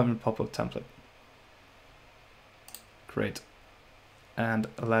appointment pop-up template. Great. And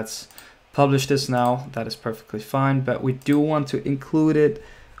let's publish this now. That is perfectly fine, but we do want to include it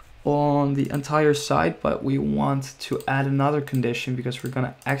on the entire site, but we want to add another condition because we're going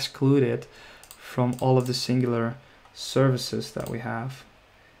to exclude it from all of the singular services that we have.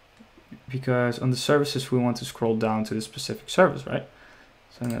 Because on the services, we want to scroll down to the specific service, right?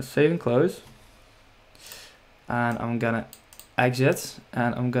 So I'm going to save and close. And I'm going to exit,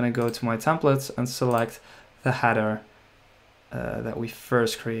 and I'm going to go to my templates and select the header that we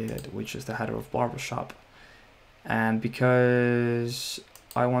first created, which is the header of barbershop. And because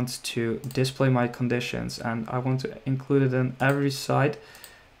I want to display my conditions and I want to include it in every site,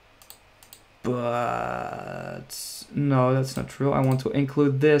 but no, that's not true. I want to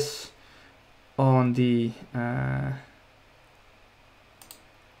include this on the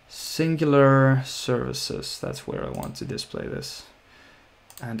singular services. That's where I want to display this,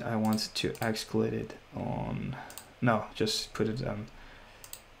 and I want to exclude it on, no, just put it on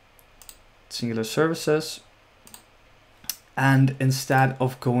singular services. And instead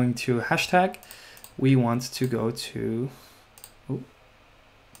of going to hashtag, we want to go to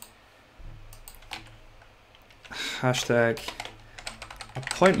hashtag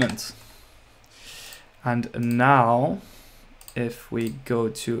appointment. And now if we go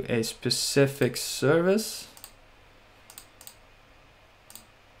to a specific service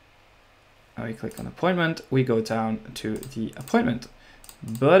and we click on appointment, we go down to the appointment.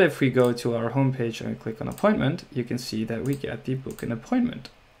 But if we go to our homepage and we click on appointment, you can see that we get the book an appointment,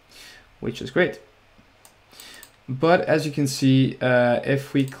 which is great. But as you can see,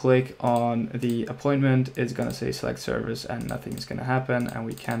 if we click on the appointment, it's going to say select service and nothing is going to happen and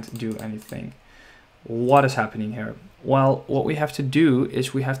we can't do anything. What is happening here? Well, what we have to do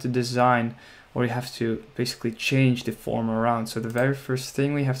is we have to design, or we have to basically change the form around. So the very first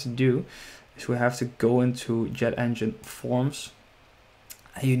thing we have to do is we have to go into JetEngine forms.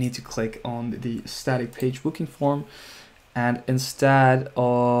 You need to click on the static page booking form, and instead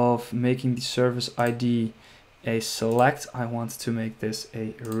of making the service ID a select, I want to make this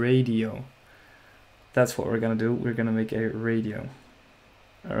a radio. That's what we're gonna do. We're gonna make a radio.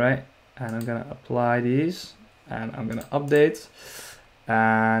 All right, and I'm gonna apply these and I'm gonna update,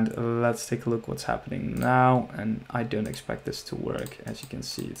 and let's take a look what's happening now. And I don't expect this to work. As you can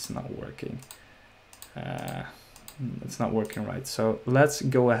see, it's not working. It's not working right. So let's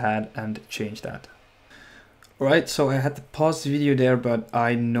go ahead and change that. All right, so I had to pause the video there, but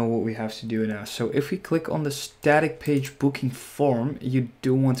I know what we have to do now. So if we click on the static page booking form, you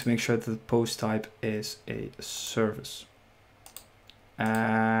do want to make sure that the post type is a service.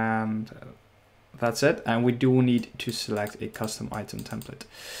 And that's it. And we do need to select a custom item template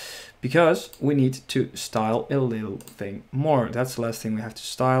because we need to style a little thing more. That's the last thing we have to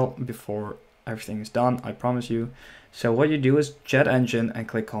style before everything is done, I promise you. So what you do is JetEngine and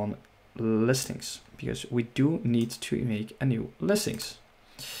click on listings, because we do need to make a new listings.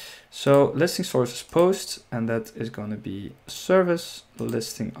 So listing source is post, and that is going to be service.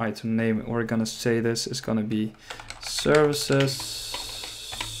 Listing item name, we're going to say this is going to be services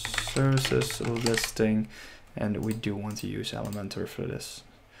listing, and we do want to use Elementor for this.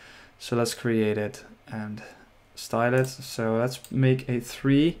 So let's create it and style it. So let's make a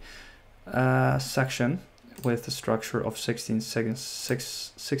 3 section with the structure of 16 seconds,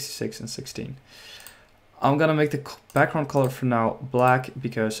 66 and 16. I'm gonna make the background color for now black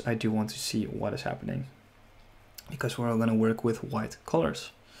because I do want to see what is happening, because we're gonna work with white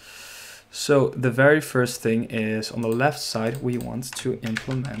colors. So the very first thing is on the left side, we want to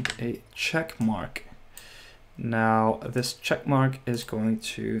implement a check mark. Now this check mark is going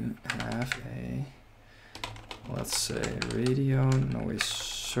to have a, let's say radio, no, a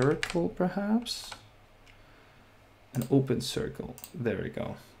circle perhaps, an open circle. There we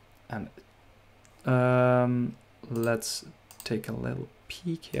go. And let's take a little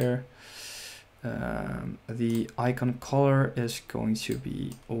peek here. The icon color is going to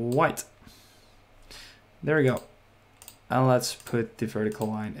be white. There we go. And let's put the vertical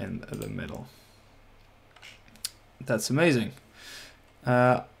line in the middle. That's amazing.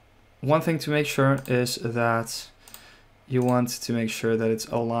 One thing to make sure is that you want to make sure that it's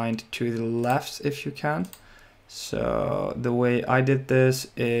aligned to the left if you can. So the way I did this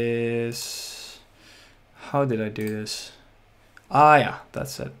is, how did I do this? Ah, yeah,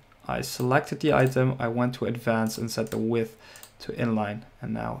 that's it. I selected the item, I went to advanced and set the width to inline,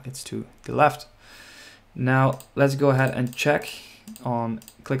 and now it's to the left. Now let's go ahead and click on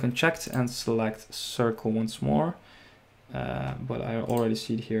checked and select circle once more. But I already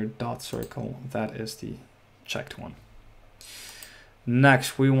see it here, dot circle, that is the checked one.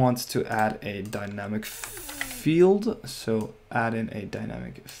 Next, we want to add a dynamic field. So add in a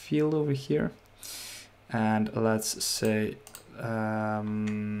dynamic field over here. And let's say,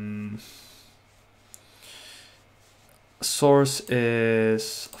 source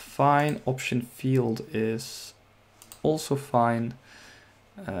is fine, option field is also fine.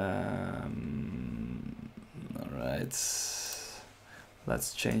 Alright,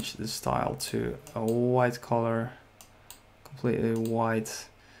 let's change the style to a white color, completely white,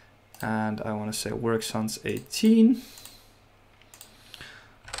 and I want to say work sans 18.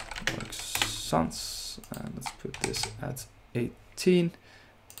 Work sans, and let's put this at 18,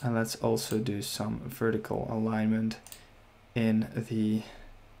 and let's also do some vertical alignment in the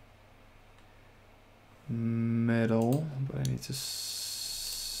middle, but I need to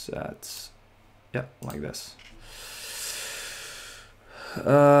set, yeah, like this.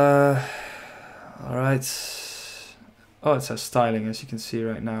 All right. Oh, it says styling, as you can see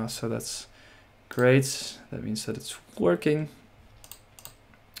right now, so that's great. That means that it's working.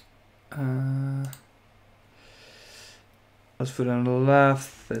 Let's put it on the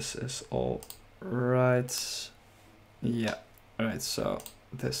left. This is all right. Yeah, all right, so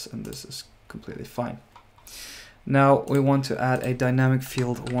this and this is completely fine. Now we want to add a dynamic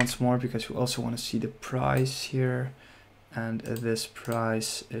field once more because we also want to see the price here. And this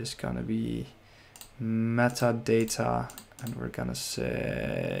price is gonna be metadata, and we're gonna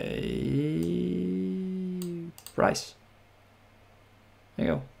say price. There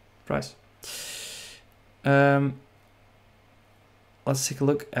you go, price. Let's take a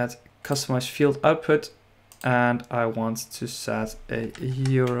look at customize field output, and I want to set a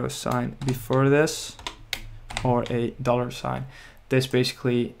euro sign before this, or a dollar sign. This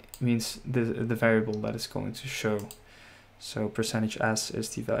basically means the variable that is going to show. So percentage %s is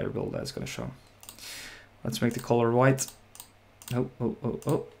the variable that's going to show. Let's make the color white.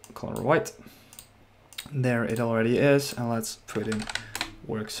 Color white. There it already is. And let's put in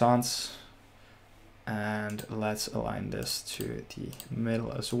work sans. And let's align this to the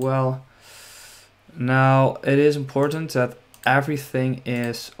middle as well. Now it is important that everything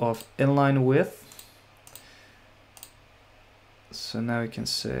is of inline width. So now we can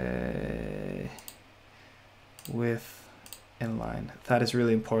say width inline. That is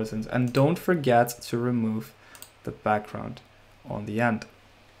really important, and don't forget to remove the background on the end.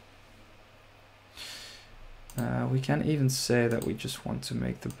 We can even say that we just want to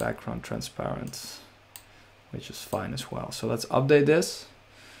make the background transparent, which is fine as well. So let's update this,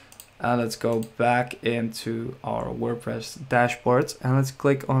 and let's go back into our WordPress dashboard, and let's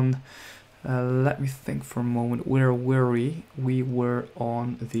click on, let me think for a moment, where were we? We were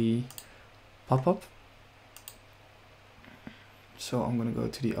on the Popup. So I'm going to go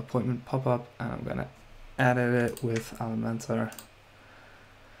to the appointment pop-up, and I'm going to edit it with Elementor.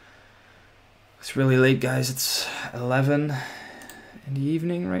 It's really late, guys. It's 11 in the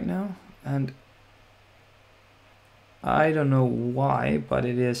evening right now, and I don't know why, but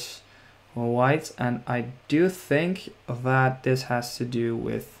it is white, and I do think that this has to do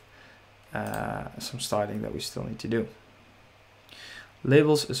with some styling that we still need to do.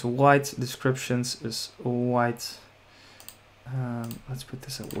 Labels is white, descriptions is white. Let's put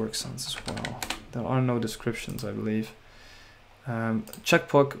this at work sans as well. There are no descriptions, I believe.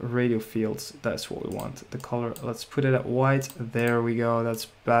 Checkbook radio fields, that's what we want. The color, let's put it at white. There we go, that's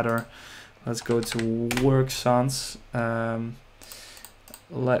better. Let's go to work sans. Let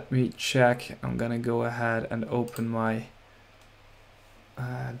me check. I'm gonna go ahead and open my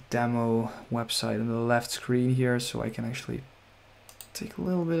demo website on the left screen here, so I can actually take a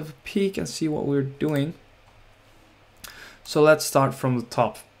little bit of a peek and see what we're doing. So let's start from the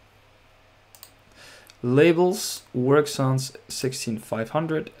top. Labels, work sans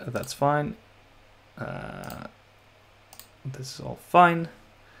 16500, that's fine. This is all fine.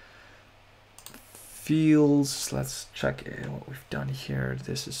 Fields, let's check what we've done here.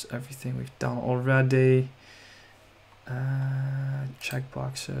 This is everything we've done already.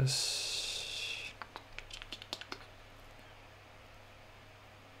 Checkboxes.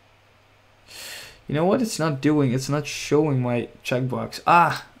 You know what it's not doing? It's not showing my checkbox.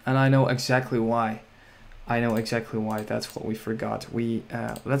 Ah, and I know exactly why. That's what we forgot.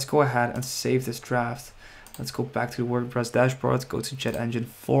 Let's go ahead and save this draft. Let's go back to the WordPress dashboard, go to JetEngine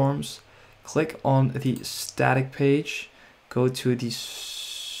Forms, click on the static page, go to the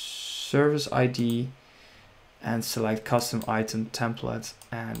service ID and select custom item template,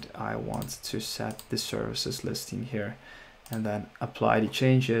 and I want to set the services listing here, and then apply the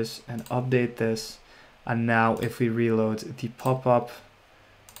changes and update this. And now if we reload the pop-up,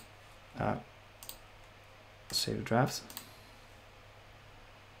 save the draft.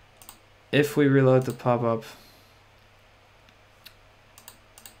 If we reload the pop-up,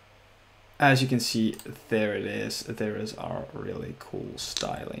 as you can see, there it is. There is our really cool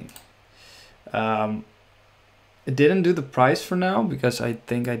styling. It didn't do the price for now because I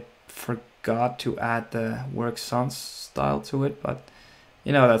think I forgot to add the work sans style to it, but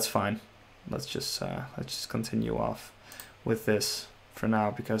you know, that's fine. Let's just continue off with this for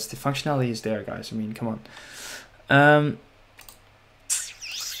now because the functionality is there, guys. I mean, come on.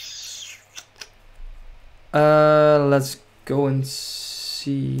 Let's go and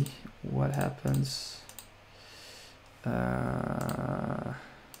see what happens.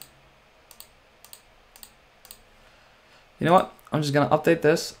 You know what? I'm just gonna update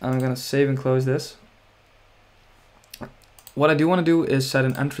this. I'm gonna save and close this. What I do want to do is set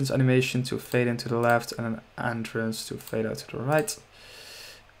an entrance animation to fade into the left and an entrance to fade out to the right.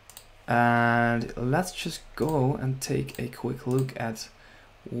 And let's just go and take a quick look at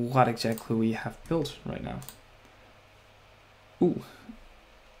what exactly we have built right now. Ooh,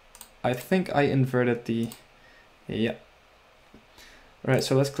 I think I inverted the, yeah. Right,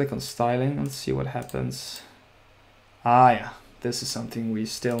 so let's click on styling and see what happens. Ah, yeah, this is something we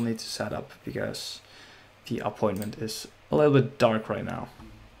still need to set up because the appointment is a little bit dark right now.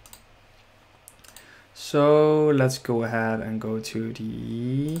 So let's go ahead and go to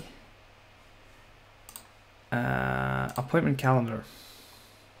the appointment calendar.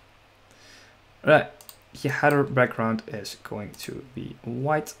 Right, the header background is going to be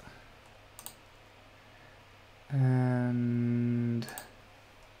white. And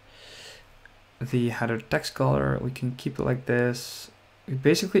the header text color, we can keep it like this. We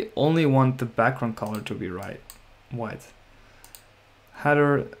basically only want the background color to be white.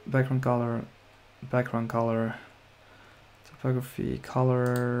 Header, background color, typography,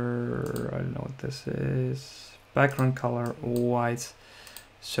 color, I don't know what this is. Background color, white.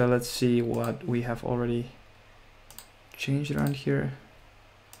 So let's see what we have already changed around here.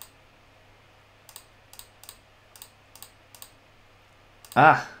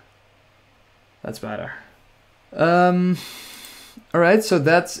 Ah, that's better. All right, so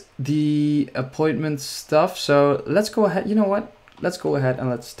that's the appointment stuff. So let's go ahead. You know what? Let's go ahead and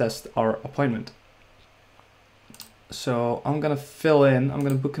let's test our appointment. So I'm gonna fill in. I'm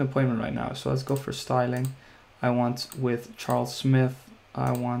gonna book an appointment right now. So let's go for styling. I want with Charles Smith.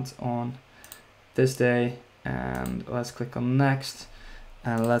 I want on this day, and let's click on next,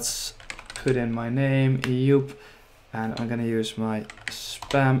 and let's put in my name, Joop, and I'm gonna use my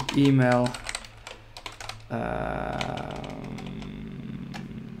spam email.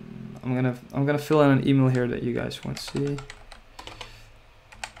 I'm gonna fill in an email here that you guys won't see.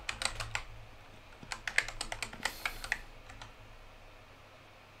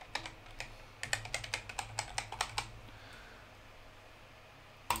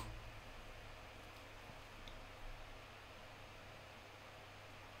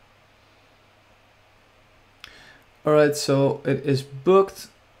 All right, so it is booked,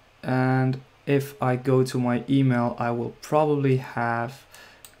 and if I go to my email, I will probably have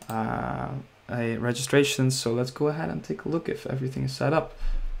a registration. So let's go ahead and take a look if everything is set up.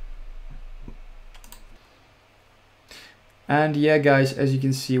 And yeah, guys, as you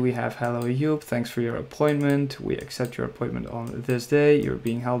can see, we have hello Joop, thanks for your appointment. We accept your appointment on this day. You're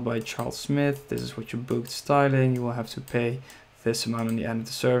being held by Charles Smith. This is what you booked styling. You will have to pay this amount on the end of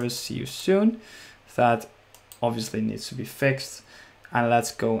the service. See you soon. That obviously needs to be fixed. And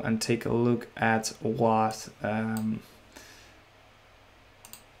let's go and take a look at what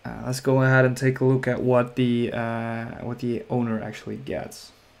Let's go ahead and take a look at what the owner actually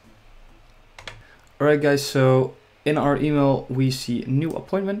gets. Alright guys, so in our email we see new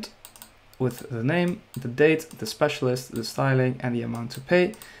appointment with the name, the date, the specialist, the styling, and the amount to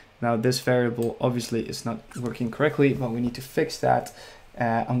pay. Now this variable obviously is not working correctly, but we need to fix that.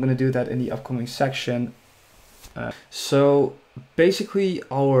 I'm going to do that in the upcoming section. So basically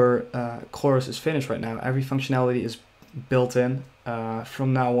our course is finished right now. Every functionality is built in.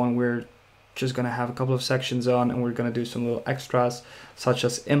 From now on we're just going to have a couple of sections on, and we're going to do some little extras, such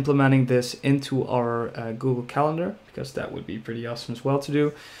as implementing this into our Google Calendar, because that would be pretty awesome as well to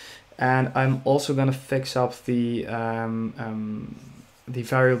do. And I'm also going to fix up the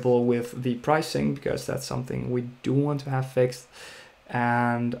variable with the pricing, because that's something we do want to have fixed.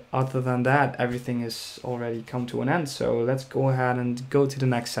 And other than that, everything is already come to an end. So let's go ahead and go to the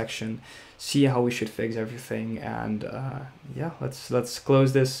next section, see how we should fix everything, and yeah, let's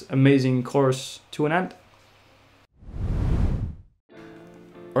close this amazing course to an end.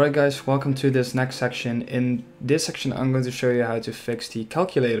 Alright guys, welcome to this next section. In this section I'm going to show you how to fix the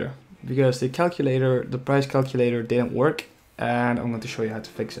calculator, because the price calculator didn't work, and I'm going to show you how to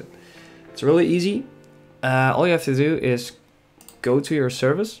fix it. It's really easy. All you have to do is go to your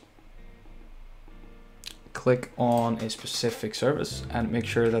service, click on a specific service, and make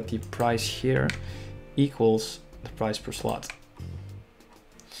sure that the price here equals the price per slot.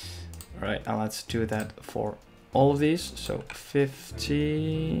 All right, and let's do that for all of these. So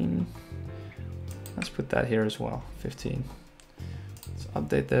 15, let's put that here as well, 15. Let's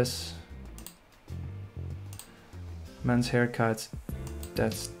update this. Men's haircut,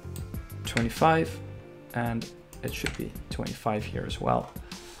 that's 25, and it should be 25 here as well.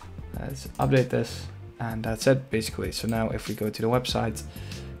 Let's update this, and that's it basically. So now if we go to the website,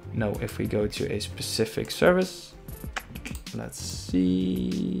 if we go to a specific service, let's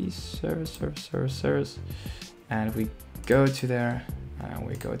see, service, and if we go to there, and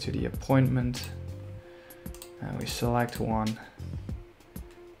we go to the appointment, and we select one,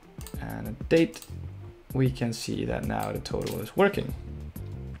 and a date, we can see that now the total is working,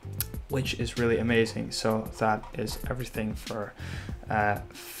 which is really amazing. So that is everything for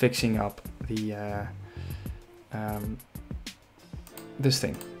fixing up the this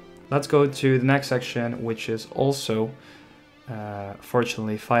thing. Let's go to the next section, which is also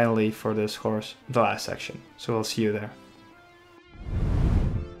fortunately, finally for this course, the last section. So I'll see you there.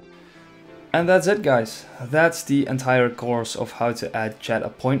 And that's it guys, that's the entire course of how to add chat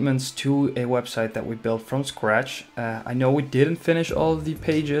appointments to a website that we built from scratch. I know we didn't finish all of the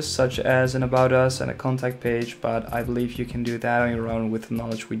pages, such as an about us and a contact page, but I believe you can do that on your own with the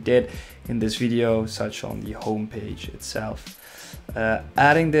knowledge we did in this video, such on the home page itself.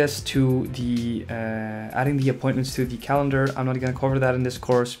 Adding the appointments to the calendar, I'm not going to cover that in this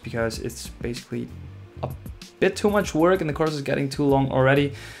course because it's basically a bit too much work and the course is getting too long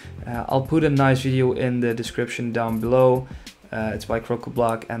already. I'll put a nice video in the description down below. It's by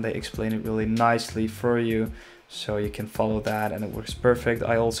Crocoblock, and they explain it really nicely for you, so you can follow that, and it works perfect.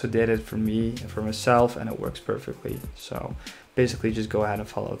 I also did it for myself, and it works perfectly. So basically just go ahead and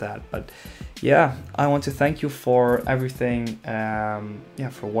follow that. But yeah, I want to thank you for everything,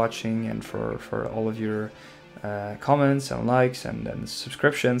 for watching, and for all of your comments and likes and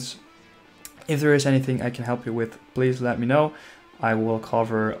subscriptions. If there is anything I can help you with, please let me know. I will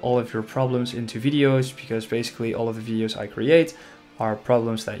cover all of your problems into videos, because basically all of the videos I create are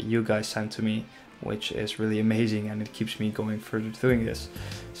problems that you guys send to me, which is really amazing, and it keeps me going further doing this.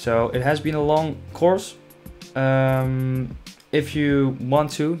 So it has been a long course. If you want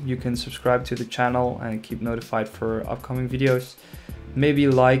to, you can subscribe to the channel and keep notified for upcoming videos. Maybe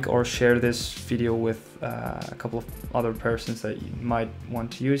like or share this video with a couple of other persons that you might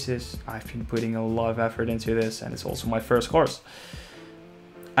want to use this. I've been putting a lot of effort into this, and it's also my first course.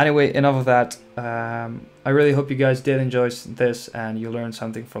 Anyway, enough of that. I really hope you guys did enjoy this and you learned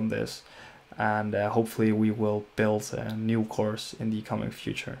something from this, and hopefully we will build a new course in the coming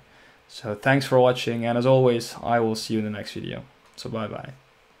future. So thanks for watching, and as always, I will see you in the next video. So bye bye.